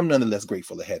 But I'm nonetheless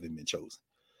grateful to having been chosen.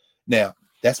 Now,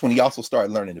 that's when he also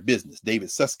started learning the business.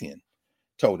 David Susskind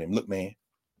told him, look, man,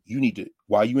 you need to,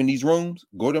 while you in these rooms,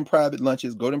 go to them private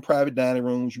lunches, go to them private dining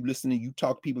rooms, you listen to, you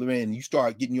talk to people around, and you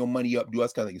start getting your money up, do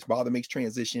us kind of things. Father makes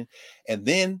transition. And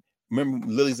then, remember,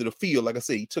 Lilies of the Field, like I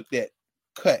said, he took that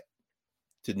cut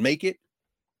to make it,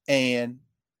 and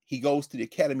he goes to the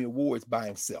Academy Awards by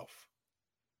himself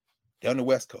down the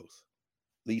West Coast.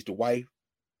 Leaves the wife,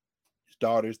 his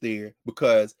daughter's there,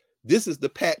 because this is the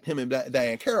pact him and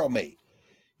Diane Carroll made.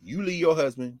 You leave your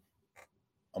husband,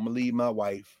 I'm gonna leave my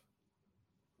wife.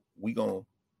 We gonna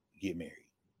get married.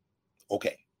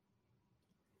 Okay.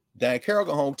 Diane Carroll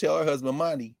go home, tell her husband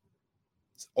Monty,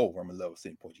 it's over. I'm in love with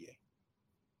Sidney Poitier.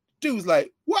 Dude's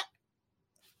like, what?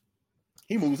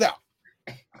 He moves out.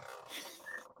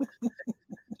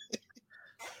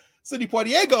 Sidney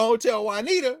Poitier go home, tell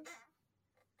Juanita,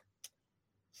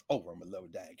 it's over. I'm in love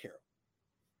with Diane Carroll.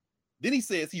 Then he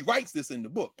says, he writes this in the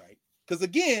book, right? Because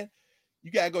again, you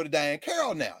got to go to Diane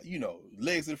Carroll now, you know,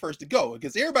 legs are the first to go,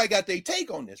 because everybody got their take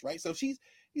on this, right? So he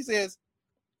says,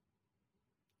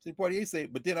 Sidney Poitier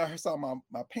said, but then I saw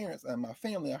my parents and my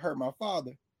family. I heard my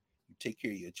father, you take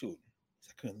care of your children.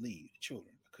 I couldn't leave the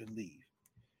children. I couldn't leave.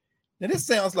 Now this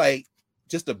sounds like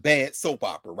just a bad soap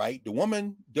opera, right? The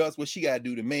woman does what she got to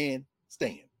do. The man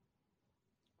staying.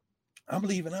 I'm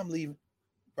leaving.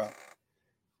 Right.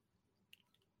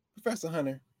 Professor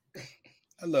Hunter,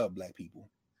 I love Black people.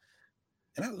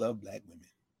 And I love Black women.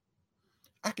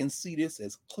 I can see this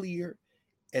as clear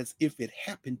as if it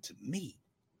happened to me.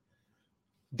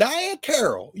 Diane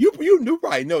Carroll, you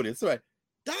probably know this, right?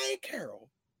 Diane Carroll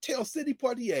tells Sidney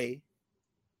Poitier,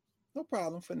 no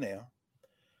problem for now.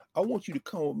 I want you to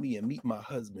come with me and meet my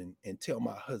husband and tell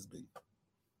my husband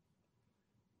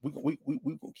we're going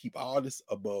to keep all this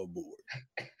above board.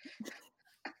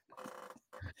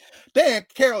 Diane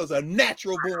Carroll is a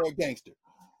natural born gangster.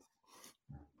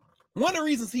 One of the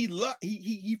reasons he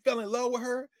fell in love with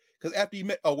her, because after he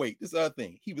met, oh wait, this other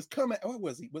thing. He was coming, what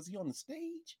was he? Was he on the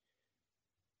stage?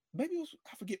 Maybe it was,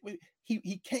 I forget.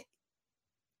 He can't.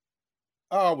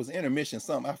 Oh, it was intermission,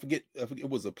 something. I forget. It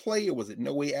was a play, or was it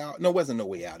No Way Out? No, it wasn't No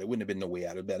Way Out. It wouldn't have been No Way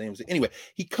Out. Anyway,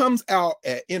 he comes out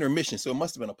at intermission, so it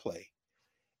must have been a play.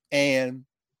 And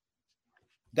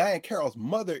Diane Carroll's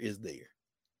mother is there.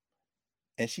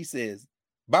 And she says,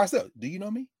 by herself, do you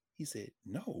know me? He said,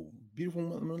 no, beautiful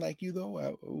woman like you, though.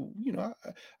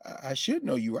 I should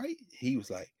know you, right? He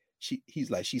was like,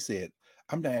 she said,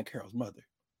 I'm Diane Carroll's mother.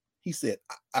 He said,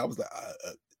 I was like,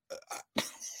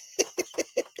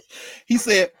 he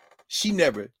said, she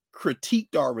never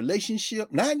critiqued our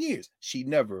relationship. 9 years. She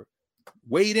never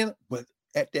weighed in. But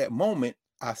at that moment,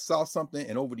 I saw something.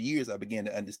 And over the years, I began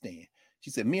to understand.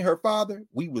 She said, me and her father,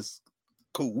 we was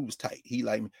cool. We was tight. He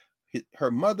liked me.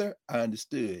 Her mother, I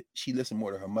understood. She listened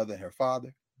more to her mother and her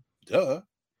father. Duh.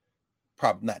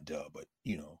 Probably not duh, but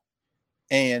you know.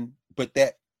 But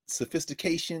that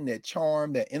sophistication, that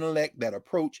charm, that intellect, that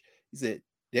approach, he said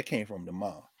that came from the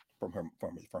mom, from her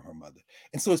mother.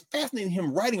 And so it's fascinating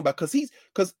him writing about,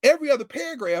 because every other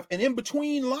paragraph and in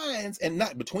between lines, and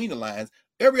not between the lines,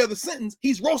 every other sentence,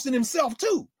 he's roasting himself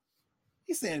too.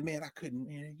 He's saying, man, I couldn't,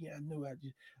 man. Yeah, I knew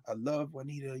I love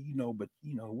Juanita, you know, but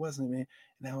you know, it wasn't, man.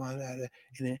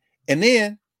 And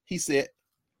then he said,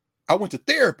 I went to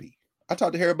therapy. I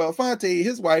talked to Harry Belafonte,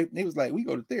 his wife, and he was like, we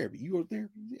go to therapy. You go to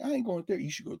therapy? I ain't going to therapy.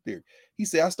 You should go to therapy. He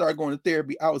said, I started going to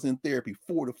therapy. I was in therapy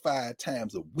 4 to 5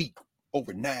 times a week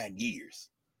over 9 years.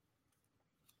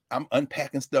 I'm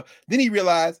unpacking stuff. Then he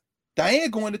realized Diane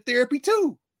going to therapy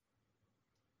too.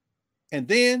 And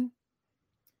then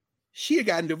she had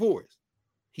gotten divorced.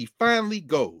 He finally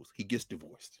goes. He gets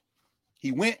divorced.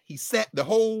 He went, he sat, the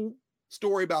whole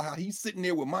story about how he's sitting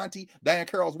there with Monty, Diane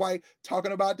Carroll's wife,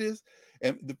 talking about this.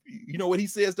 And you know what he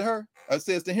says to her?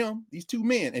 Says to him, these two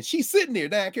men. And she's sitting there,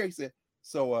 Diane Carroll. He said,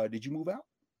 so did you move out?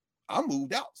 I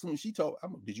moved out. Soon as she told,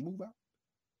 did you move out?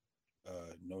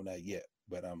 No, not yet,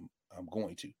 but I'm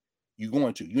going to. You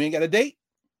going to? You ain't got a date?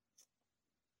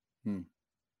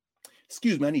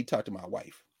 Excuse me, I need to talk to my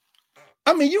wife.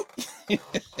 I mean,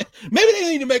 maybe they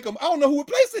need to make them. I don't know who would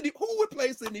play Sidney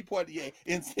Poitier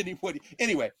in Sidney Poitier.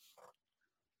 Anyway,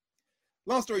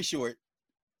 long story short,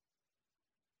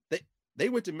 they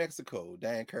went to Mexico.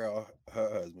 Diane Carroll, her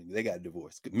husband, they got a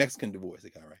divorce. Mexican divorce, they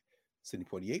got right. Sidney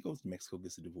Poitier goes to Mexico,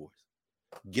 gets a divorce,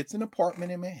 gets an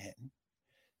apartment in Manhattan,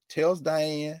 tells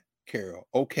Diane Carroll,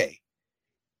 okay.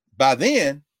 By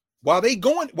then, while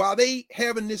they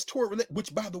having this tour,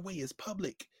 which by the way is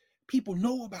public, people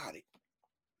know about it.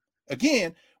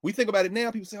 Again, we think about it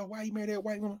now. People say, "Oh, why you married that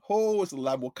white woman?" Oh, it's a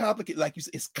lot more complicated. Like you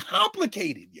said, it's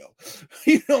complicated, yo.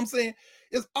 You know what I'm saying?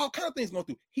 There's all kinds of things going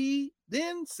through. He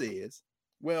then says,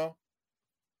 "Well,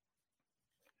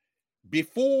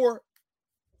 before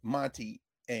Monty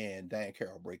and Diane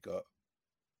Carroll break up,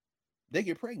 they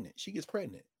get pregnant. She gets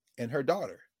pregnant, and her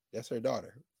daughter. That's her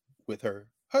daughter with her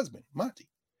husband, Monty."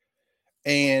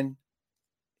 And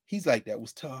he's like, "That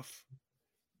was tough,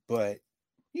 but."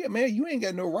 Yeah, man, you ain't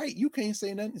got no right. You can't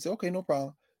say nothing. He said, okay, no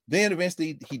problem. Then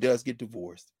eventually he does get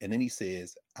divorced. And then he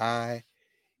says, I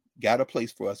got a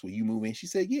place for us where you move in. She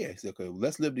said, yeah. He said, okay, well,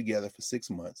 let's live together for 6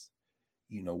 months.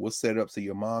 You know, we'll set it up so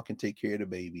your mom can take care of the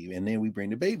baby. And then we bring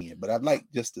the baby in. But I'd like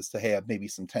just to have maybe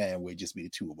some time where it just be the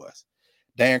two of us.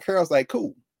 Diane Carroll's like,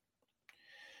 cool.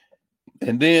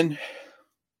 And then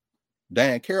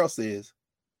Diane Carroll says,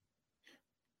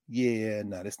 yeah,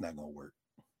 no, that's not going to work.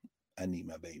 I need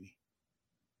my baby.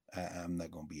 I'm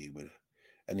not going to be able to,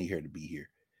 I need her to be here.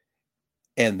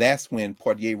 And that's when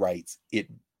Poitier writes, it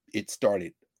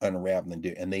started unraveling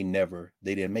there, and they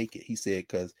didn't make it. He said,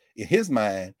 because in his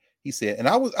mind, he said, and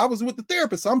I was with the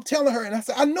therapist, so I'm telling her, and I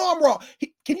said, I know I'm wrong.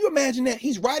 Can you imagine that?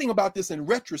 He's writing about this in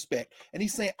retrospect, and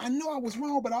he's saying, I know I was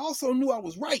wrong, but I also knew I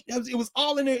was right. It was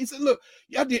all in there. He said, look,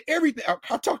 I did everything.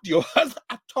 I talked to your husband.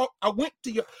 I went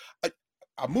to your,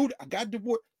 I moved, I got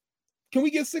divorced. Can we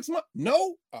get 6 months?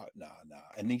 No. Nah.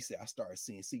 And he said, I started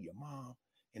see your mom,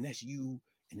 and that's you,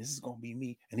 and this is going to be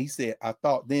me. And he said, I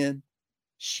thought then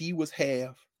she was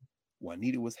half,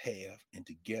 Juanita was half, and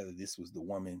together this was the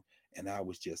woman. And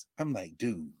I'm like,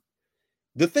 dude,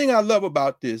 the thing I love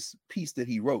about this piece that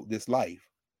he wrote, this life,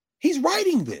 he's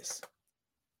writing this.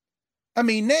 I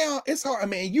mean, now it's hard. I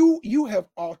mean, you have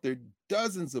authored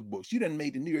dozens of books. You done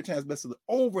made the New York Times bestseller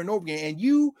over and over again. And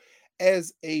you,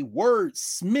 as a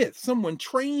wordsmith, someone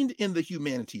trained in the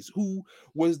humanities, who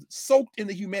was soaked in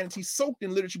the humanities, soaked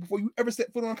in literature before you ever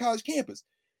set foot on a college campus,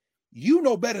 you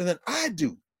know better than I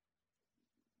do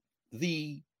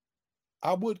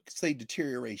I would say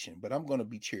deterioration, but I'm going to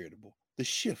be charitable, the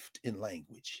shift in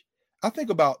language. I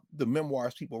think about the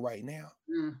memoirs people write now.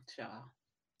 What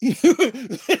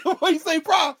do you say,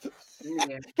 Prof?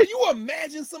 Yeah. Can you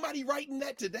imagine somebody writing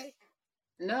that today?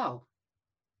 No.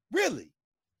 Really?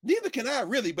 Neither can I,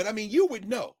 really, but I mean, you would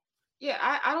know. Yeah,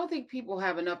 I don't think people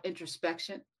have enough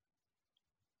introspection,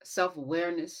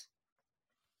 self-awareness,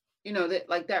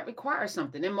 that requires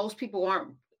something. And most people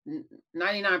aren't,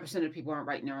 99% of people aren't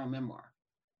writing their own memoir,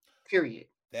 period.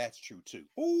 That's true too.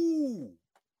 Ooh,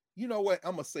 you know what?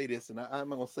 I'm going to say this, and I'm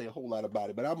not going to say a whole lot about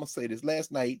it, but I'm going to say this.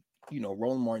 Last night,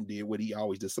 Roland Martin did what he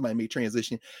always does. Somebody made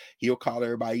transition. He'll call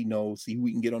everybody he knows, see who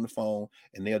we can get on the phone,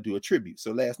 and they'll do a tribute.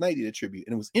 So last night he did a tribute,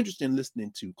 and it was interesting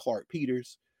listening to Clark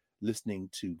Peters, listening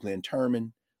to Glenn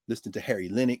Turman, listening to Harry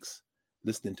Lennox,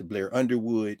 listening to Blair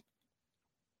Underwood.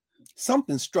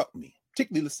 Something struck me,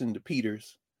 particularly listening to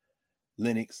Peters,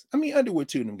 Lennox. I mean, Underwood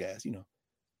too, them guys,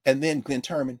 and then Glenn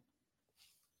Turman.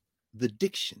 The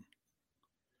diction,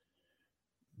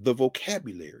 the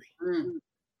vocabulary. Mm.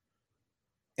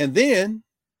 And then,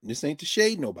 this ain't to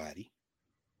shade nobody,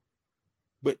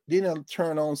 but then I'll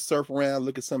turn on, surf around,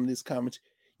 look at some of these comments.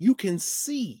 You can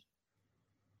see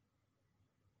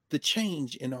the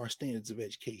change in our standards of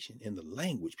education and the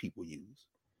language people use.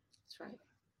 That's right.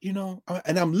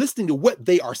 And I'm listening to what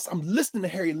they are. I'm listening to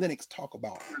Harry Lennox talk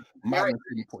about modern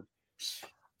report.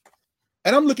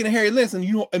 And I'm looking at Harry Lennox, and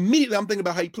immediately I'm thinking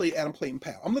about how he played Adam Clayton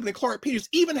Powell. I'm looking at Clark Peters,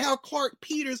 even how Clark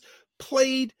Peters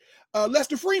played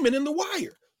Lester Freeman in The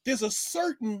Wire. There's a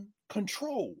certain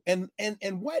control. And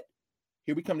what,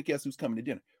 here we come to Guess Who's Coming to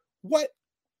Dinner. What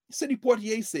Sidney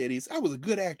Poitier said is, I was a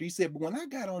good actor. He said, but when I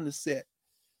got on the set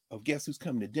of Guess Who's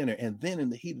Coming to Dinner, and then in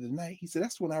the heat of the night, he said,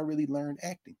 that's when I really learned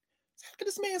acting. So how could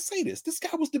this man say this? This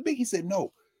guy was the big. He said,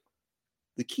 no,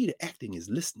 the key to acting is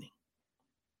listening.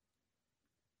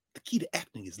 The key to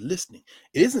acting is listening.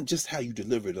 It isn't just how you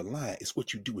deliver the line, it's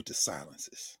what you do with the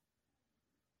silences.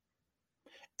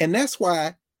 And that's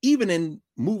why even in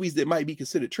movies that might be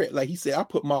considered like he said, I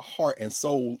put my heart and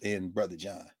soul in Brother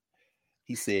John.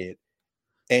 He said,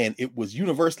 and it was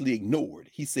universally ignored.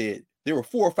 He said, there were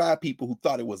 4 or 5 people who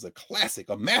thought it was a classic,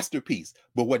 a masterpiece,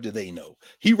 but what do they know?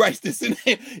 He writes this in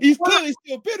there. He's clearly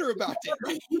still bitter about that.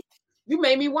 Right? You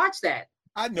made me watch that.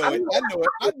 I know it.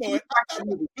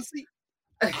 But see,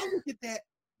 I look at that.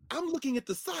 I'm looking at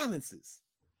the silences.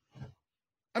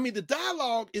 I mean, the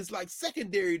dialogue is like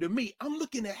secondary to me. I'm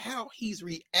looking at how he's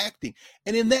reacting.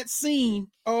 And in that scene,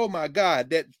 oh my God,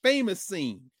 that famous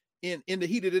scene in the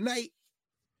heat of the night,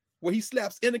 where he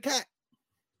slaps Endicott.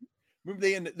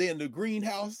 Remember they in the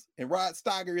greenhouse and Rod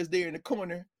Steiger is there in the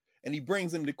corner and he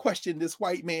brings him to question this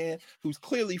white man who's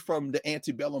clearly from the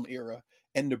antebellum era.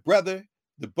 And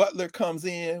the butler comes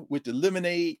in with the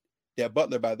lemonade. That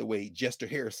butler, by the way, Jester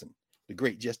Harrison, the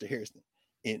great Jester Harrison,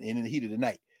 in the heat of the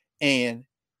night. And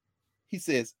he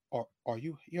says, are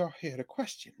you here to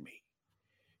question me?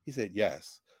 He said,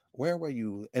 yes. Where were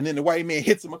you? And then the white man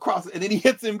hits him across it, and then he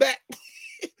hits him back.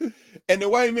 And the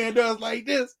white man does like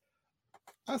this.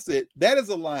 I said, that is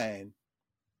a line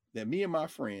that me and my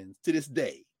friends to this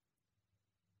day,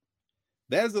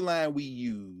 that is the line we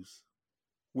use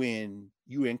when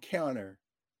you encounter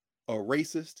a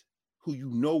racist who you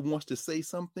know wants to say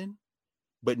something,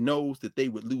 but knows that they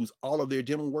would lose all of their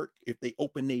dental work if they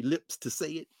open their lips to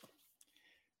say it.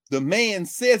 The man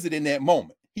says it in that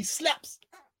moment. He slaps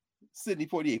Sidney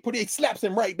Poitier. Poitier slaps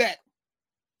him right back.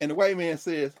 And the white man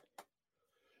says,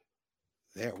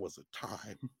 there was a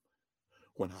time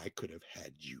when I could have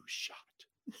had you shot.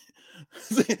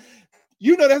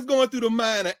 You know that's going through the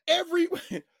mind of every.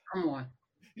 Come on.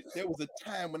 There was a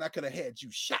time when I could have had you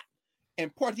shot.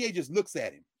 And Poitier just looks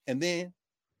at him and then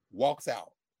walks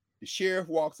out. The sheriff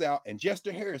walks out, and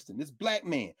Jester Harrison, this black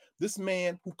man, this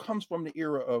man who comes from the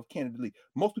era of Canada Lee.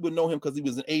 Most people know him because he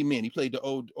was in Amen. He played the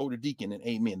older deacon in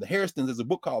Amen. The Harrisons, there's a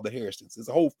book called The Harrisons. It's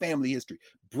a whole family history.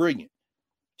 Brilliant.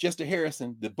 Jester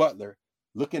Harrison, the butler,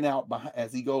 looking out behind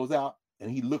as he goes out, and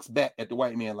he looks back at the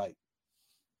white man like,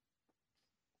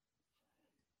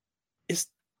 it's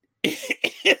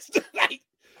like,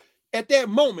 at that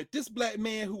moment, this black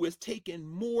man who has taken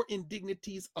more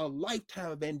indignities, a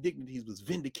lifetime of indignities, was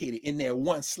vindicated in that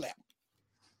one slap.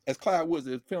 As Clyde Woods,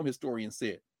 the film historian,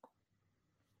 said,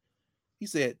 he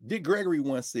said, Dick Gregory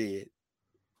once said,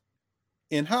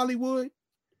 in Hollywood,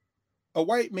 a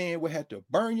white man would have to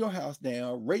burn your house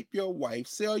down, rape your wife,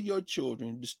 sell your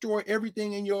children, destroy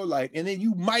everything in your life, and then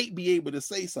you might be able to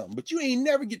say something, but you ain't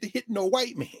never get to hit no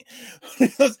white man.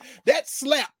 Because that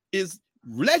slap is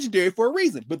legendary for a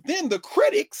reason. But then the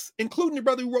critics, including the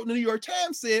brother who wrote in the New York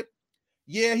Times, said,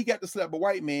 yeah, he got to slap a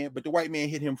white man, but the white man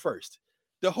hit him first.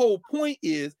 The whole point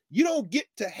is you don't get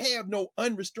to have no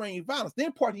unrestrained violence.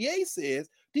 Then Poitier says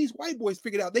these white boys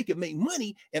figured out they could make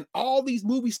money, and all these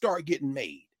movies start getting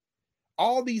made.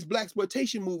 All these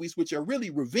blaxploitation movies, which are really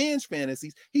revenge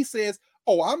fantasies. He says,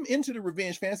 oh, I'm into the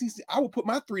revenge fantasies. I will put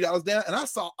my $3 down, and I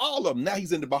saw all of them. Now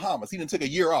he's in the Bahamas. He done took a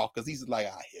year off because he's like,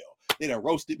 hell. They done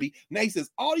roasted me. Now he says,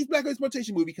 all these black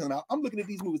exploitation movies coming out. I'm looking at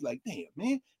these movies like, damn,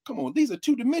 man, come on. These are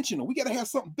two-dimensional. We got to have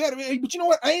something better. But you know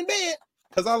what? I ain't mad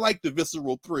because I like the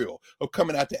visceral thrill of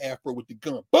coming out to Afro with the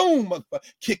gun. Boom,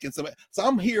 kicking somebody. So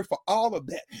I'm here for all of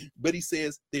that. But he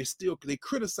says, they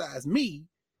criticize me,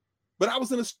 but I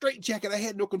was in a straitjacket. I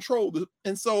had no control.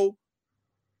 And so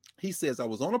he says, I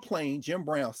was on a plane. Jim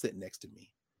Brown sitting next to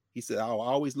me. He said, I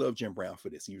always love Jim Brown for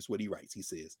this. Here's what he writes. He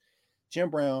says,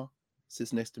 Jim Brown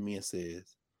sits next to me and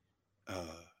says,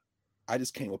 I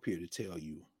just came up here to tell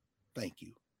you, thank you.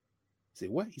 He said,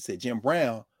 what? He said, Jim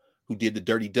Brown, who did the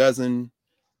Dirty Dozen,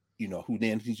 you know, who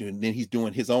then he's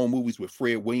doing his own movies with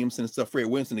Fred Williamson and stuff. Fred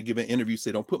Williamson, to give an interview,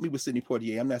 said, don't put me with Sidney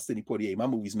Poitier. I'm not Sidney Poitier. My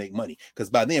movies make money. Because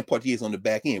by then, Poitier's on the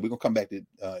back end. We're going to come back to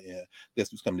that's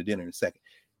who's coming to dinner in a second.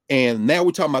 And now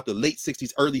we're talking about the late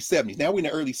 60s, early 70s. Now we're in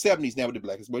the early 70s now with the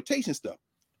black exploitation stuff.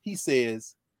 He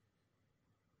says,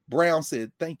 Brown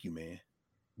said, thank you, man,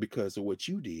 because of what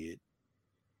you did.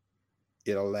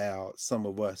 It allowed some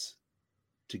of us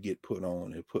to get put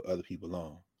on and put other people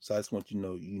on. So I just want you to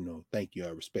know, thank you. I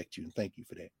respect you and thank you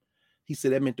for that. He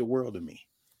said that meant the world to me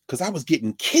because I was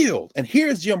getting killed. And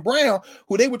here's Jim Brown,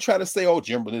 who they would try to say, oh,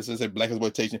 Jim, this is a black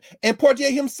exploitation. And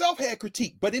Poitier himself had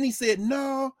critique, but then he said,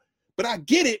 no, but I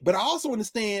get it. But I also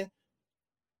understand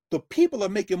the people are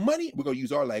making money. We're going to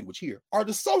use our language here, are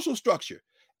the social structure.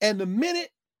 And the minute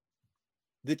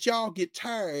that y'all get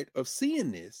tired of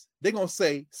seeing this, they're going to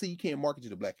say, see, you can't market to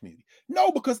the black community.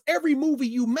 No, because every movie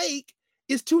you make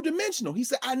is two-dimensional. He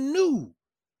said, I knew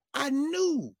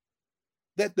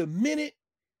that the minute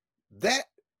that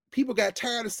people got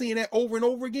tired of seeing that over and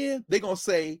over again, they're going to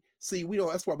say, see,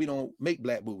 that's why we don't make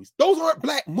black movies. Those aren't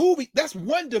black movies. That's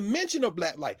one dimension of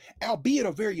black life, albeit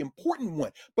a very important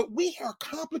one. But we are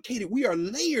complicated. We are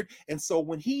layered. And so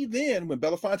when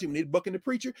Belafonte, when they did Buck and the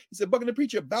Preacher, he said, Buck and the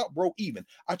Preacher about broke even.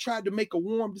 I tried to make a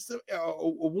warm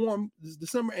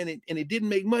December and it didn't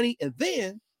make money. And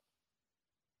then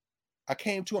I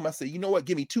came to him. I said, you know what?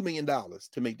 Give me $2 million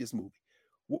to make this movie.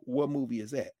 What movie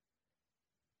is that?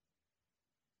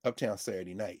 Uptown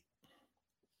Saturday Night.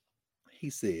 He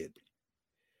said,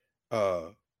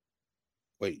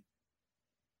 wait,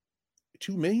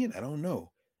 2 million? I don't know.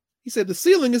 He said, the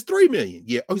ceiling is $3 million.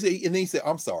 Yeah. Oh, and then he said,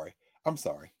 I'm sorry. I'm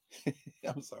sorry.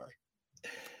 I'm sorry.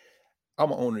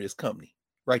 I'm an owner of this company.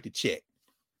 Write the check.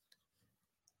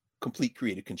 Complete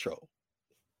creative control.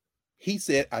 He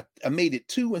said, I made it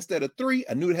 2 instead of 3.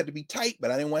 I knew it had to be tight,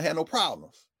 but I didn't want to have no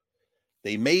problems.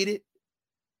 They made it.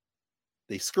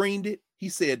 They screened it. He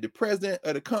said the president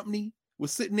of the company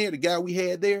was sitting there, the guy we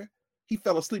had there. He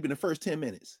fell asleep in the first 10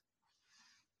 minutes.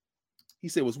 He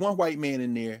said, it was one white man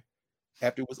in there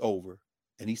after it was over.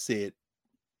 And he said,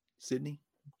 Sidney,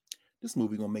 this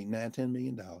movie gonna make $9-10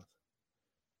 million.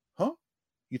 Huh?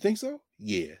 You think so?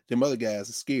 Yeah. Them other guys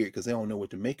are scared because they don't know what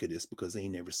to make of this because they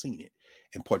ain't never seen it.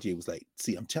 And Poitier was like,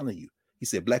 see, I'm telling you. He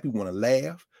said, black people want to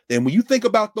laugh. Then when you think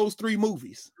about those 3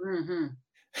 movies,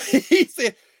 he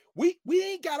said, we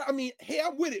ain't got, I mean, hey,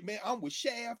 I'm with it, man. I'm with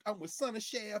Shaft. I'm with Son of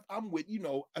Shaft. I'm with,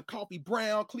 a Coffee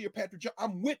Brown, Cleopatra Jones.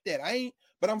 I'm with that.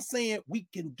 But I'm saying we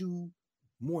can do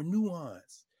more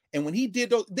nuance. And when he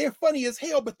did those, they're funny as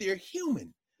hell, but they're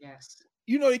human. Yes.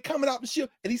 They coming out the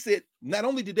ship. And he said, not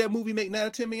only did that movie make $9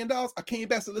 or $10 million, I came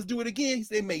back, so let's do it again. He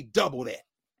said, they made double that.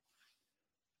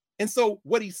 And so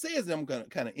what he says, and I'm going to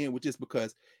kind of end with this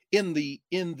because in the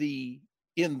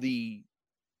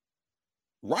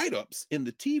write-ups, in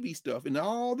the TV stuff, and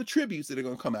all the tributes that are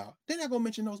going to come out, they're not going to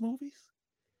mention those movies.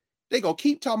 They're going to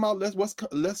keep talking about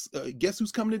guess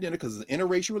who's coming to dinner, because it's an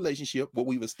interracial relationship. What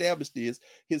we've established is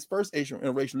his first interracial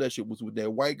relationship was with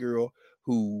that white girl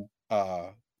who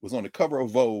was on the cover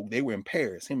of Vogue. They were in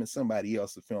Paris, him and somebody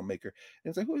else, a filmmaker. And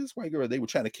it's like, who is this white girl? They were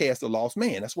trying to cast a lost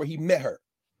man. That's where he met her.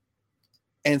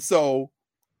 And so,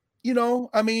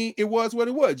 I mean, it was what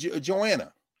it was.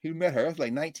 Joanna, he met her. It was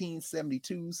like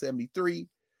 1972, 73.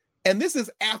 And this is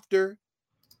after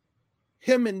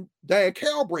him and Diahann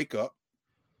Carroll break up.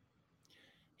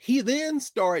 He then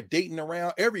started dating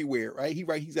around everywhere, right?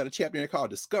 He's got a chapter in there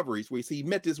called Discoveries, where he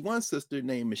met this one sister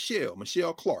named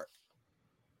Michelle Clark.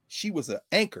 She was an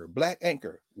anchor, black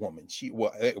anchor woman. She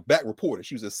was a black reporter.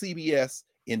 She was a CBS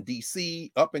in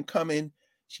DC, up and coming.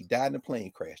 She died in a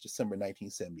plane crash, December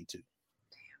 1972. Damn.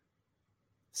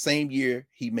 Same year,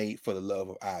 he made For the Love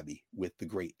of Ivy with the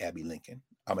great Abby Lincoln,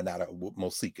 Aminata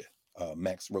Mosika,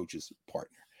 Max Roach's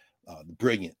partner, the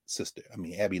brilliant sister. I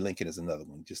mean, Abby Lincoln is another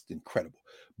one, just incredible.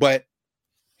 But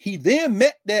he then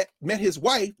met his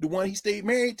wife, the one he stayed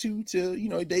married to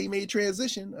they made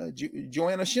transition,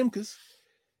 Joanna Shimkus.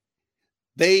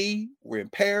 They were in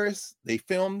Paris. They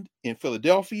filmed in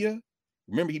Philadelphia.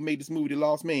 Remember, he made this movie, The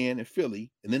Lost Man, in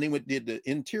Philly. And then they did the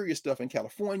interior stuff in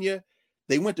California.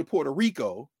 They went to Puerto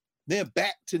Rico, then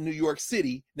back to New York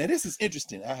City. Now, this is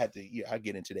interesting. I'll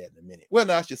get into that in a minute. Well,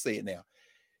 no, I should say it now.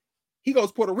 He goes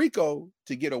to Puerto Rico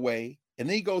to get away, and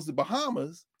then he goes to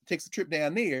Bahamas, takes a trip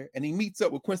down there, and he meets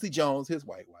up with Quincy Jones, his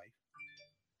white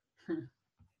wife.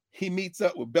 He meets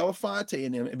up with Belafonte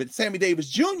and them, but Sammy Davis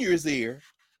Jr. is there.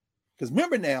 Because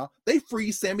remember now, they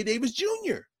freeze Sammy Davis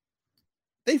Jr.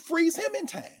 They freeze him in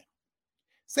time.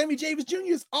 Sammy Davis Jr.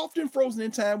 is often frozen in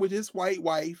time with his white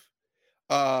wife.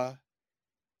 No,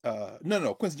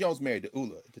 Quincy Jones married to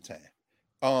Ula at the time.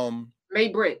 Mae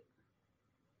Britt.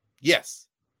 Yes.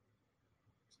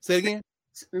 Say it again.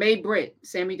 Mae Britt,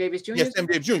 Sammy Davis Jr. Yes,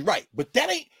 Sammy Davis Jr. Right, but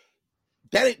that's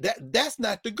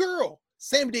not the girl.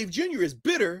 Sammy Davis Jr. is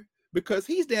bitter because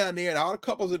he's down there and all the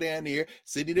couples are down there.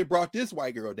 Sidney that brought this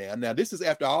white girl down. Now, this is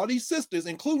after all these sisters,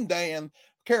 including Diahann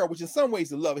Carroll, which in some ways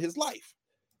is the love of his life.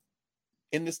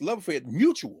 And this love affair is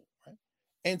mutual, right?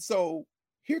 And so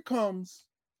here comes,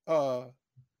 and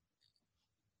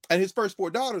his first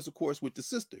 4 daughters, of course, with the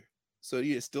sister. So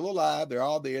he is still alive. They're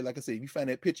all there. Like I said, if you find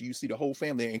that picture, you see the whole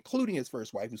family there, including his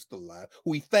first wife, who's still alive,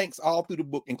 who he thanks all through the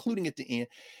book, including at the end.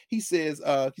 He says,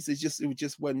 it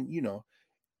just wasn't,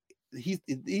 he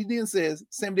then says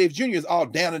Sam Davis Jr. is all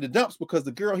down in the dumps because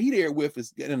the girl he there with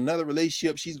is in another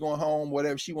relationship. She's going home,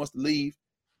 whatever. She wants to leave.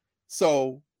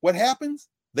 So what happens?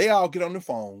 They all get on the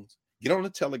phones, get on the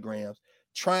telegrams,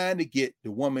 trying to get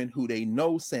the woman who they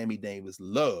know Sammy Davis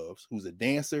loves, who's a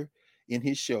dancer in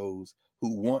his shows,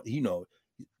 who want,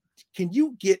 can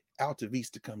you get Altavis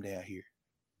to come down here?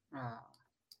 Wow.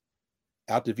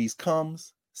 Altavis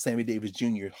comes, Sammy Davis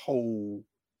Jr.'s whole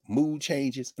mood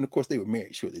changes, and of course they were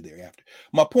married shortly thereafter.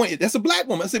 My point is, that's a black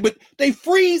woman. I said, but they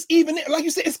freeze even, like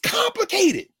you said, it's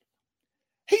complicated.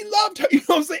 He loved her, you know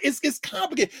what I'm saying? It's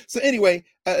complicated. So anyway,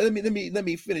 let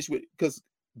me finish with, because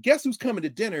Guess Who's Coming to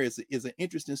Dinner is an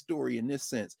interesting story in this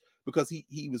sense, because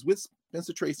he was with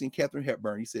Spencer Tracy and Katharine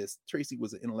Hepburn. He says Tracy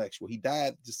was an intellectual. He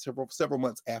died just several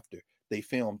months after they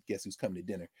filmed Guess Who's Coming to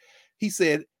Dinner. He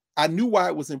said, I knew why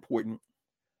it was important.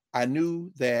 I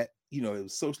knew that, it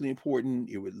was socially important.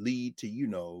 It would lead to,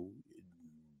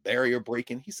 barrier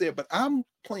breaking. He said, but I'm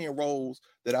playing roles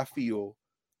that I feel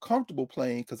comfortable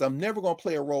playing because I'm never going to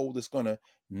play a role that's going to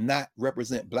not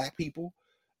represent Black people.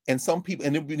 And some people,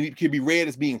 and it can be read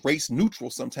as being race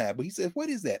neutral sometimes. But he says, what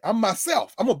is that? I'm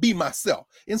myself. I'm going to be myself.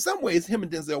 In some ways, him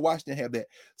and Denzel Washington have that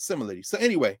similarity. So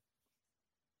anyway,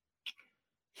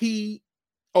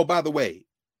 oh, by the way,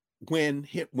 when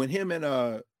him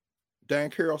and Diane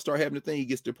Carroll start having the thing, he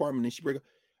gets to the apartment and she breaks up.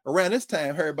 Around this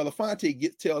time, Harry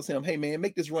Belafonte tells him, hey man,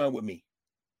 make this run with me.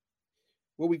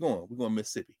 Where we going? We're going to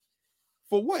Mississippi.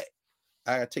 For what?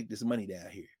 I gotta take this money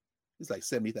down here. It's like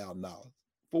 $70,000.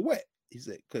 For what? He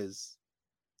said, because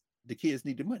the kids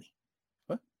need the money.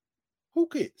 What? Who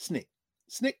kid? Snick.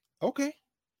 Snick, okay.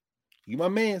 You my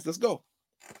mans, let's go.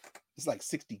 It's like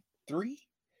 63,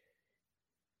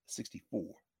 64.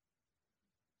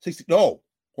 60, no,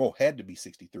 well, had to be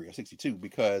 63 or 62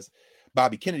 because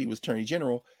Bobby Kennedy was Attorney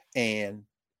General and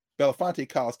Belafonte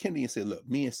calls Kennedy and said, look,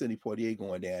 me and Sidney Poitier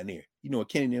going down there. You know what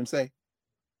Kennedy and them say?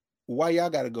 Why y'all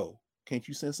gotta go? Can't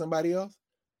you send somebody else?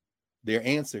 Their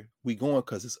answer, we going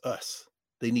because it's us.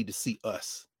 They need to see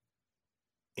us.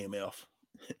 MF.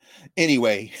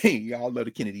 Anyway, y'all love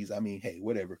the Kennedys. I mean, hey,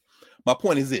 whatever. My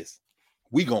point is this.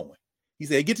 We going. He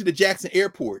said, get to the Jackson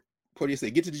Airport. Poitier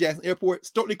said, get to the Jackson Airport.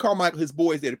 Stokely Carmichael, his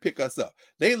boys there to pick us up.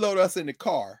 They load us in the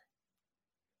car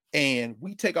and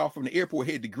we take off from the airport,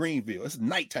 head to Greenville. It's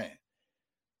nighttime.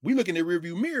 We look in the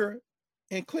rearview mirror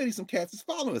and clearly some cats is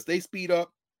following us. They speed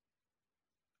up.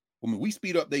 When we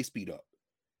speed up, they speed up.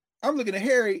 I'm looking at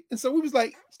Harry, and so we was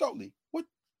like, Stokely, what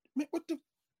the,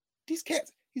 these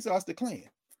cats? He said, it's the Klan.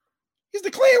 He's the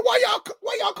Klan. Why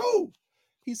y'all cool?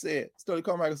 He said, Stokely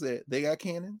Carmichael said, they got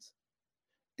cannons,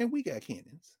 and we got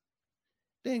cannons.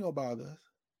 They ain't gonna bother us.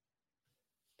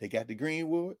 They got the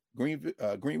Greenwood,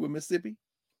 Mississippi.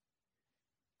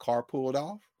 Car pulled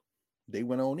off. They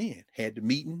went on in, had the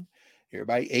meeting.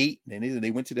 Everybody ate, and then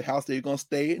they went to the house they were gonna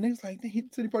stay. And they was like,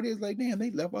 Sidney Poitier was like, damn, they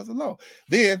left us alone.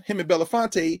 Then him and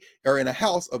Belafonte are in a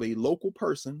house of a local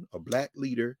person, a Black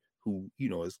leader who, you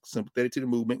know, is sympathetic to the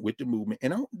movement, with the movement.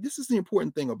 And this is the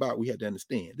important thing about we have to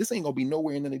understand. This ain't gonna be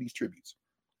nowhere in none of these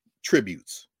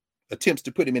tributes, attempts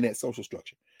to put him in that social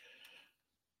structure.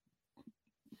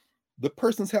 The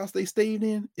person's house they stayed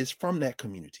in is from that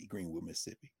community, Greenwood,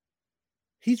 Mississippi.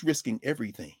 He's risking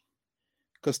everything.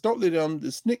 Because Stokely, the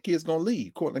SNCC kids gonna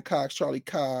leave. Courtland Cox, Charlie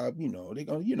Cobb, you know, they're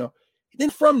gonna, you know, then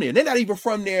from there, they're not even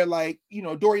from there, like, you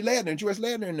know, Dory Ladner and Joyce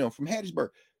Ladner and them from Hattiesburg.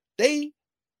 They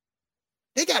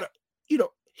gotta, you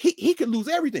know, he could lose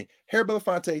everything. Harry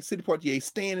Belafonte, Sidney Poitier,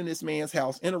 staying in this man's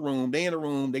house in a room, they got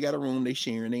a room, they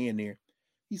sharing, they in there.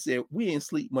 He said, we didn't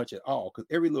sleep much at all, because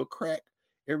every little crack,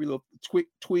 every little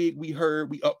twig we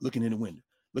heard, we up looking in the window,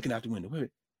 looking out the window.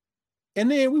 And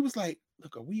then we was like,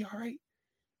 look, are we all right?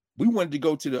 We wanted to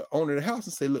go to the owner of the house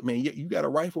and say, look, man, you got a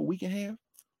rifle we can have?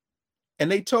 And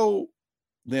they told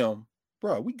them,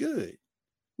 bro, we good.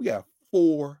 We got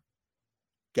 4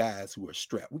 guys who are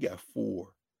strapped. We got 4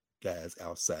 guys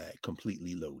outside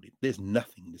completely loaded. There's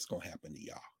nothing that's going to happen to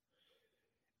y'all.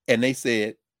 And they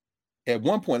said, at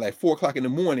one point, like 4 o'clock in the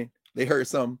morning, they heard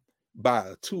something by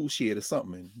a tool shed or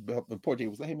something. And Poitier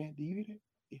was like, hey, man, do you hear that?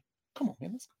 Yeah. Come on,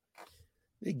 man, let's go.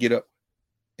 They get up.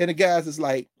 And the guys is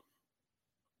like,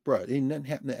 bro, ain't nothing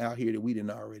happening out here that we didn't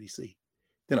already see.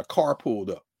 Then a car pulled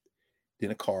up.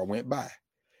 Then a car went by.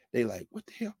 They like, what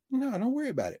the hell? No, don't worry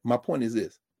about it. My point is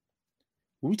this.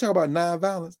 When we talk about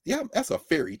nonviolence, yeah, that's a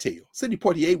fairy tale. Sidney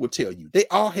Poitier will tell you they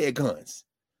all had guns.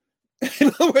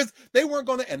 In other words, they weren't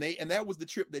gonna, and that was the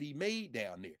trip that he made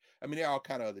down there. I mean, there are all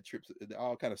kind of other trips,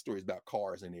 all kind of stories about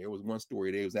cars in there. There was one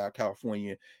story there, it was out of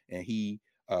California, and he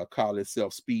called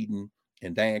himself speeding,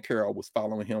 and Diane Carroll was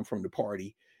following him from the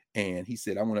party. And he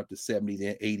said, I went up to 70,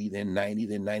 then 80, then 90,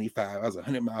 then 95. I was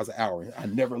 100 miles an hour. And I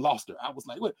never lost her. I was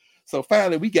like, what? So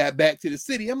finally we got back to the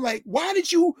city. I'm like, why did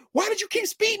you keep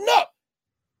speeding up?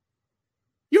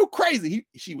 You're crazy.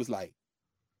 She was like,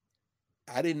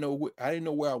 I didn't know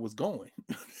where I was going.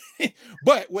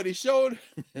 But what it showed,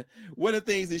 one of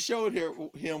the things it showed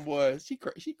him was she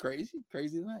crazy. She's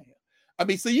crazy as I am. I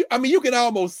mean, so you can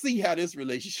almost see how this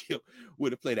relationship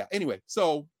would have played out. Anyway,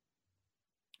 so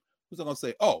what's I gonna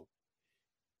say? Oh,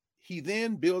 he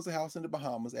then builds a house in the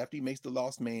Bahamas after he makes The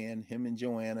Lost Man. Him and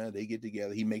Joanna, they get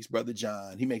together. He makes Brother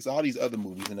John. He makes all these other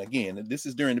movies. And again, this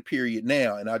is during the period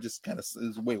now, and I just kind of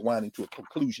is a way of winding to a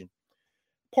conclusion.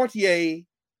 Poitier,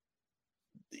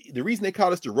 the reason they call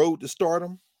this the road to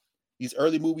stardom, these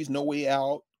early movies, No Way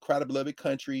Out, Cry the Beloved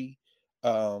Country,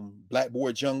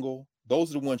 Blackboard Jungle,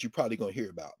 those are the ones you're probably going to hear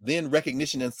about. Then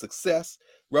recognition and success,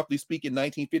 roughly speaking,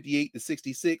 1958 to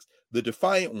 66, The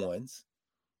Defiant Ones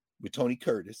with Tony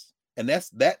Curtis. And that's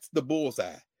the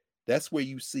bullseye. That's where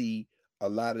you see a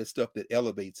lot of the stuff that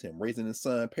elevates him. Raising the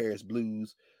Sun, Paris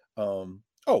Blues.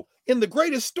 In The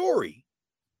Greatest Story,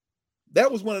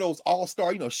 that was one of those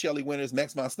all-star, Shelley Winters,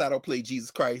 Max von Sydow played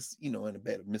Jesus Christ, in a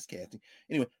bad miscasting.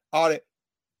 Anyway, all that.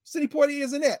 Sidney Poitier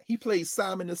is in that. He plays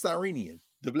Simon the Cyrenian,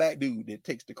 the black dude that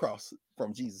takes the cross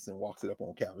from Jesus and walks it up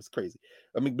on Calvary. It's crazy.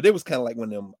 I mean, but it was kind of like one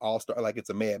of them all-star, like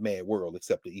it's a mad, mad world,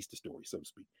 except the Easter story, so to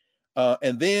speak.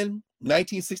 And then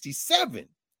 1967,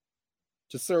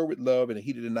 To Serve with Love in the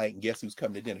Heat of the Night, and Guess Who's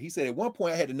Coming to Dinner. He said, at one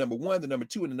point I had the number 1, the number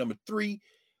 2, and the number 3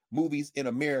 movies in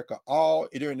America all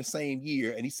during the same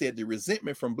year. And he said the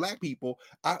resentment from black people,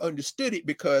 I understood it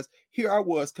because here I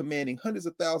was commanding hundreds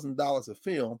of thousands of dollars a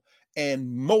film,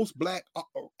 and most black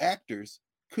actors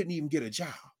couldn't even get a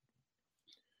job.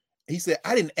 He said,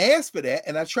 I didn't ask for that,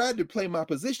 and I tried to play my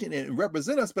position and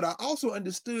represent us, but I also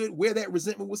understood where that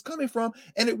resentment was coming from,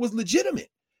 and it was legitimate.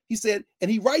 He said, and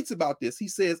he writes about this, he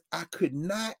says, I could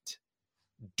not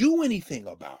do anything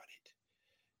about it.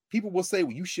 People will say,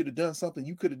 well, you should have done something,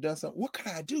 you could have done something. What could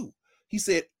I do? He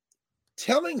said,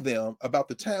 telling them about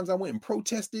the times I went and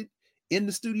protested in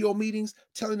the studio meetings,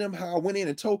 telling them how I went in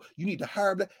and told you need to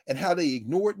hire black, and how they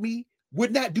ignored me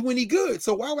would not do any good.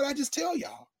 So why would I just tell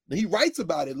y'all? And he writes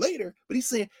about it later, but he's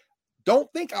saying,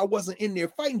 don't think I wasn't in there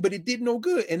fighting, but it did no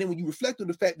good. And then when you reflect on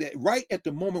the fact that right at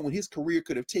the moment when his career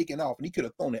could have taken off and he could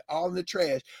have thrown it all in the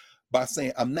trash by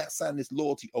saying, I'm not signing this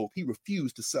loyalty oath, he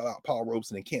refused to sell out Paul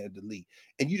Robeson and Canada Lee.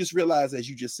 And you just realize, as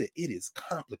you just said, it is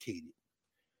complicated.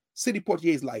 Sidney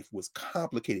Poitier's life was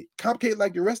complicated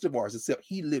like the rest of ours, except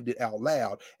he lived it out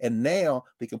loud. And now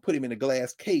they can put him in a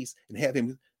glass case and have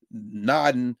him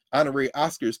nodding honorary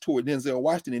Oscars toward Denzel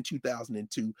Washington in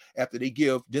 2002 after they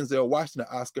give Denzel Washington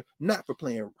an Oscar, not for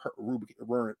playing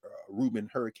Reuben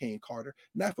Hurricane Carter,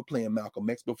 not for playing Malcolm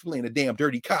X, but for playing a damn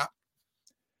dirty cop.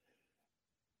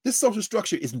 This social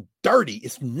structure is dirty,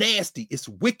 it's nasty, it's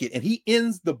wicked, and he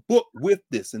ends the book with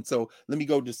this. And so let me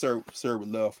go to Serve with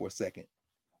Love for a second.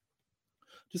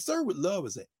 To Serve with Love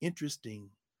is an interesting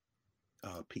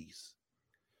piece.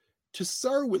 To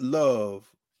Serve with Love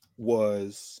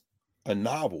was a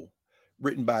novel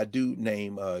written by a dude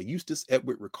named Eustace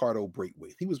Edward Ricardo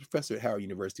Braithwaite. He was a professor at Howard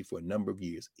University for a number of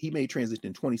years. He made transition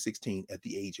in 2016 at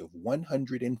the age of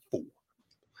 104.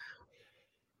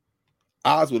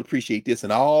 Oz would appreciate this,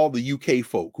 and all the UK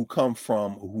folk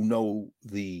who know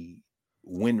the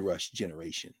Windrush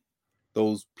generation,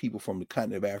 those people from the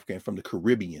continent of Africa and from the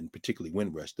Caribbean, particularly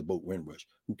Windrush, the boat Windrush,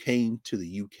 who came to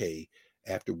the UK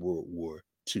after World War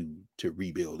II to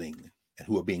rebuild England, and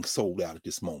who are being sold out at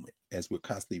this moment, as we're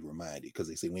constantly reminded, because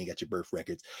they say, we ain't got your birth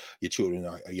records, your children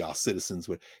are y'all citizens.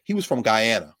 He was from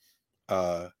Guyana,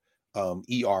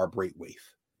 E.R. Braithwaite,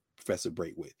 Professor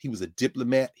Braithwaite. He was a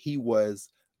diplomat. He was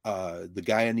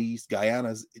Guyana's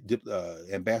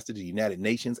ambassador to the United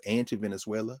Nations and to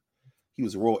Venezuela. He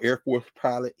was a Royal Air Force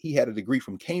pilot. He had a degree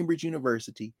from Cambridge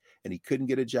University, and he couldn't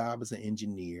get a job as an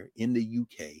engineer in the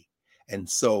UK. And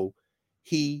so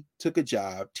he took a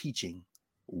job teaching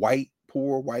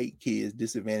poor white kids,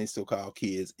 disadvantaged so-called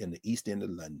kids in the East End of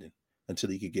London until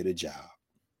he could get a job.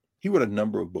 He wrote a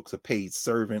number of books, A Paid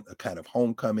Servant, A Kind of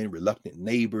Homecoming, Reluctant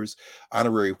Neighbors,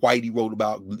 Honorary White he wrote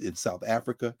about in South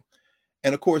Africa.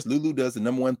 And of course, Lulu does the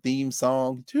 #1 theme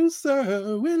song, To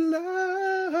Serve with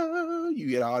Love. You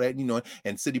get all that,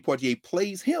 and Sidney Poitier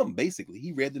plays him, basically.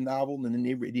 He read the novel and then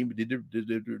they did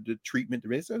the treatment. The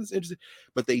rest of it's interesting.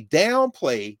 But they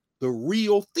downplay the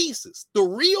real thesis. The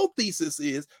real thesis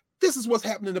is, this is what's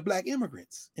happening to black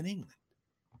immigrants in England.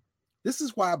 This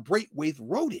is why Braithwaite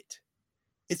wrote it.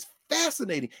 It's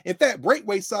fascinating. In fact,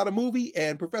 Braithwaite saw the movie,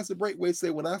 and Professor Braithwaite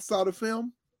said, when I saw the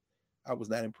film, I was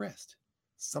not impressed.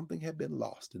 Something had been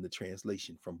lost in the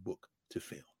translation from book to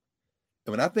film.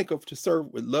 And when I think of To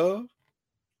Serve with Love,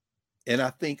 and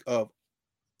I think of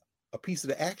A Piece of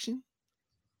the Action,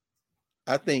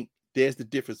 I think there's the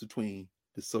difference between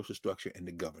the social structure and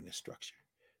the governance structure.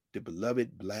 The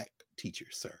beloved black teacher,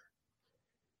 sir,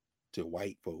 to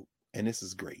white folk, and this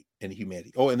is great, and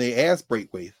humanity. Oh, and they asked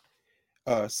Braithwaite,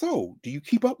 so do you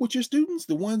keep up with your students,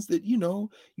 the ones that, you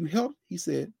helped? He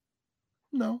said,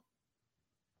 no.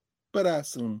 But I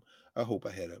hope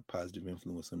I had a positive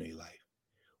influence on their life.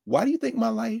 Why do you think my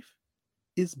life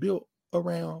is built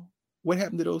around what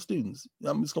happened to those students?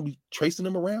 I'm just going to be tracing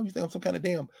them around? You think I'm some kind of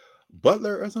damn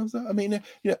butler or something? I mean, I'm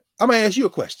going to ask you a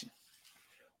question.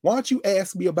 Why don't you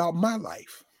ask me about my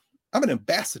life? I'm an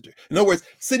ambassador. In other words,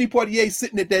 Sidney Poitier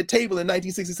sitting at that table in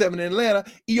 1967 in Atlanta,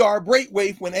 E.R.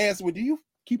 Braithwaite, when asked, well, do you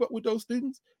keep up with those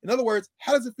students? In other words,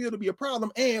 how does it feel to be a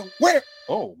problem? And where?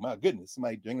 Oh, my goodness.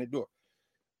 Somebody ring the door.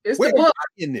 It's where the book.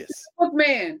 in this? It's the book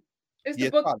man. It's the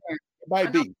book man. It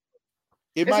might be.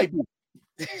 It might be.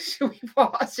 Should we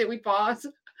pause? Should we pause?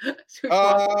 Should we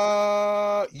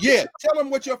pause? Yeah. Tell them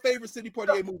what your favorite Sidney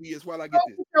Poitier movie is while I get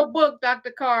this. Your book,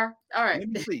 Dr. Carr. All right. Let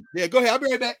me see. Yeah, go ahead. I'll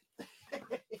be right back.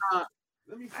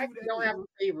 Let me see I what that don't is. have a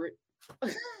favorite.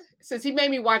 Since he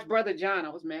made me watch Brother John, I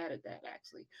was mad at that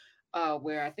actually.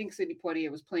 Where I think Sidney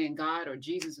Poitier was playing God or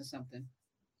Jesus or something.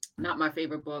 Not my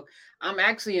favorite book. I'm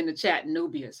actually in the chat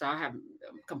Nubia, so I'm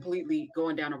completely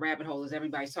going down a rabbit hole as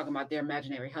everybody's talking about their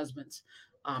imaginary husbands.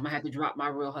 I had to drop my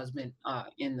real husband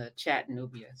in the chat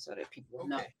Nubia so that people will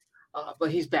know.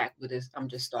 But he's back with this. I'm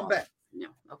just stalling. I'm back. No,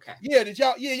 okay. Yeah,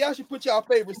 y'all should put y'all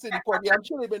favorite Sidney Poitier. I'm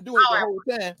sure they've been doing it the whole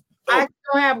time. I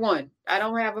don't have one. I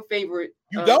don't have a favorite.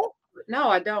 You don't? No,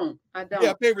 I don't.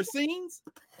 Yeah, favorite scenes?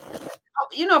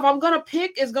 You know, if I'm gonna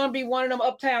pick, it's gonna be one of them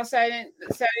Uptown Saturday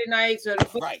nights or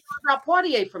right. It's about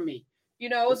Poitier for me. You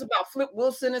know, it's about Flip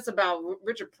Wilson, it's about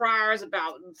Richard Pryor, it's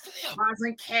about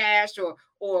Rosalind Cash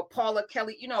or Paula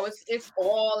Kelly. You know, it's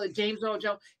all the James Earl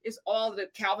Jones, it's all the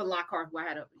Calvin Lockhart, who I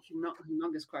had a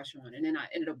humongous crush on, and then I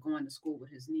ended up going to school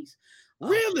with his niece.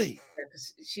 Really?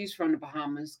 She's from the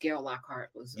Bahamas. Gail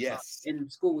Lockhart was in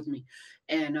school with me,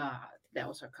 and that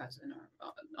was her cousin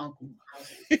or uncle.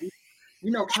 You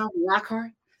know Calvin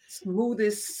Lockhart,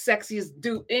 smoothest, sexiest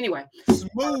dude. Anyway,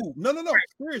 smooth. No.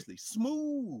 Seriously,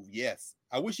 smooth. Yes.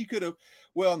 I wish you could have.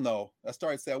 Well, no. I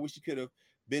started to say I wish you could have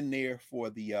been there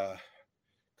for the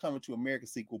Coming to America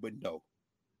sequel, but no,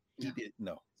 he did.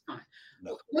 No. It's fine.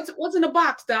 No. What's in the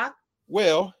box, Doc?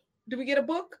 Well, do we get a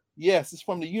book? Yes, it's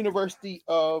from the University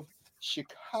of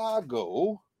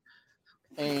Chicago,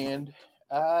 and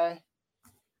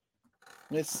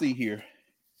let's see here.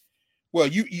 Well,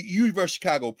 University of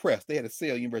Chicago Press. They had a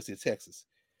sale, University of Texas.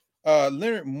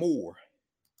 Leonard Moore.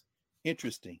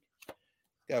 Interesting.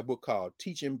 Got a book called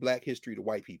Teaching Black History to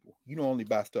White People. You don't only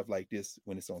buy stuff like this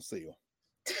when it's on sale.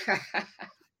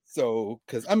 So,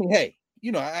 because I mean, hey,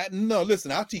 you know, listen,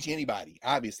 I'll teach anybody.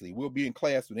 Obviously, we'll be in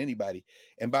class with anybody.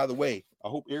 And by the way, I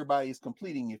hope everybody is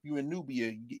completing. If you're in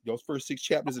Nubia, you get those first 6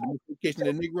 chapters of the Mystification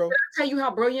of the Negro. Can I tell you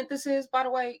how brilliant this is, by the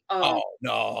way? Oh,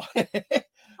 no.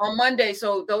 On Monday,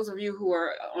 so those of you who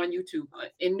are on YouTube,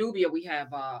 in Nubia, we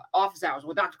have office hours.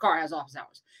 Well, Dr. Carr has office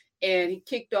hours. And he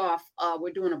kicked off,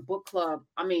 we're doing a book club.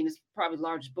 I mean, it's probably the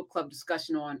largest book club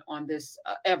discussion on this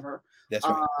ever. That's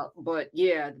right. But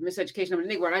yeah, the Miseducation of the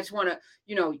Negro. And I just want to,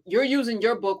 you know, you're using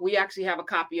your book. We actually have a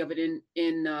copy of it in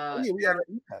we have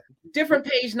different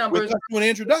page numbers. With an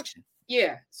introduction.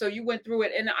 Yeah. So you went through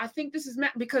it. And I think this is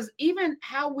because even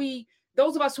how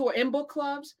those of us who are in book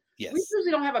clubs, yes, we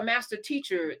usually don't have a master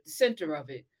teacher at the center of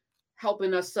it,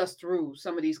 helping us suss through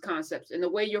some of these concepts. And the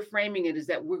way you're framing it is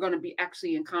that we're going to be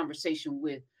actually in conversation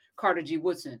with Carter G.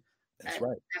 Woodson. That's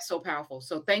right. That's so powerful.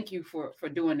 So thank you for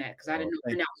doing that, because I didn't know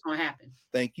when that was going to happen.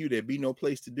 Thank you. There'd be no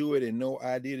place to do it and no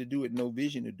idea to do it, no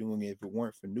vision of doing it if it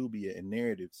weren't for Nubia and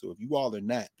narrative. So if you all are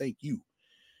not, thank you.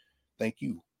 Thank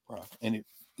you, Prof. And if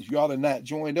you all are not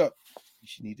joined up, you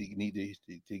should need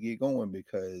to get going,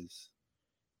 because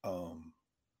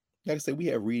like I said, we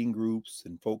have reading groups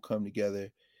and folk come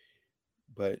together,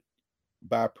 but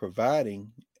by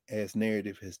providing, as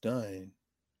narrative has done,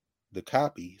 the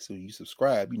copy, so you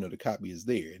subscribe, you know, the copy is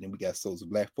there. And then we got Souls of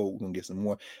Black Folk. We're gonna get some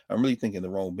more. I'm really thinking the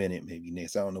Ron Bennett maybe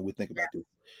next. I don't know. We'll think about this.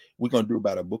 We're gonna do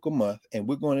about a book a month, and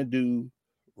we're gonna do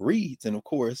reads. And of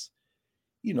course,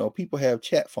 you know, people have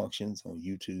chat functions on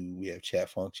YouTube. We have chat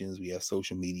functions. We have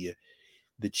social media.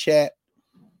 The chat,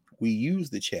 we use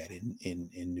the chat in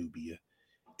Nubia.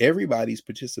 Everybody's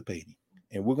participating,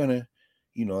 and we're gonna,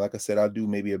 you know, like I said, I'll do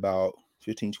maybe about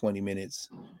 15-20 minutes,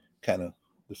 kind of.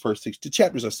 The first 6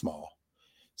 chapters are small,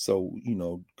 so you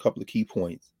know, a couple of key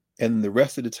points, and the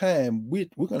rest of the time we're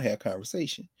going to have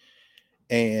conversation.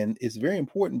 And it's very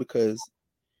important because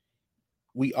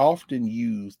we often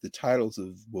use the titles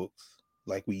of books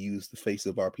like we use The Face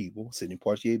of Our People, Sidney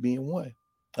Poitier being one.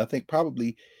 I think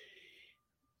probably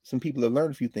some people have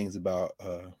learned a few things about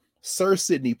Sir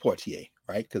Sidney Poitier,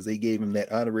 right? Because they gave him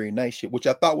that honorary knightship, which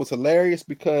I thought was hilarious,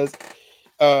 because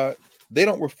they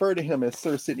don't refer to him as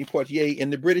Sir Sidney Poitier in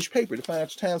the British paper, the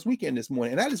Financial Times Weekend, this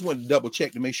morning. And I just wanted to double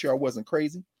check to make sure I wasn't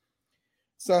crazy.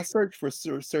 So I searched for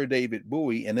Sir David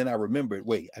Bowie, and then I remembered,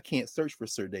 wait, I can't search for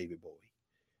Sir David Bowie.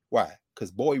 Why?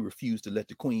 Because Bowie refused to let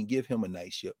the Queen give him a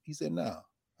knightship. He said, no,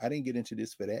 I didn't get into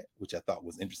this for that, which I thought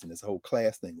was interesting. This whole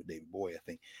class thing with David Bowie, I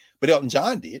think. But Elton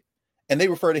John did. And they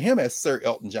refer to him as Sir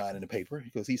Elton John in the paper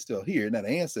because he's still here, not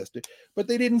an ancestor. But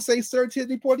they didn't say Sir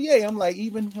Sidney Poitier. I'm like,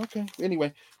 even, okay.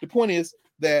 Anyway, the point is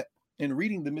that in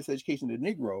reading The Miseducation of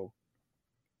the Negro,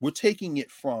 we're taking it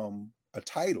from a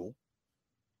title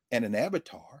and an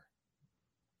avatar,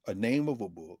 a name of a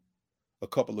book, a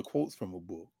couple of quotes from a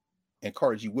book, and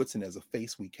Carter G. Woodson as a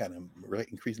face we kind of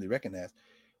increasingly recognize,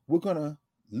 we're going to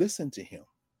listen to him.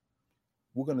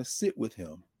 We're going to sit with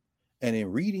him. And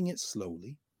in reading it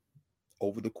slowly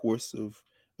over the course of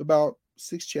about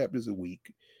 6 chapters a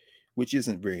week, which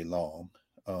isn't very long,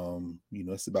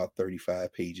 it's about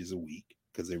 35 pages a week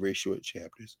because they're very short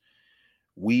chapters,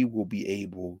 we will be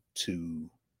able to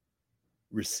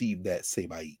receive that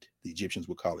Seba'it. The Egyptians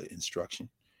would call it instruction.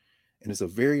 And it's a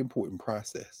very important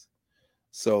process.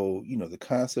 So, the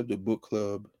concept of book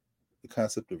club, the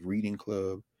concept of reading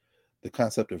club, the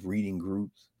concept of reading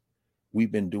groups,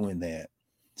 we've been doing that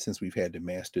since we've had to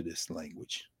master this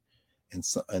language. And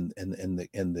so, and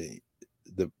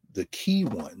the key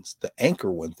ones, the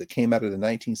anchor ones that came out of the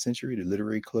 19th century, the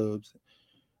literary clubs,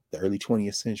 the early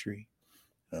 20th century,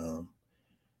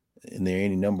 and there are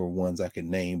any number of ones I could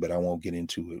name, but I won't get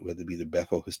into it, whether it be the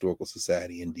Bethel Historical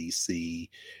Society in D.C.,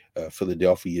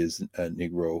 Philadelphia's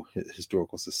Negro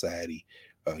Historical Society,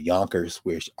 Yonkers,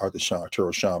 where Arthur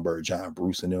Charles Schomburg, John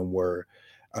Bruce, and them were.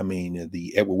 I mean,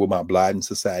 the Edward Wilmot Blyden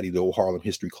Society, the old Harlem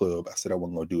History Club. I said I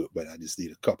wasn't going to do it, but I just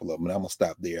did a couple of them, and I'm going to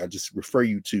stop there. I just refer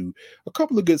you to a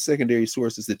couple of good secondary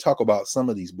sources that talk about some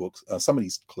of these books, some of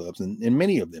these clubs, and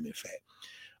many of them, in fact.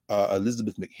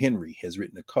 Elizabeth McHenry has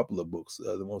written a couple of books.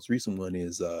 The most recent one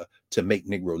is To Make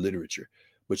Negro Literature,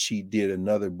 but she did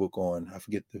another book on, I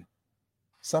forget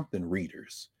something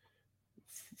readers,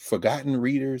 forgotten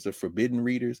readers or forbidden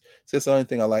readers. So that's the only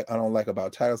thing I don't like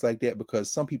about titles like that,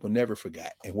 because some people never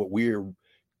forgot. And what we're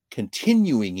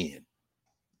continuing in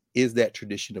is that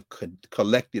tradition of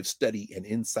collective study and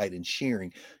insight and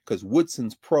sharing, because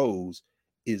Woodson's prose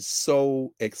is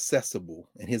so accessible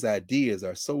and his ideas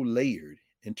are so layered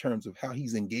in terms of how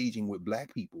he's engaging with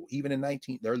Black people, even in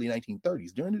the early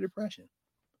 1930s, during the Depression.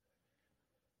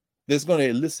 That's going to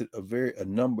elicit a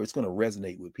number. It's going to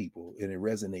resonate with people, and it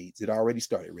resonates. It already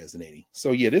started resonating.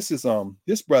 So yeah, this is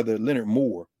this brother Leonard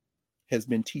Moore has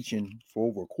been teaching for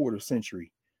over a quarter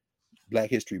century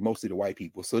Black history, mostly to white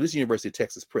people. So this University of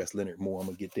Texas Press, Leonard Moore, I'm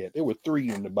gonna get that. There were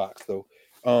 3 in the box though.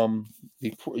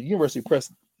 The University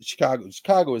Press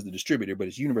Chicago is the distributor, but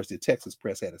it's University of Texas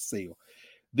Press had a sale.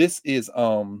 This is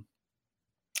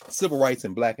Civil Rights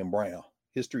in Black and Brown,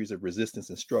 Histories of Resistance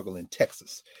and Struggle in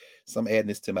Texas. So I'm adding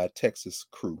this to my Texas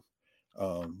crew,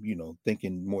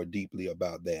 thinking more deeply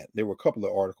about that. There were a couple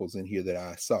of articles in here that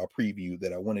I saw preview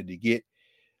that I wanted to get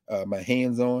my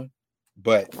hands on,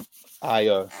 but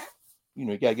I,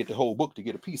 you got to get the whole book to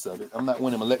get a piece of it. I'm not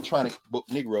one of them electronic book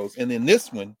Negroes. And then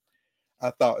this one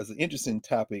I thought is an interesting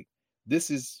topic.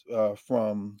 This is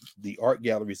from the art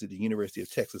galleries at the University of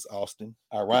Texas, Austin.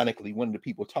 Ironically, one of the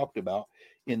people talked about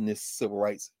in this Civil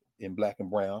Rights in Black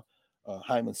and Brown,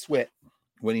 Hyman Sweat,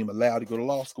 wasn't even allowed to go to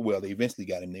law school. Well, they eventually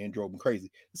got him there and drove him crazy.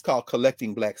 It's called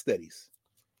Collecting Black Studies.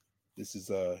 This is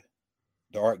the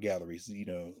art galleries.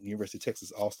 University of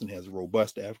Texas, Austin has a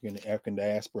robust African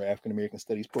diaspora, African American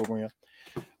studies program.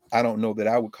 I don't know that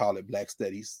I would call it Black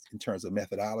studies in terms of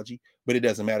methodology, but it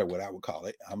doesn't matter what I would call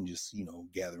it. I'm just,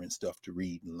 gathering stuff to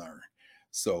read and learn.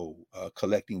 So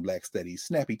Collecting Black Studies,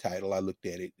 snappy title. I looked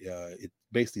at it. It's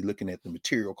basically looking at the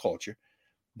material culture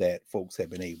that folks have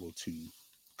been able to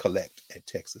collect at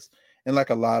Texas. And like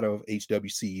a lot of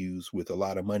HWCUs with a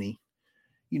lot of money,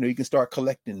 you can start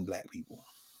collecting Black people.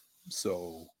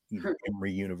 So,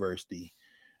 Emory University,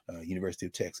 University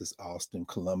of Texas, Austin,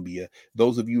 Columbia.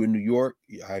 Those of you in New York,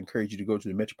 I encourage you to go to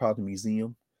the Metropolitan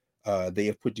Museum. They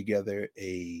have put together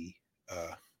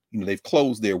they've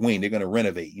closed their wing. They're going to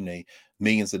renovate,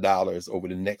 millions of dollars over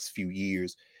the next few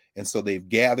years. And so they've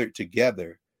gathered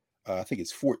together, I think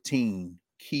it's 14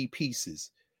 key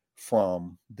pieces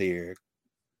from their,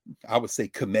 I would say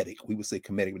Kemetic. We would say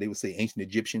Kemetic, but they would say ancient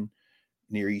Egyptian,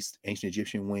 Near East, ancient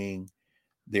Egyptian wing,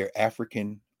 their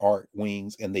African art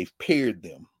wings, and they've paired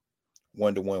them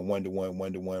 1-to-1, 1-to-1,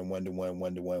 1-to-1, 1-to-1,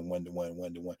 1-to-1, 1-to-1,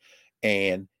 1-to-1.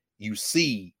 And you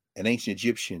see an ancient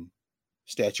Egyptian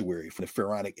statuary from the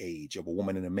pharaonic age of a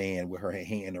woman and a man with her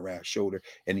hand around her shoulder.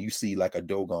 And you see like a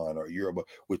Dogon or Yoruba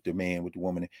with the man, with the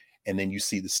woman. And then you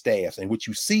see the staffs. And what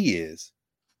you see is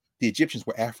the Egyptians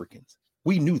were Africans.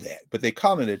 We knew that, but they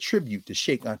call it a tribute to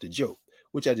Sheikh Anta Diop,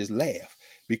 which I just laugh,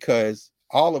 because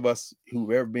all of us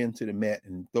who've ever been to the Met,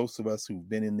 and those of us who've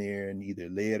been in there and either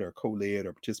led or co-led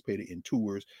or participated in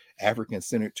tours,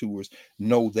 African-centered tours,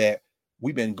 know that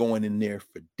we've been going in there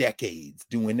for decades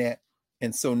doing that.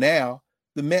 And so now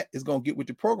the Met is going to get with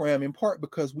the program, in part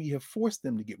because we have forced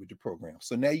them to get with the program.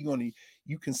 So now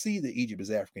you can see that Egypt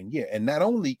is African. Yeah. And not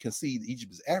only can see that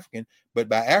Egypt is African, but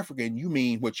by African, you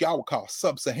mean what y'all would call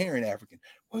sub-Saharan African.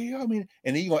 Well, yeah, I mean,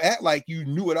 and then you're going to act like you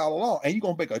knew it all along, and you're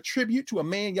going to make a tribute to a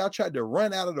man y'all tried to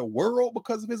run out of the world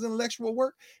because of his intellectual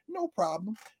work. No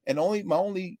problem. And my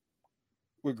only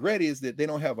regret is that they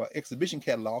don't have an exhibition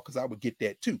catalog, because I would get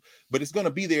that too. But it's going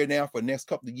to be there now for the next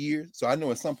couple of years. So I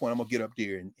know at some point I'm going to get up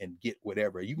there and get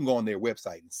whatever. You can go on their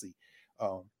website and see.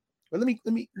 But let me,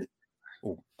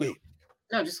 go ahead.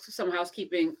 No, just some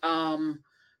housekeeping.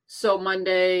 So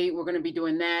Monday, we're going to be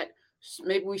doing that.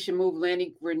 Maybe we should move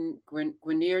Lani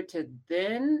Guinier to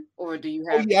then, or do you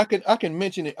have? Oh, yeah, I can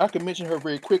mention it. I can mention her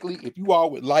very quickly if you all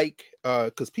would like,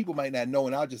 because people might not know,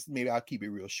 and I'll keep it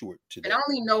real short today. And I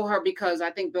only know her because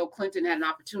I think Bill Clinton had an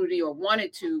opportunity or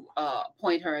wanted to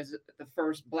appoint her as the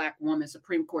first Black woman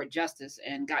Supreme Court justice,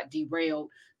 and got derailed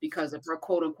because of her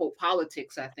quote unquote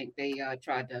politics. I think they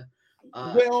tried to.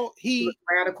 He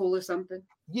radical or something.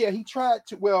 Yeah, he tried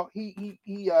to. Well,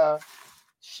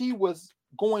 she was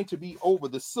going to be over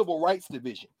the Civil Rights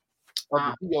Division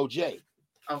of the DOJ.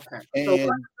 Okay. And so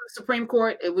the Supreme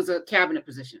Court, it was a cabinet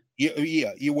position.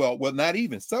 Yeah. Well, not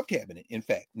even sub-cabinet. In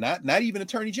fact, not even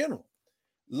Attorney General.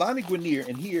 Lani Guinier,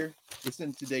 and here it's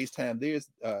in today's time. There's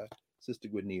Sister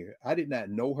Guinier. I did not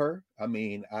know her. I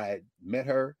mean, I met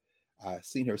her. I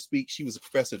seen her speak. She was a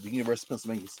professor at the University of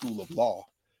Pennsylvania School of Law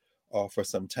for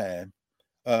some time.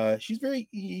 She's very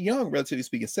young, relatively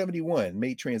speaking. 71,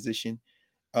 made transition.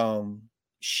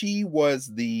 She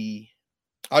was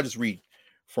I'll just read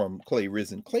from Clay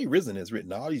Risen. Clay Risen has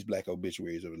written all these Black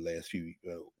obituaries over the last few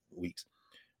weeks.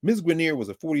 Ms. Guinier was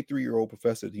a 43-year-old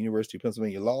professor at the University of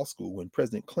Pennsylvania Law School when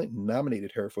President Clinton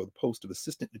nominated her for the post of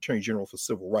Assistant Attorney General for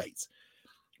Civil Rights.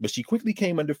 But she quickly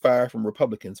came under fire from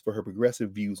Republicans for her progressive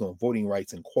views on voting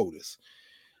rights and quotas.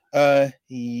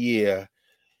 Yeah.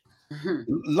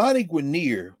 Lani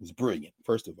Guinier was brilliant,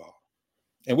 first of all.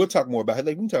 And we'll talk more about her.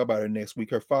 We can talk about her next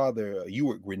week. Her father,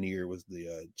 Ewart Guinier, was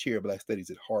the chair of Black Studies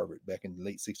at Harvard back in the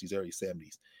late 60s, early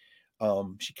 70s.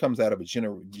 She comes out of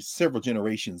several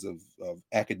generations of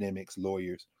academics,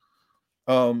 lawyers.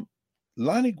 Lani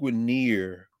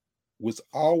Guinier was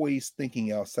always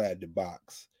thinking outside the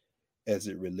box as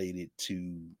it related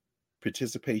to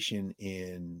participation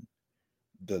in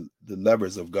the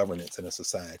levers of governance in a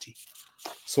society.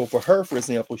 So for her, for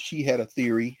example, she had a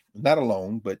theory, not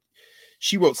alone, but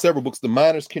she wrote several books. The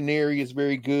Miner's Canary is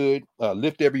very good.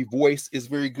 Lift Every Voice is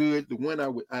very good. The one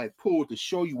I pulled to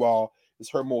show you all is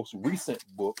her most recent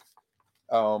book,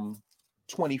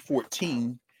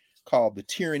 2014, called The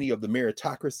Tyranny of the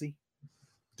Meritocracy,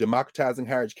 Democratizing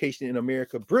Higher Education in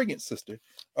America. Brilliant sister.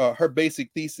 Her basic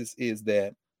thesis is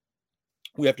that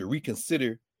we have to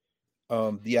reconsider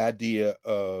the idea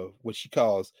of what she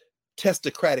calls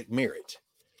testocratic merit.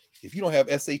 If you don't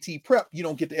have SAT prep, you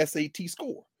don't get the SAT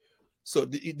score. So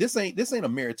this ain't a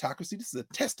meritocracy. This is a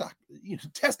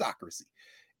testocracy.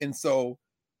 And so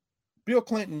Bill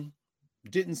Clinton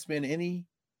didn't spend any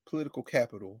political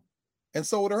capital and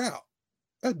sold her out.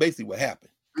 That's basically what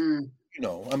happened. But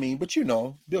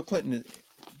Bill Clinton,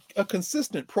 a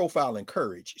consistent profile in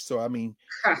courage. So I mean,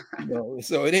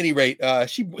 so at any rate,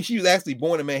 she was actually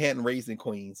born in Manhattan, raised in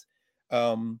Queens.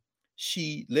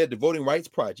 She led the Voting Rights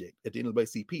Project at the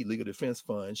NAACP, Legal Defense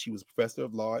Fund. She was a professor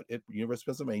of law at the University of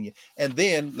Pennsylvania. And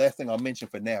then, last thing I'll mention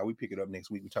for now, we pick it up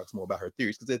next week. We talk some more about her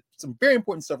theories, because there's some very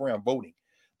important stuff around voting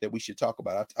that we should talk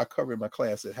about. I cover in my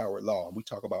class at Howard Law, and we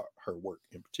talk about her work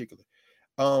in particular.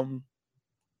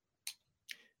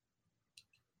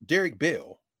 Derek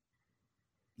Bell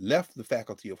left the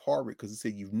faculty of Harvard because he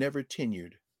said, "You've never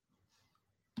tenured."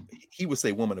 He would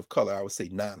say woman of color. I would say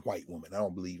non-white woman. I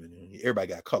don't believe in it. Everybody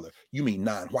got color. You mean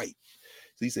non-white.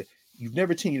 So he said, "You've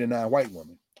never tenured a non-white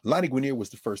woman." Lani Guinier was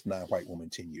the first non-white woman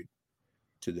tenured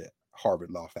to the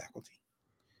Harvard Law faculty.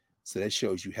 So that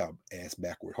shows you how ass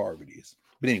backward Harvard is.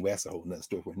 But anyway, that's a whole nother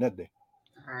story for another day.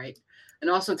 All right.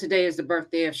 And also today is the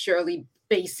birthday of Shirley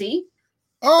Bassey.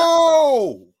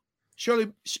 Oh,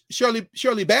 Shirley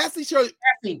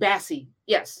Bassey? Bassey.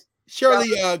 Yes. Shirley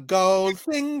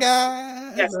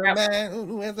Goldfinger. Yes, okay.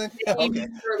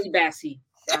 Shirley Bassey.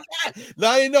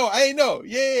 No, I ain't know.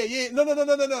 Yeah.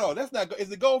 No. That's not good.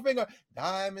 Is it Goldfinger?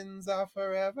 Diamonds are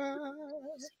forever.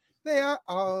 They are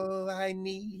all I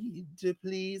need to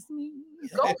please me.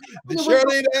 The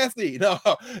Shirley Bassey. No.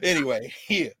 Anyway,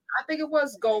 here. I think it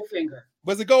was Goldfinger.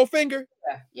 Was it Goldfinger?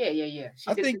 Yeah.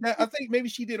 I think maybe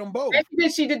she did them both. And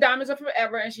she did Diamonds Are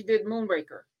Forever, and she did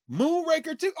Moonraker.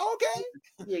 Moonraker too. Okay.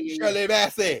 Yeah. Shirley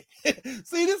Bassey.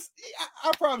 See this?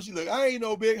 I promise you. Look, I ain't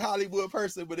no big Hollywood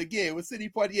person, but again, with Sidney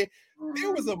Poitier,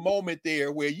 there was a moment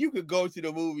there where you could go to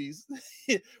the movies,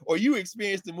 or you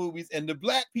experienced the movies, and the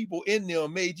black people in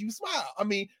them made you smile. I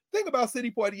mean, think about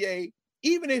Sidney Poitier.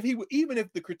 Even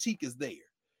if the critique is there,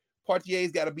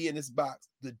 Poitier's got to be in this box.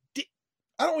 I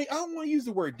don't want to use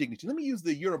the word dignity. Let me use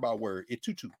the Yoruba word,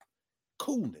 itutu.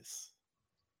 Coolness.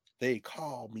 They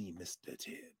call me Mr.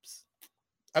 Tibbs.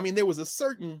 I mean, there was a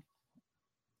certain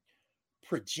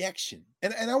projection.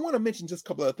 And I want to mention just a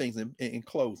couple of things in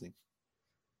closing.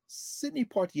 Sidney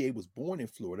Poitier was born in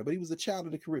Florida, but he was a child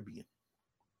of the Caribbean.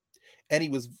 And he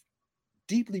was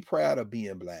deeply proud of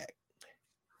being black.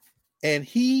 And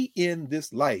he, in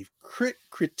this life,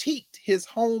 critiqued his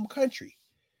home country,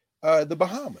 the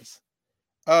Bahamas.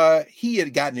 He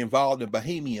had gotten involved in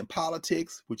Bahamian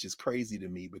politics, which is crazy to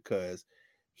me because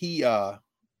he,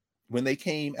 when they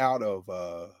came out of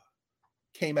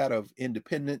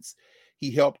independence, he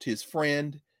helped his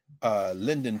friend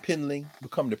Lyndon Pinling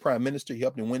become the prime minister. He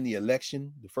helped him win the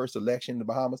election, the first election in the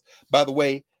Bahamas. By the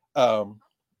way, hold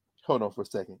on for a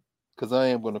second, because I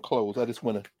am going to close. I just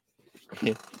want to,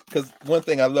 because one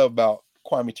thing I love about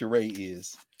Kwame Ture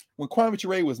is when Kwame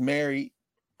Ture was married,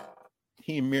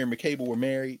 he and Miriam Makeba were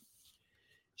married.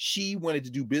 She wanted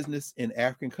to do business in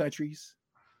African countries,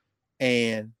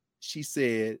 and she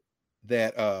said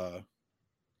that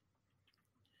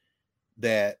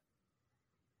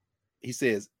he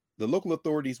says the local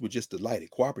authorities were just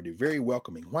delighted, cooperative, very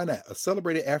welcoming. Why not? A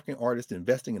celebrated African artist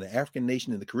investing in an African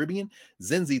nation in the Caribbean.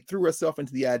 Zenzi threw herself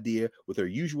into the idea with her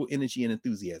usual energy and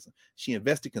enthusiasm. She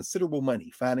invested considerable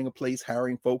money, finding a place,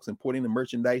 hiring folks, importing the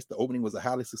merchandise. The opening was a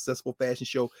highly successful fashion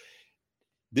show.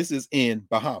 This is in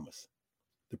Bahamas.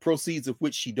 The proceeds of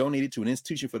which she donated to an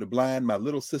institution for the blind. My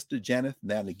little sister, Janeth,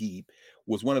 now Naguib,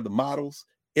 was one of the models.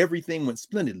 Everything went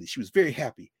splendidly. She was very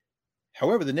happy.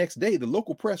 However, the next day, the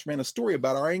local press ran a story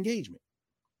about our engagement,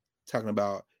 talking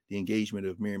about the engagement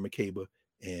of Miriam Makeba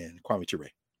and Kwame Ture.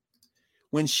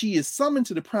 When she is summoned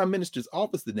to the prime minister's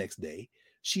office the next day,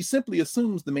 she simply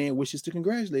assumes the man wishes to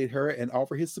congratulate her and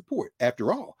offer his support.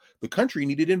 After all, the country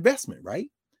needed investment, right?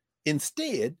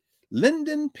 Instead,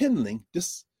 Lyndon Pinling,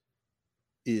 this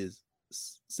is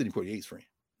Sidney Poitier's friend,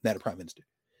 not a prime minister.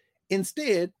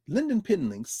 Instead, Lyndon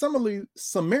Pinling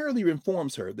summarily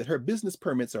informs her that her business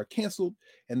permits are canceled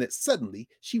and that suddenly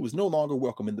she was no longer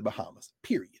welcome in the Bahamas,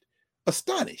 period.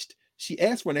 Astonished, she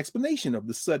asked for an explanation of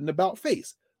the sudden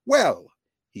about-face. Well,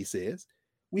 he says,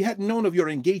 we hadn't known of your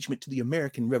engagement to the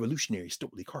American revolutionary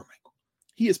Stokely Carmichael.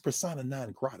 He is persona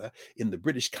non grata in the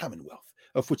British Commonwealth,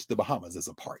 of which the Bahamas is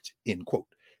a part, end quote.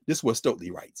 This is what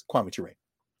Stokely writes, Kwame Ture.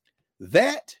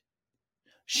 That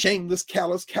shameless,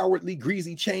 callous, cowardly,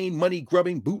 greasy chain,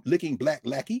 money-grubbing, boot-licking black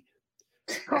lackey,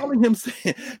 calling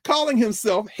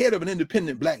himself head of an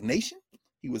independent black nation,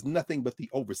 he was nothing but the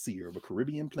overseer of a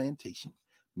Caribbean plantation.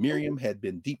 Miriam had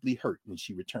been deeply hurt when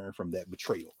she returned from that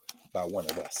betrayal by one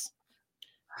of us.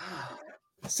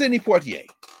 Sidney Poitier,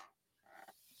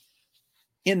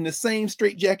 in the same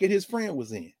straitjacket his friend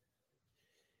was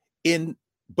in,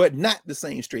 but not the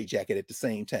same straitjacket at the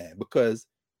same time, because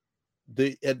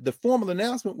the formal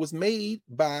announcement was made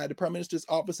by the Prime Minister's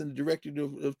office and the Director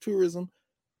of Tourism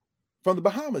from the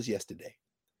Bahamas yesterday.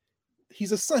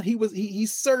 He's a son.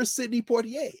 He's Sir Sidney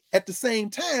Poitier. At the same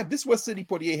time, this is what Sidney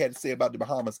Poitier had to say about the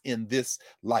Bahamas in this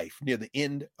life, near the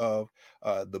end of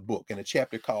the book, in a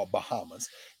chapter called Bahamas.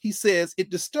 He says, it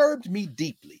disturbed me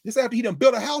deeply. This after he done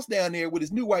built a house down there with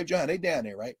his new wife, John. They down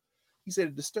there, right? He said,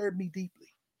 it disturbed me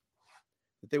deeply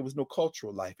that there was no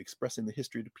cultural life expressing the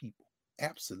history of the people.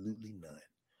 Absolutely none.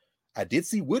 I did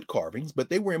see wood carvings, but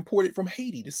they were imported from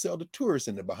Haiti to sell to tourists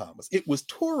in the Bahamas. It was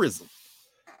tourism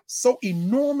so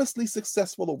enormously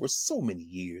successful over so many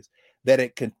years that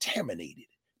it contaminated,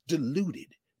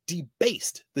 diluted,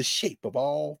 debased the shape of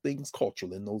all things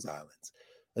cultural in those islands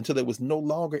until there was no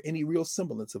longer any real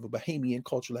semblance of a Bahamian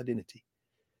cultural identity.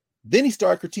 Then he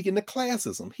started critiquing the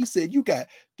classism. He said, you got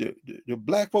the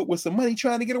black folk with some money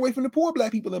trying to get away from the poor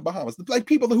black people in Bahamas, the black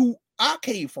people who I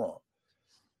came from.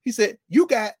 He said, you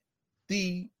got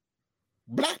the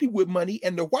black people with money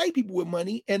and the white people with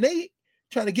money, and they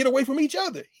trying to get away from each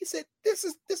other. He said,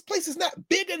 this place is not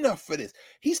big enough for this.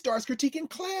 He starts critiquing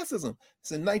classism.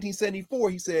 So in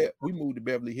 1974, he said, we moved to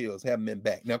Beverly Hills, haven't been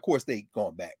back. Now, of course, they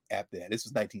gone back after that. This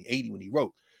was 1980 when he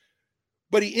wrote.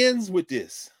 But he ends with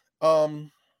this. At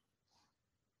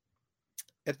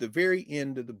the very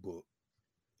end of the book,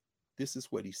 this is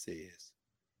what he says.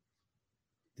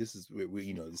 This is where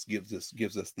we, this gives us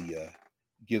the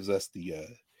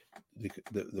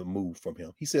move from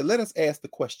him. He said, let us ask the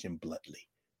question bluntly.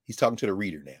 He's talking to the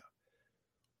reader now.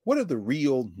 What are the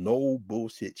real no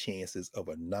bullshit chances of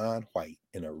a non-white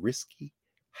in a risky,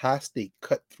 high-stake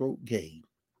cutthroat game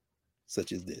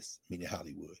such as this, meaning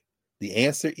Hollywood? The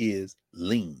answer is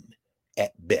lean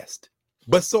at best.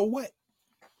 But so what?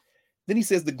 Then he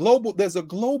says there's a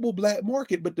global black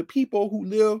market, but the people who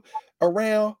live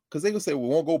around, because they will say, well,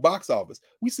 we won't go box office.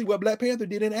 We see what Black Panther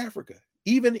did in Africa,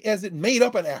 even as it made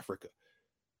up in Africa.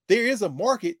 There is a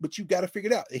market, but you got to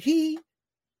figure it out. He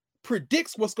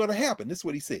predicts what's going to happen. This is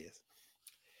what he says.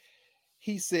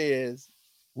 He says,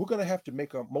 we're going to have to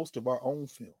make most of our own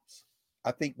films.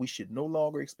 I think we should no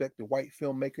longer expect the white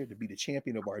filmmaker to be the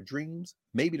champion of our dreams.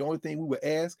 Maybe the only thing we would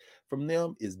ask from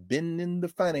them is bending the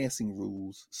financing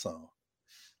rules some.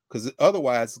 Because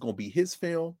otherwise, it's going to be his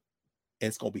film and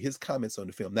it's going to be his comments on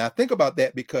the film. Now, think about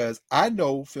that, because I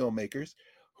know filmmakers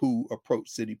who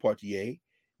approached Sidney Poitier,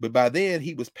 but by then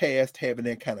he was past having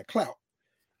that kind of clout.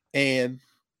 And,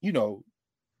 you know,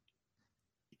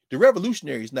 the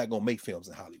revolutionary is not going to make films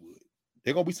in Hollywood.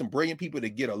 There are going to be some brilliant people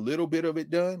that get a little bit of it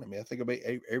done. I mean, I think about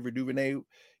Ava DuVernay, you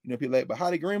know, people like, but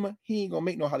Haile Gerima, he ain't going to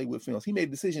make no Hollywood films. He made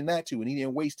a decision not to, and he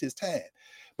didn't waste his time.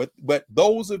 But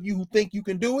those of you who think you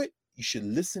can do it, you should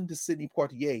listen to Sidney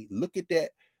Poitier. Look at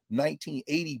that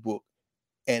 1980 book,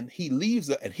 and he leaves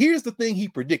it. And here's the thing he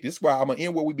predicted. This is why I'm going to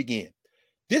end where we began.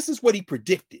 This is what he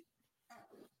predicted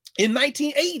in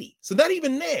 1980. So not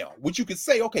even now, which you could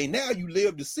say, okay, now you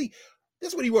live to see. This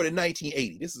is what he wrote in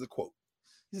 1980. This is a quote.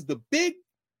 This is the big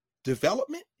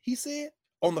development, he said,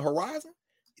 on the horizon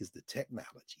is the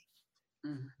technology.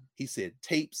 Mm-hmm. He said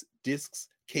tapes, discs,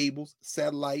 cables,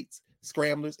 satellites,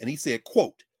 scramblers, and he said,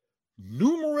 quote,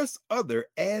 numerous other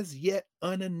as yet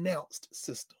unannounced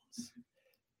systems.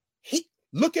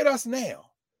 Look at us now.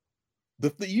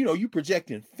 You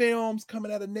projecting films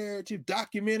coming out of narrative,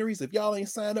 documentaries. If y'all ain't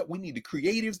signed up, we need the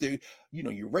creatives.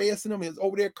 You're raising them is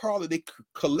over there, Carla. They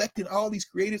collecting all these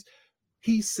creatives.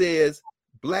 He says,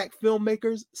 Black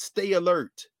filmmakers, stay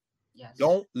alert. Yes.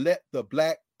 Don't let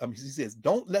he says,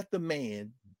 don't let the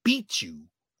man beat you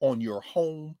on your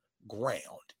home ground.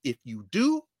 If you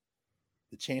do,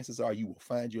 the chances are you will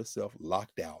find yourself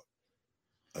locked out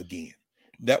again.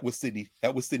 That was Sidney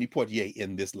Poitier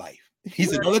in this life. He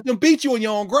said, don't let them beat you on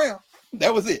your own ground.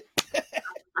 That was it.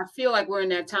 I feel like we're in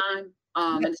that time.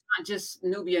 And it's not just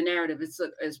Nubia narrative.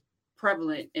 It's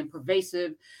prevalent and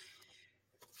pervasive.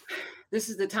 This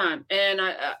is the time. And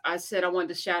I said I wanted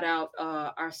to shout out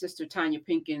our sister Tanya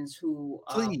Pinkins, who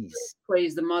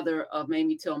plays the mother of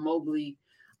Mamie Till Mobley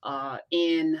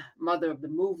in Mother of the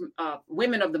Movement,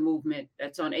 Women of the Movement.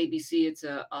 That's on ABC. It's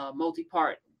a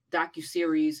multi-part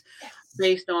docuseries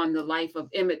based on the life of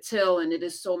Emmett Till, and it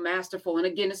is so masterful. And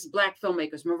again, this is Black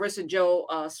filmmakers. Marissa Jo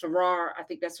Sarar, I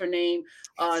think that's her name,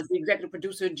 the executive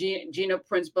producer, Gina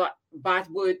Prince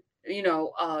Bothwood. We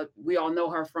all know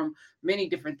her from many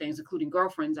different things, including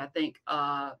Girlfriends, I think.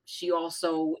 She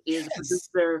also is a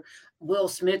producer. Will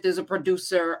Smith is a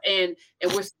producer. And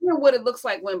we're seeing what it looks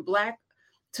like when Black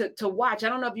to watch. I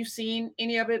don't know if you've seen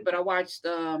any of it, but I watched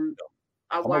I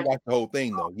watched the whole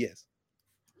thing though, yes.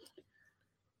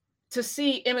 To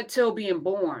see Emmett Till being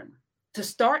born, to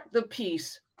start the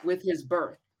piece with his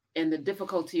birth and the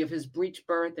difficulty of his breech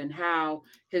birth and how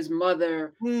his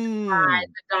mother tried,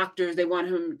 the doctors, they want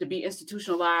him to be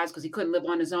institutionalized because he couldn't live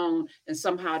on his own. And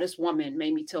somehow this woman,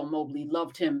 Mamie Till Mobley,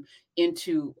 loved him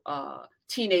into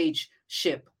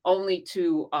teenage-ship, only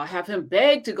to have him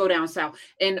beg to go down south.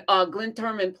 And Glenn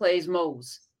Turman plays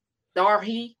Mose.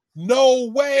 Darhy. No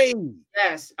way.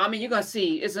 Yes. I mean, you're going to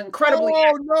see. It's incredibly.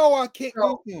 Oh, no, I can't.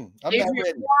 So, I'm not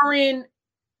ready.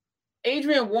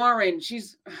 Adrienne Warren,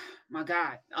 she's, my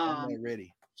God. I'm not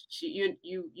ready. You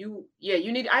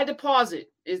need, I had to pause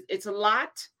it. It's a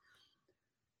lot,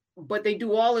 but they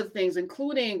do all of the things,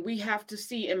 including we have to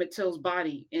see Emmett Till's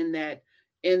body in that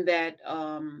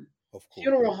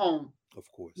funeral home.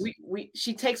 Of course.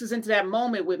 She takes us into that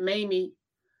moment with Mamie.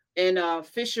 And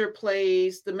Fisher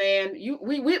plays the man.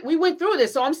 We went through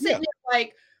this, so I'm sitting there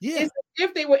like, it's as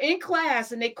if they were in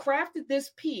class and they crafted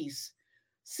this piece,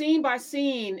 scene by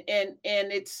scene, and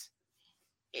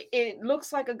it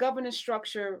looks like a governance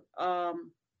structure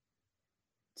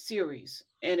series,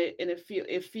 and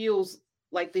it feels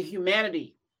like the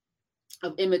humanity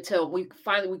of Emmett Till. We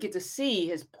get to see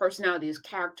his personality, his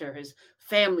character, his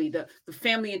family, the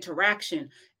family interaction,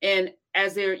 and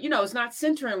as they're, it's not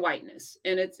centering whiteness,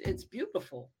 and it's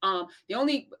beautiful. I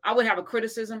would have a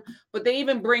criticism, but they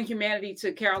even bring humanity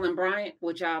to Carolyn Bryant,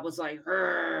 which I was like,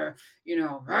 that's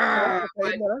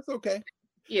okay.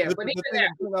 Yeah, but the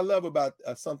thing I love about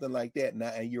something like that,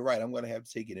 and you're right, I'm going to have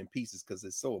to take it in pieces because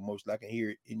it's so emotional. I can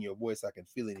hear it in your voice, I can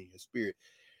feel it in your spirit.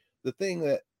 The thing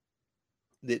that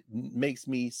that makes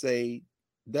me say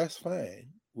that's fine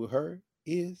with her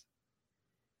is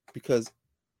because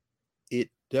it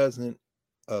doesn't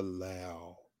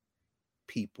allow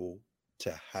people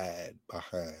to hide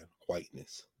behind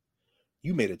whiteness.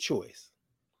 You made a choice.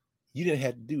 You didn't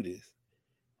have to do this.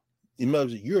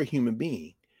 You're a human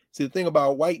being. See, the thing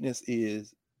about whiteness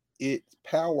is its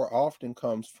power often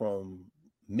comes from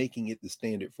making it the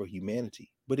standard for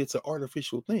humanity, but it's an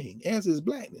artificial thing, as is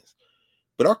blackness.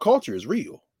 But our culture is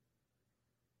real.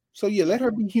 So yeah, let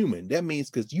her be human. That means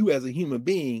because you as a human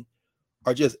being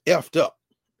are just effed up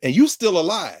and you still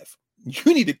alive.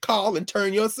 You need to call and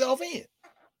turn yourself in.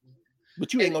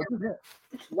 But you ain't gonna do that.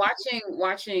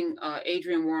 Watching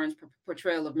Adrienne Warren's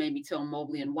portrayal of Mamie Till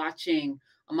Mobley and watching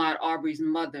Ahmaud Arbery's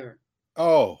mother.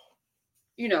 Oh,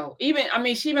 you know,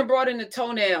 she even brought in the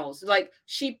toenails. Like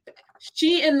she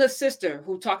and the sister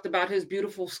who talked about his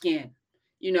beautiful skin,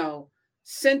 you know,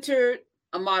 centered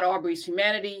Ahmaud Arbery's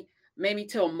humanity. Mamie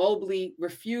Till Mobley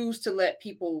refused to let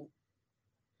people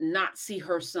not see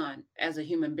her son as a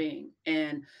human being.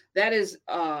 And that is,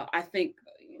 I think,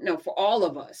 you know, for all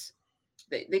of us,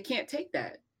 they can't take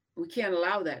that. We can't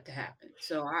allow that to happen.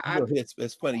 So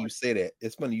it's funny you say that.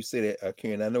 It's funny you say that,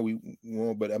 Karen. I know we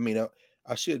won't, but I mean,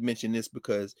 I should mention this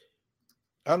because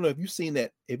I don't know if you've seen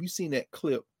that. Have you seen that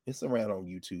clip? It's around on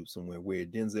YouTube somewhere where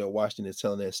Denzel Washington is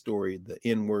telling that story, the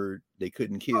N-word they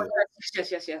couldn't kill. Oh,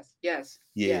 yes.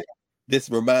 Yeah. This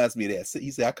reminds me of that.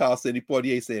 He said, I called City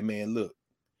 48, said, man, look,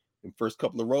 the first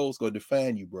couple of roles going to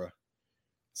define you, bro.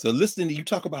 So listening to you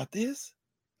talk about this,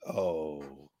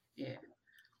 oh. Yeah.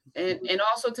 And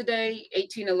also today,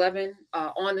 1811,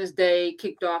 on this day,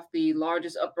 kicked off the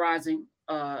largest uprising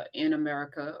in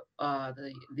America,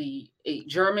 the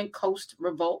German Coast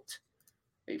Revolt.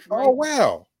 Oh,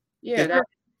 wow. Yeah, that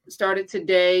started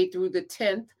today through the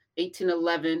 10th,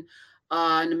 1811,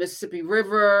 in the Mississippi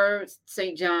River,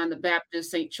 St. John the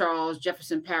Baptist, St. Charles,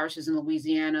 Jefferson parishes in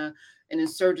Louisiana, an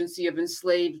insurgency of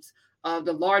enslaved,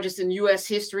 the largest in U.S.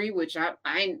 history, which I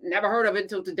never heard of it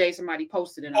until today. Somebody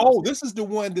posted it. Oh, this is the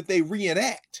one that they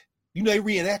reenact. You know, they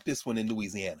reenact this one in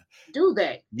Louisiana. Do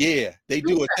they? Yeah, they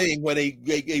do a thing where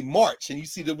they march, and you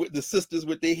see the sisters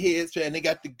with their heads, and they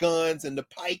got the guns and the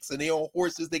pikes, and they on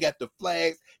horses. They got the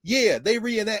flags. Yeah, they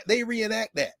reenact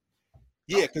that.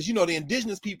 Yeah, because you know the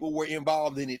indigenous people were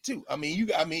involved in it too. So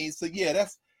yeah,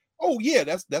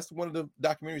 that's one of the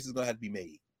documentaries that's gonna have to be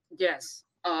made. Yes.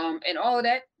 And all of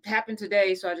that happened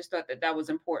today, so I just thought that was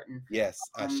important. Yes,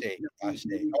 Ashe. Oh,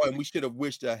 and we should have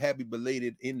wished a happy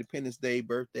belated Independence Day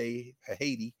birthday,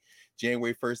 Haiti,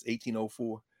 January 1st,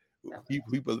 1804.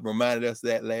 People reminded us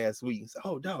that last week. So,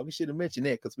 oh, dog, we should have mentioned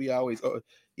that because we always. Oh,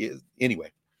 yeah.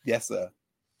 Anyway, yes.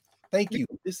 Thank you.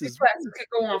 This is classes could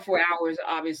go on for hours,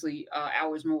 obviously,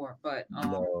 hours more. But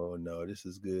no, this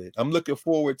is good. I'm looking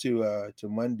forward to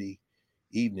Monday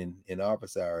evening in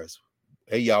office hours.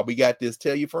 Hey, y'all, we got this.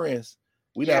 Tell your friends.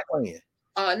 We're not playing.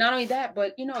 Not only that,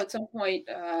 but, you know, at some point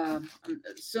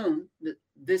soon,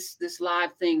 this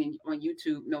live thing on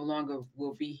YouTube no longer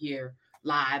will be here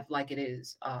live like it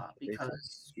is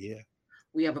because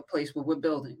we have a place where we're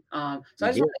building. So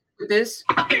I just want to do this.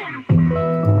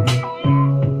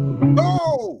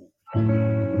 Oh!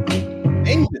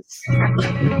 Angus. Matter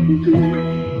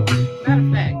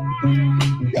of fact,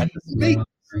 you got to speak.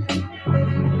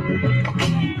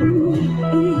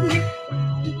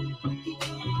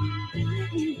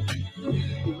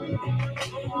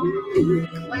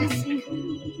 Classy.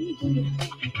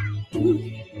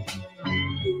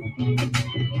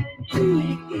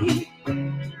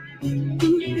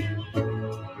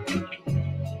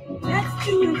 Let's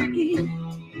do it again.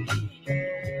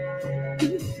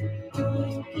 Do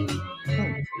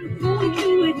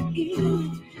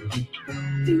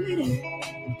it again.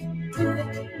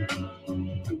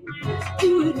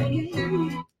 Do it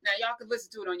again. Now y'all can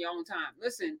listen to it on your own time.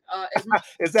 Listen,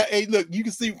 is that? Hey, look, you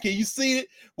can see. Can you see it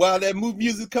while that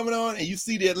music coming on, and you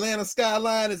see the Atlanta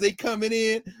skyline as they coming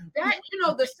in? That, you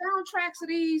know, the soundtracks of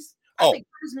these. I think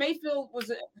Curtis Mayfield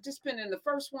was a participant in the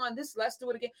first one. Let's do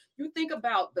it again. You think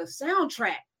about the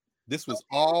soundtrack. This was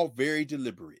all very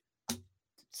deliberate.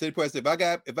 City Press, if I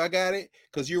got it,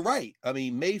 because you're right. I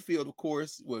mean, Mayfield, of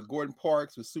course, with Gordon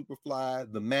Parks, with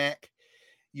Superfly, the Mac,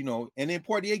 you know, and then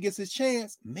Portier gets his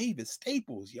chance. Mavis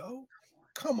Staples, yo,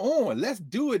 come on, let's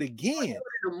do it again. In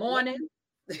the morning.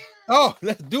 Oh,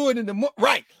 let's do it in the morning.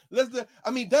 Right.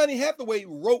 Donny Hathaway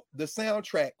wrote the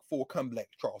soundtrack for Come Black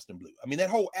Charleston Blue. I mean, that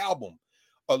whole album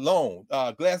alone,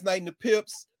 Glass Night and the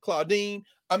Pips, Claudine.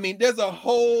 I mean, there's a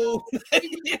whole. As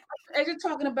you're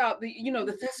talking about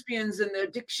the thespians and their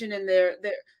addiction and their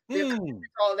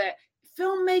all that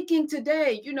filmmaking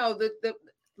today, you know, the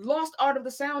lost art of the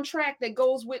soundtrack that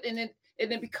goes with, and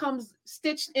it becomes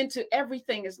stitched into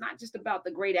everything. It's not just about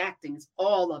the great acting; it's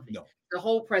all of it. No. The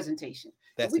whole presentation.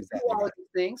 That's we exactly do all right. of these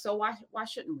things, so why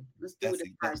shouldn't we? Let's do it.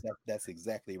 That's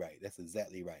exactly right. That's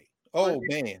exactly right. Oh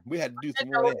man, we had to do some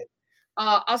more of that.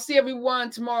 I'll see everyone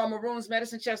tomorrow. Maroon's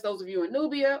Medicine Chest. Those of you in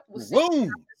Nubia, we'll see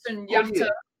Boom. Yafta,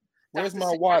 Where's Dr.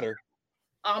 my water?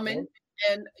 Amen.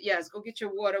 And yes, go get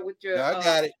your water with your. I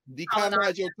got it.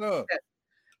 Decolonize your tongue.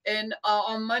 And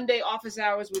on Monday, office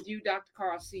hours with you, Dr.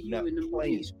 Carl. See you Not in the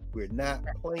playing. movies. We're not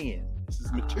playing. This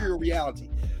is material reality.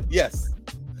 Yes.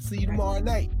 See you tomorrow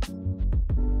night.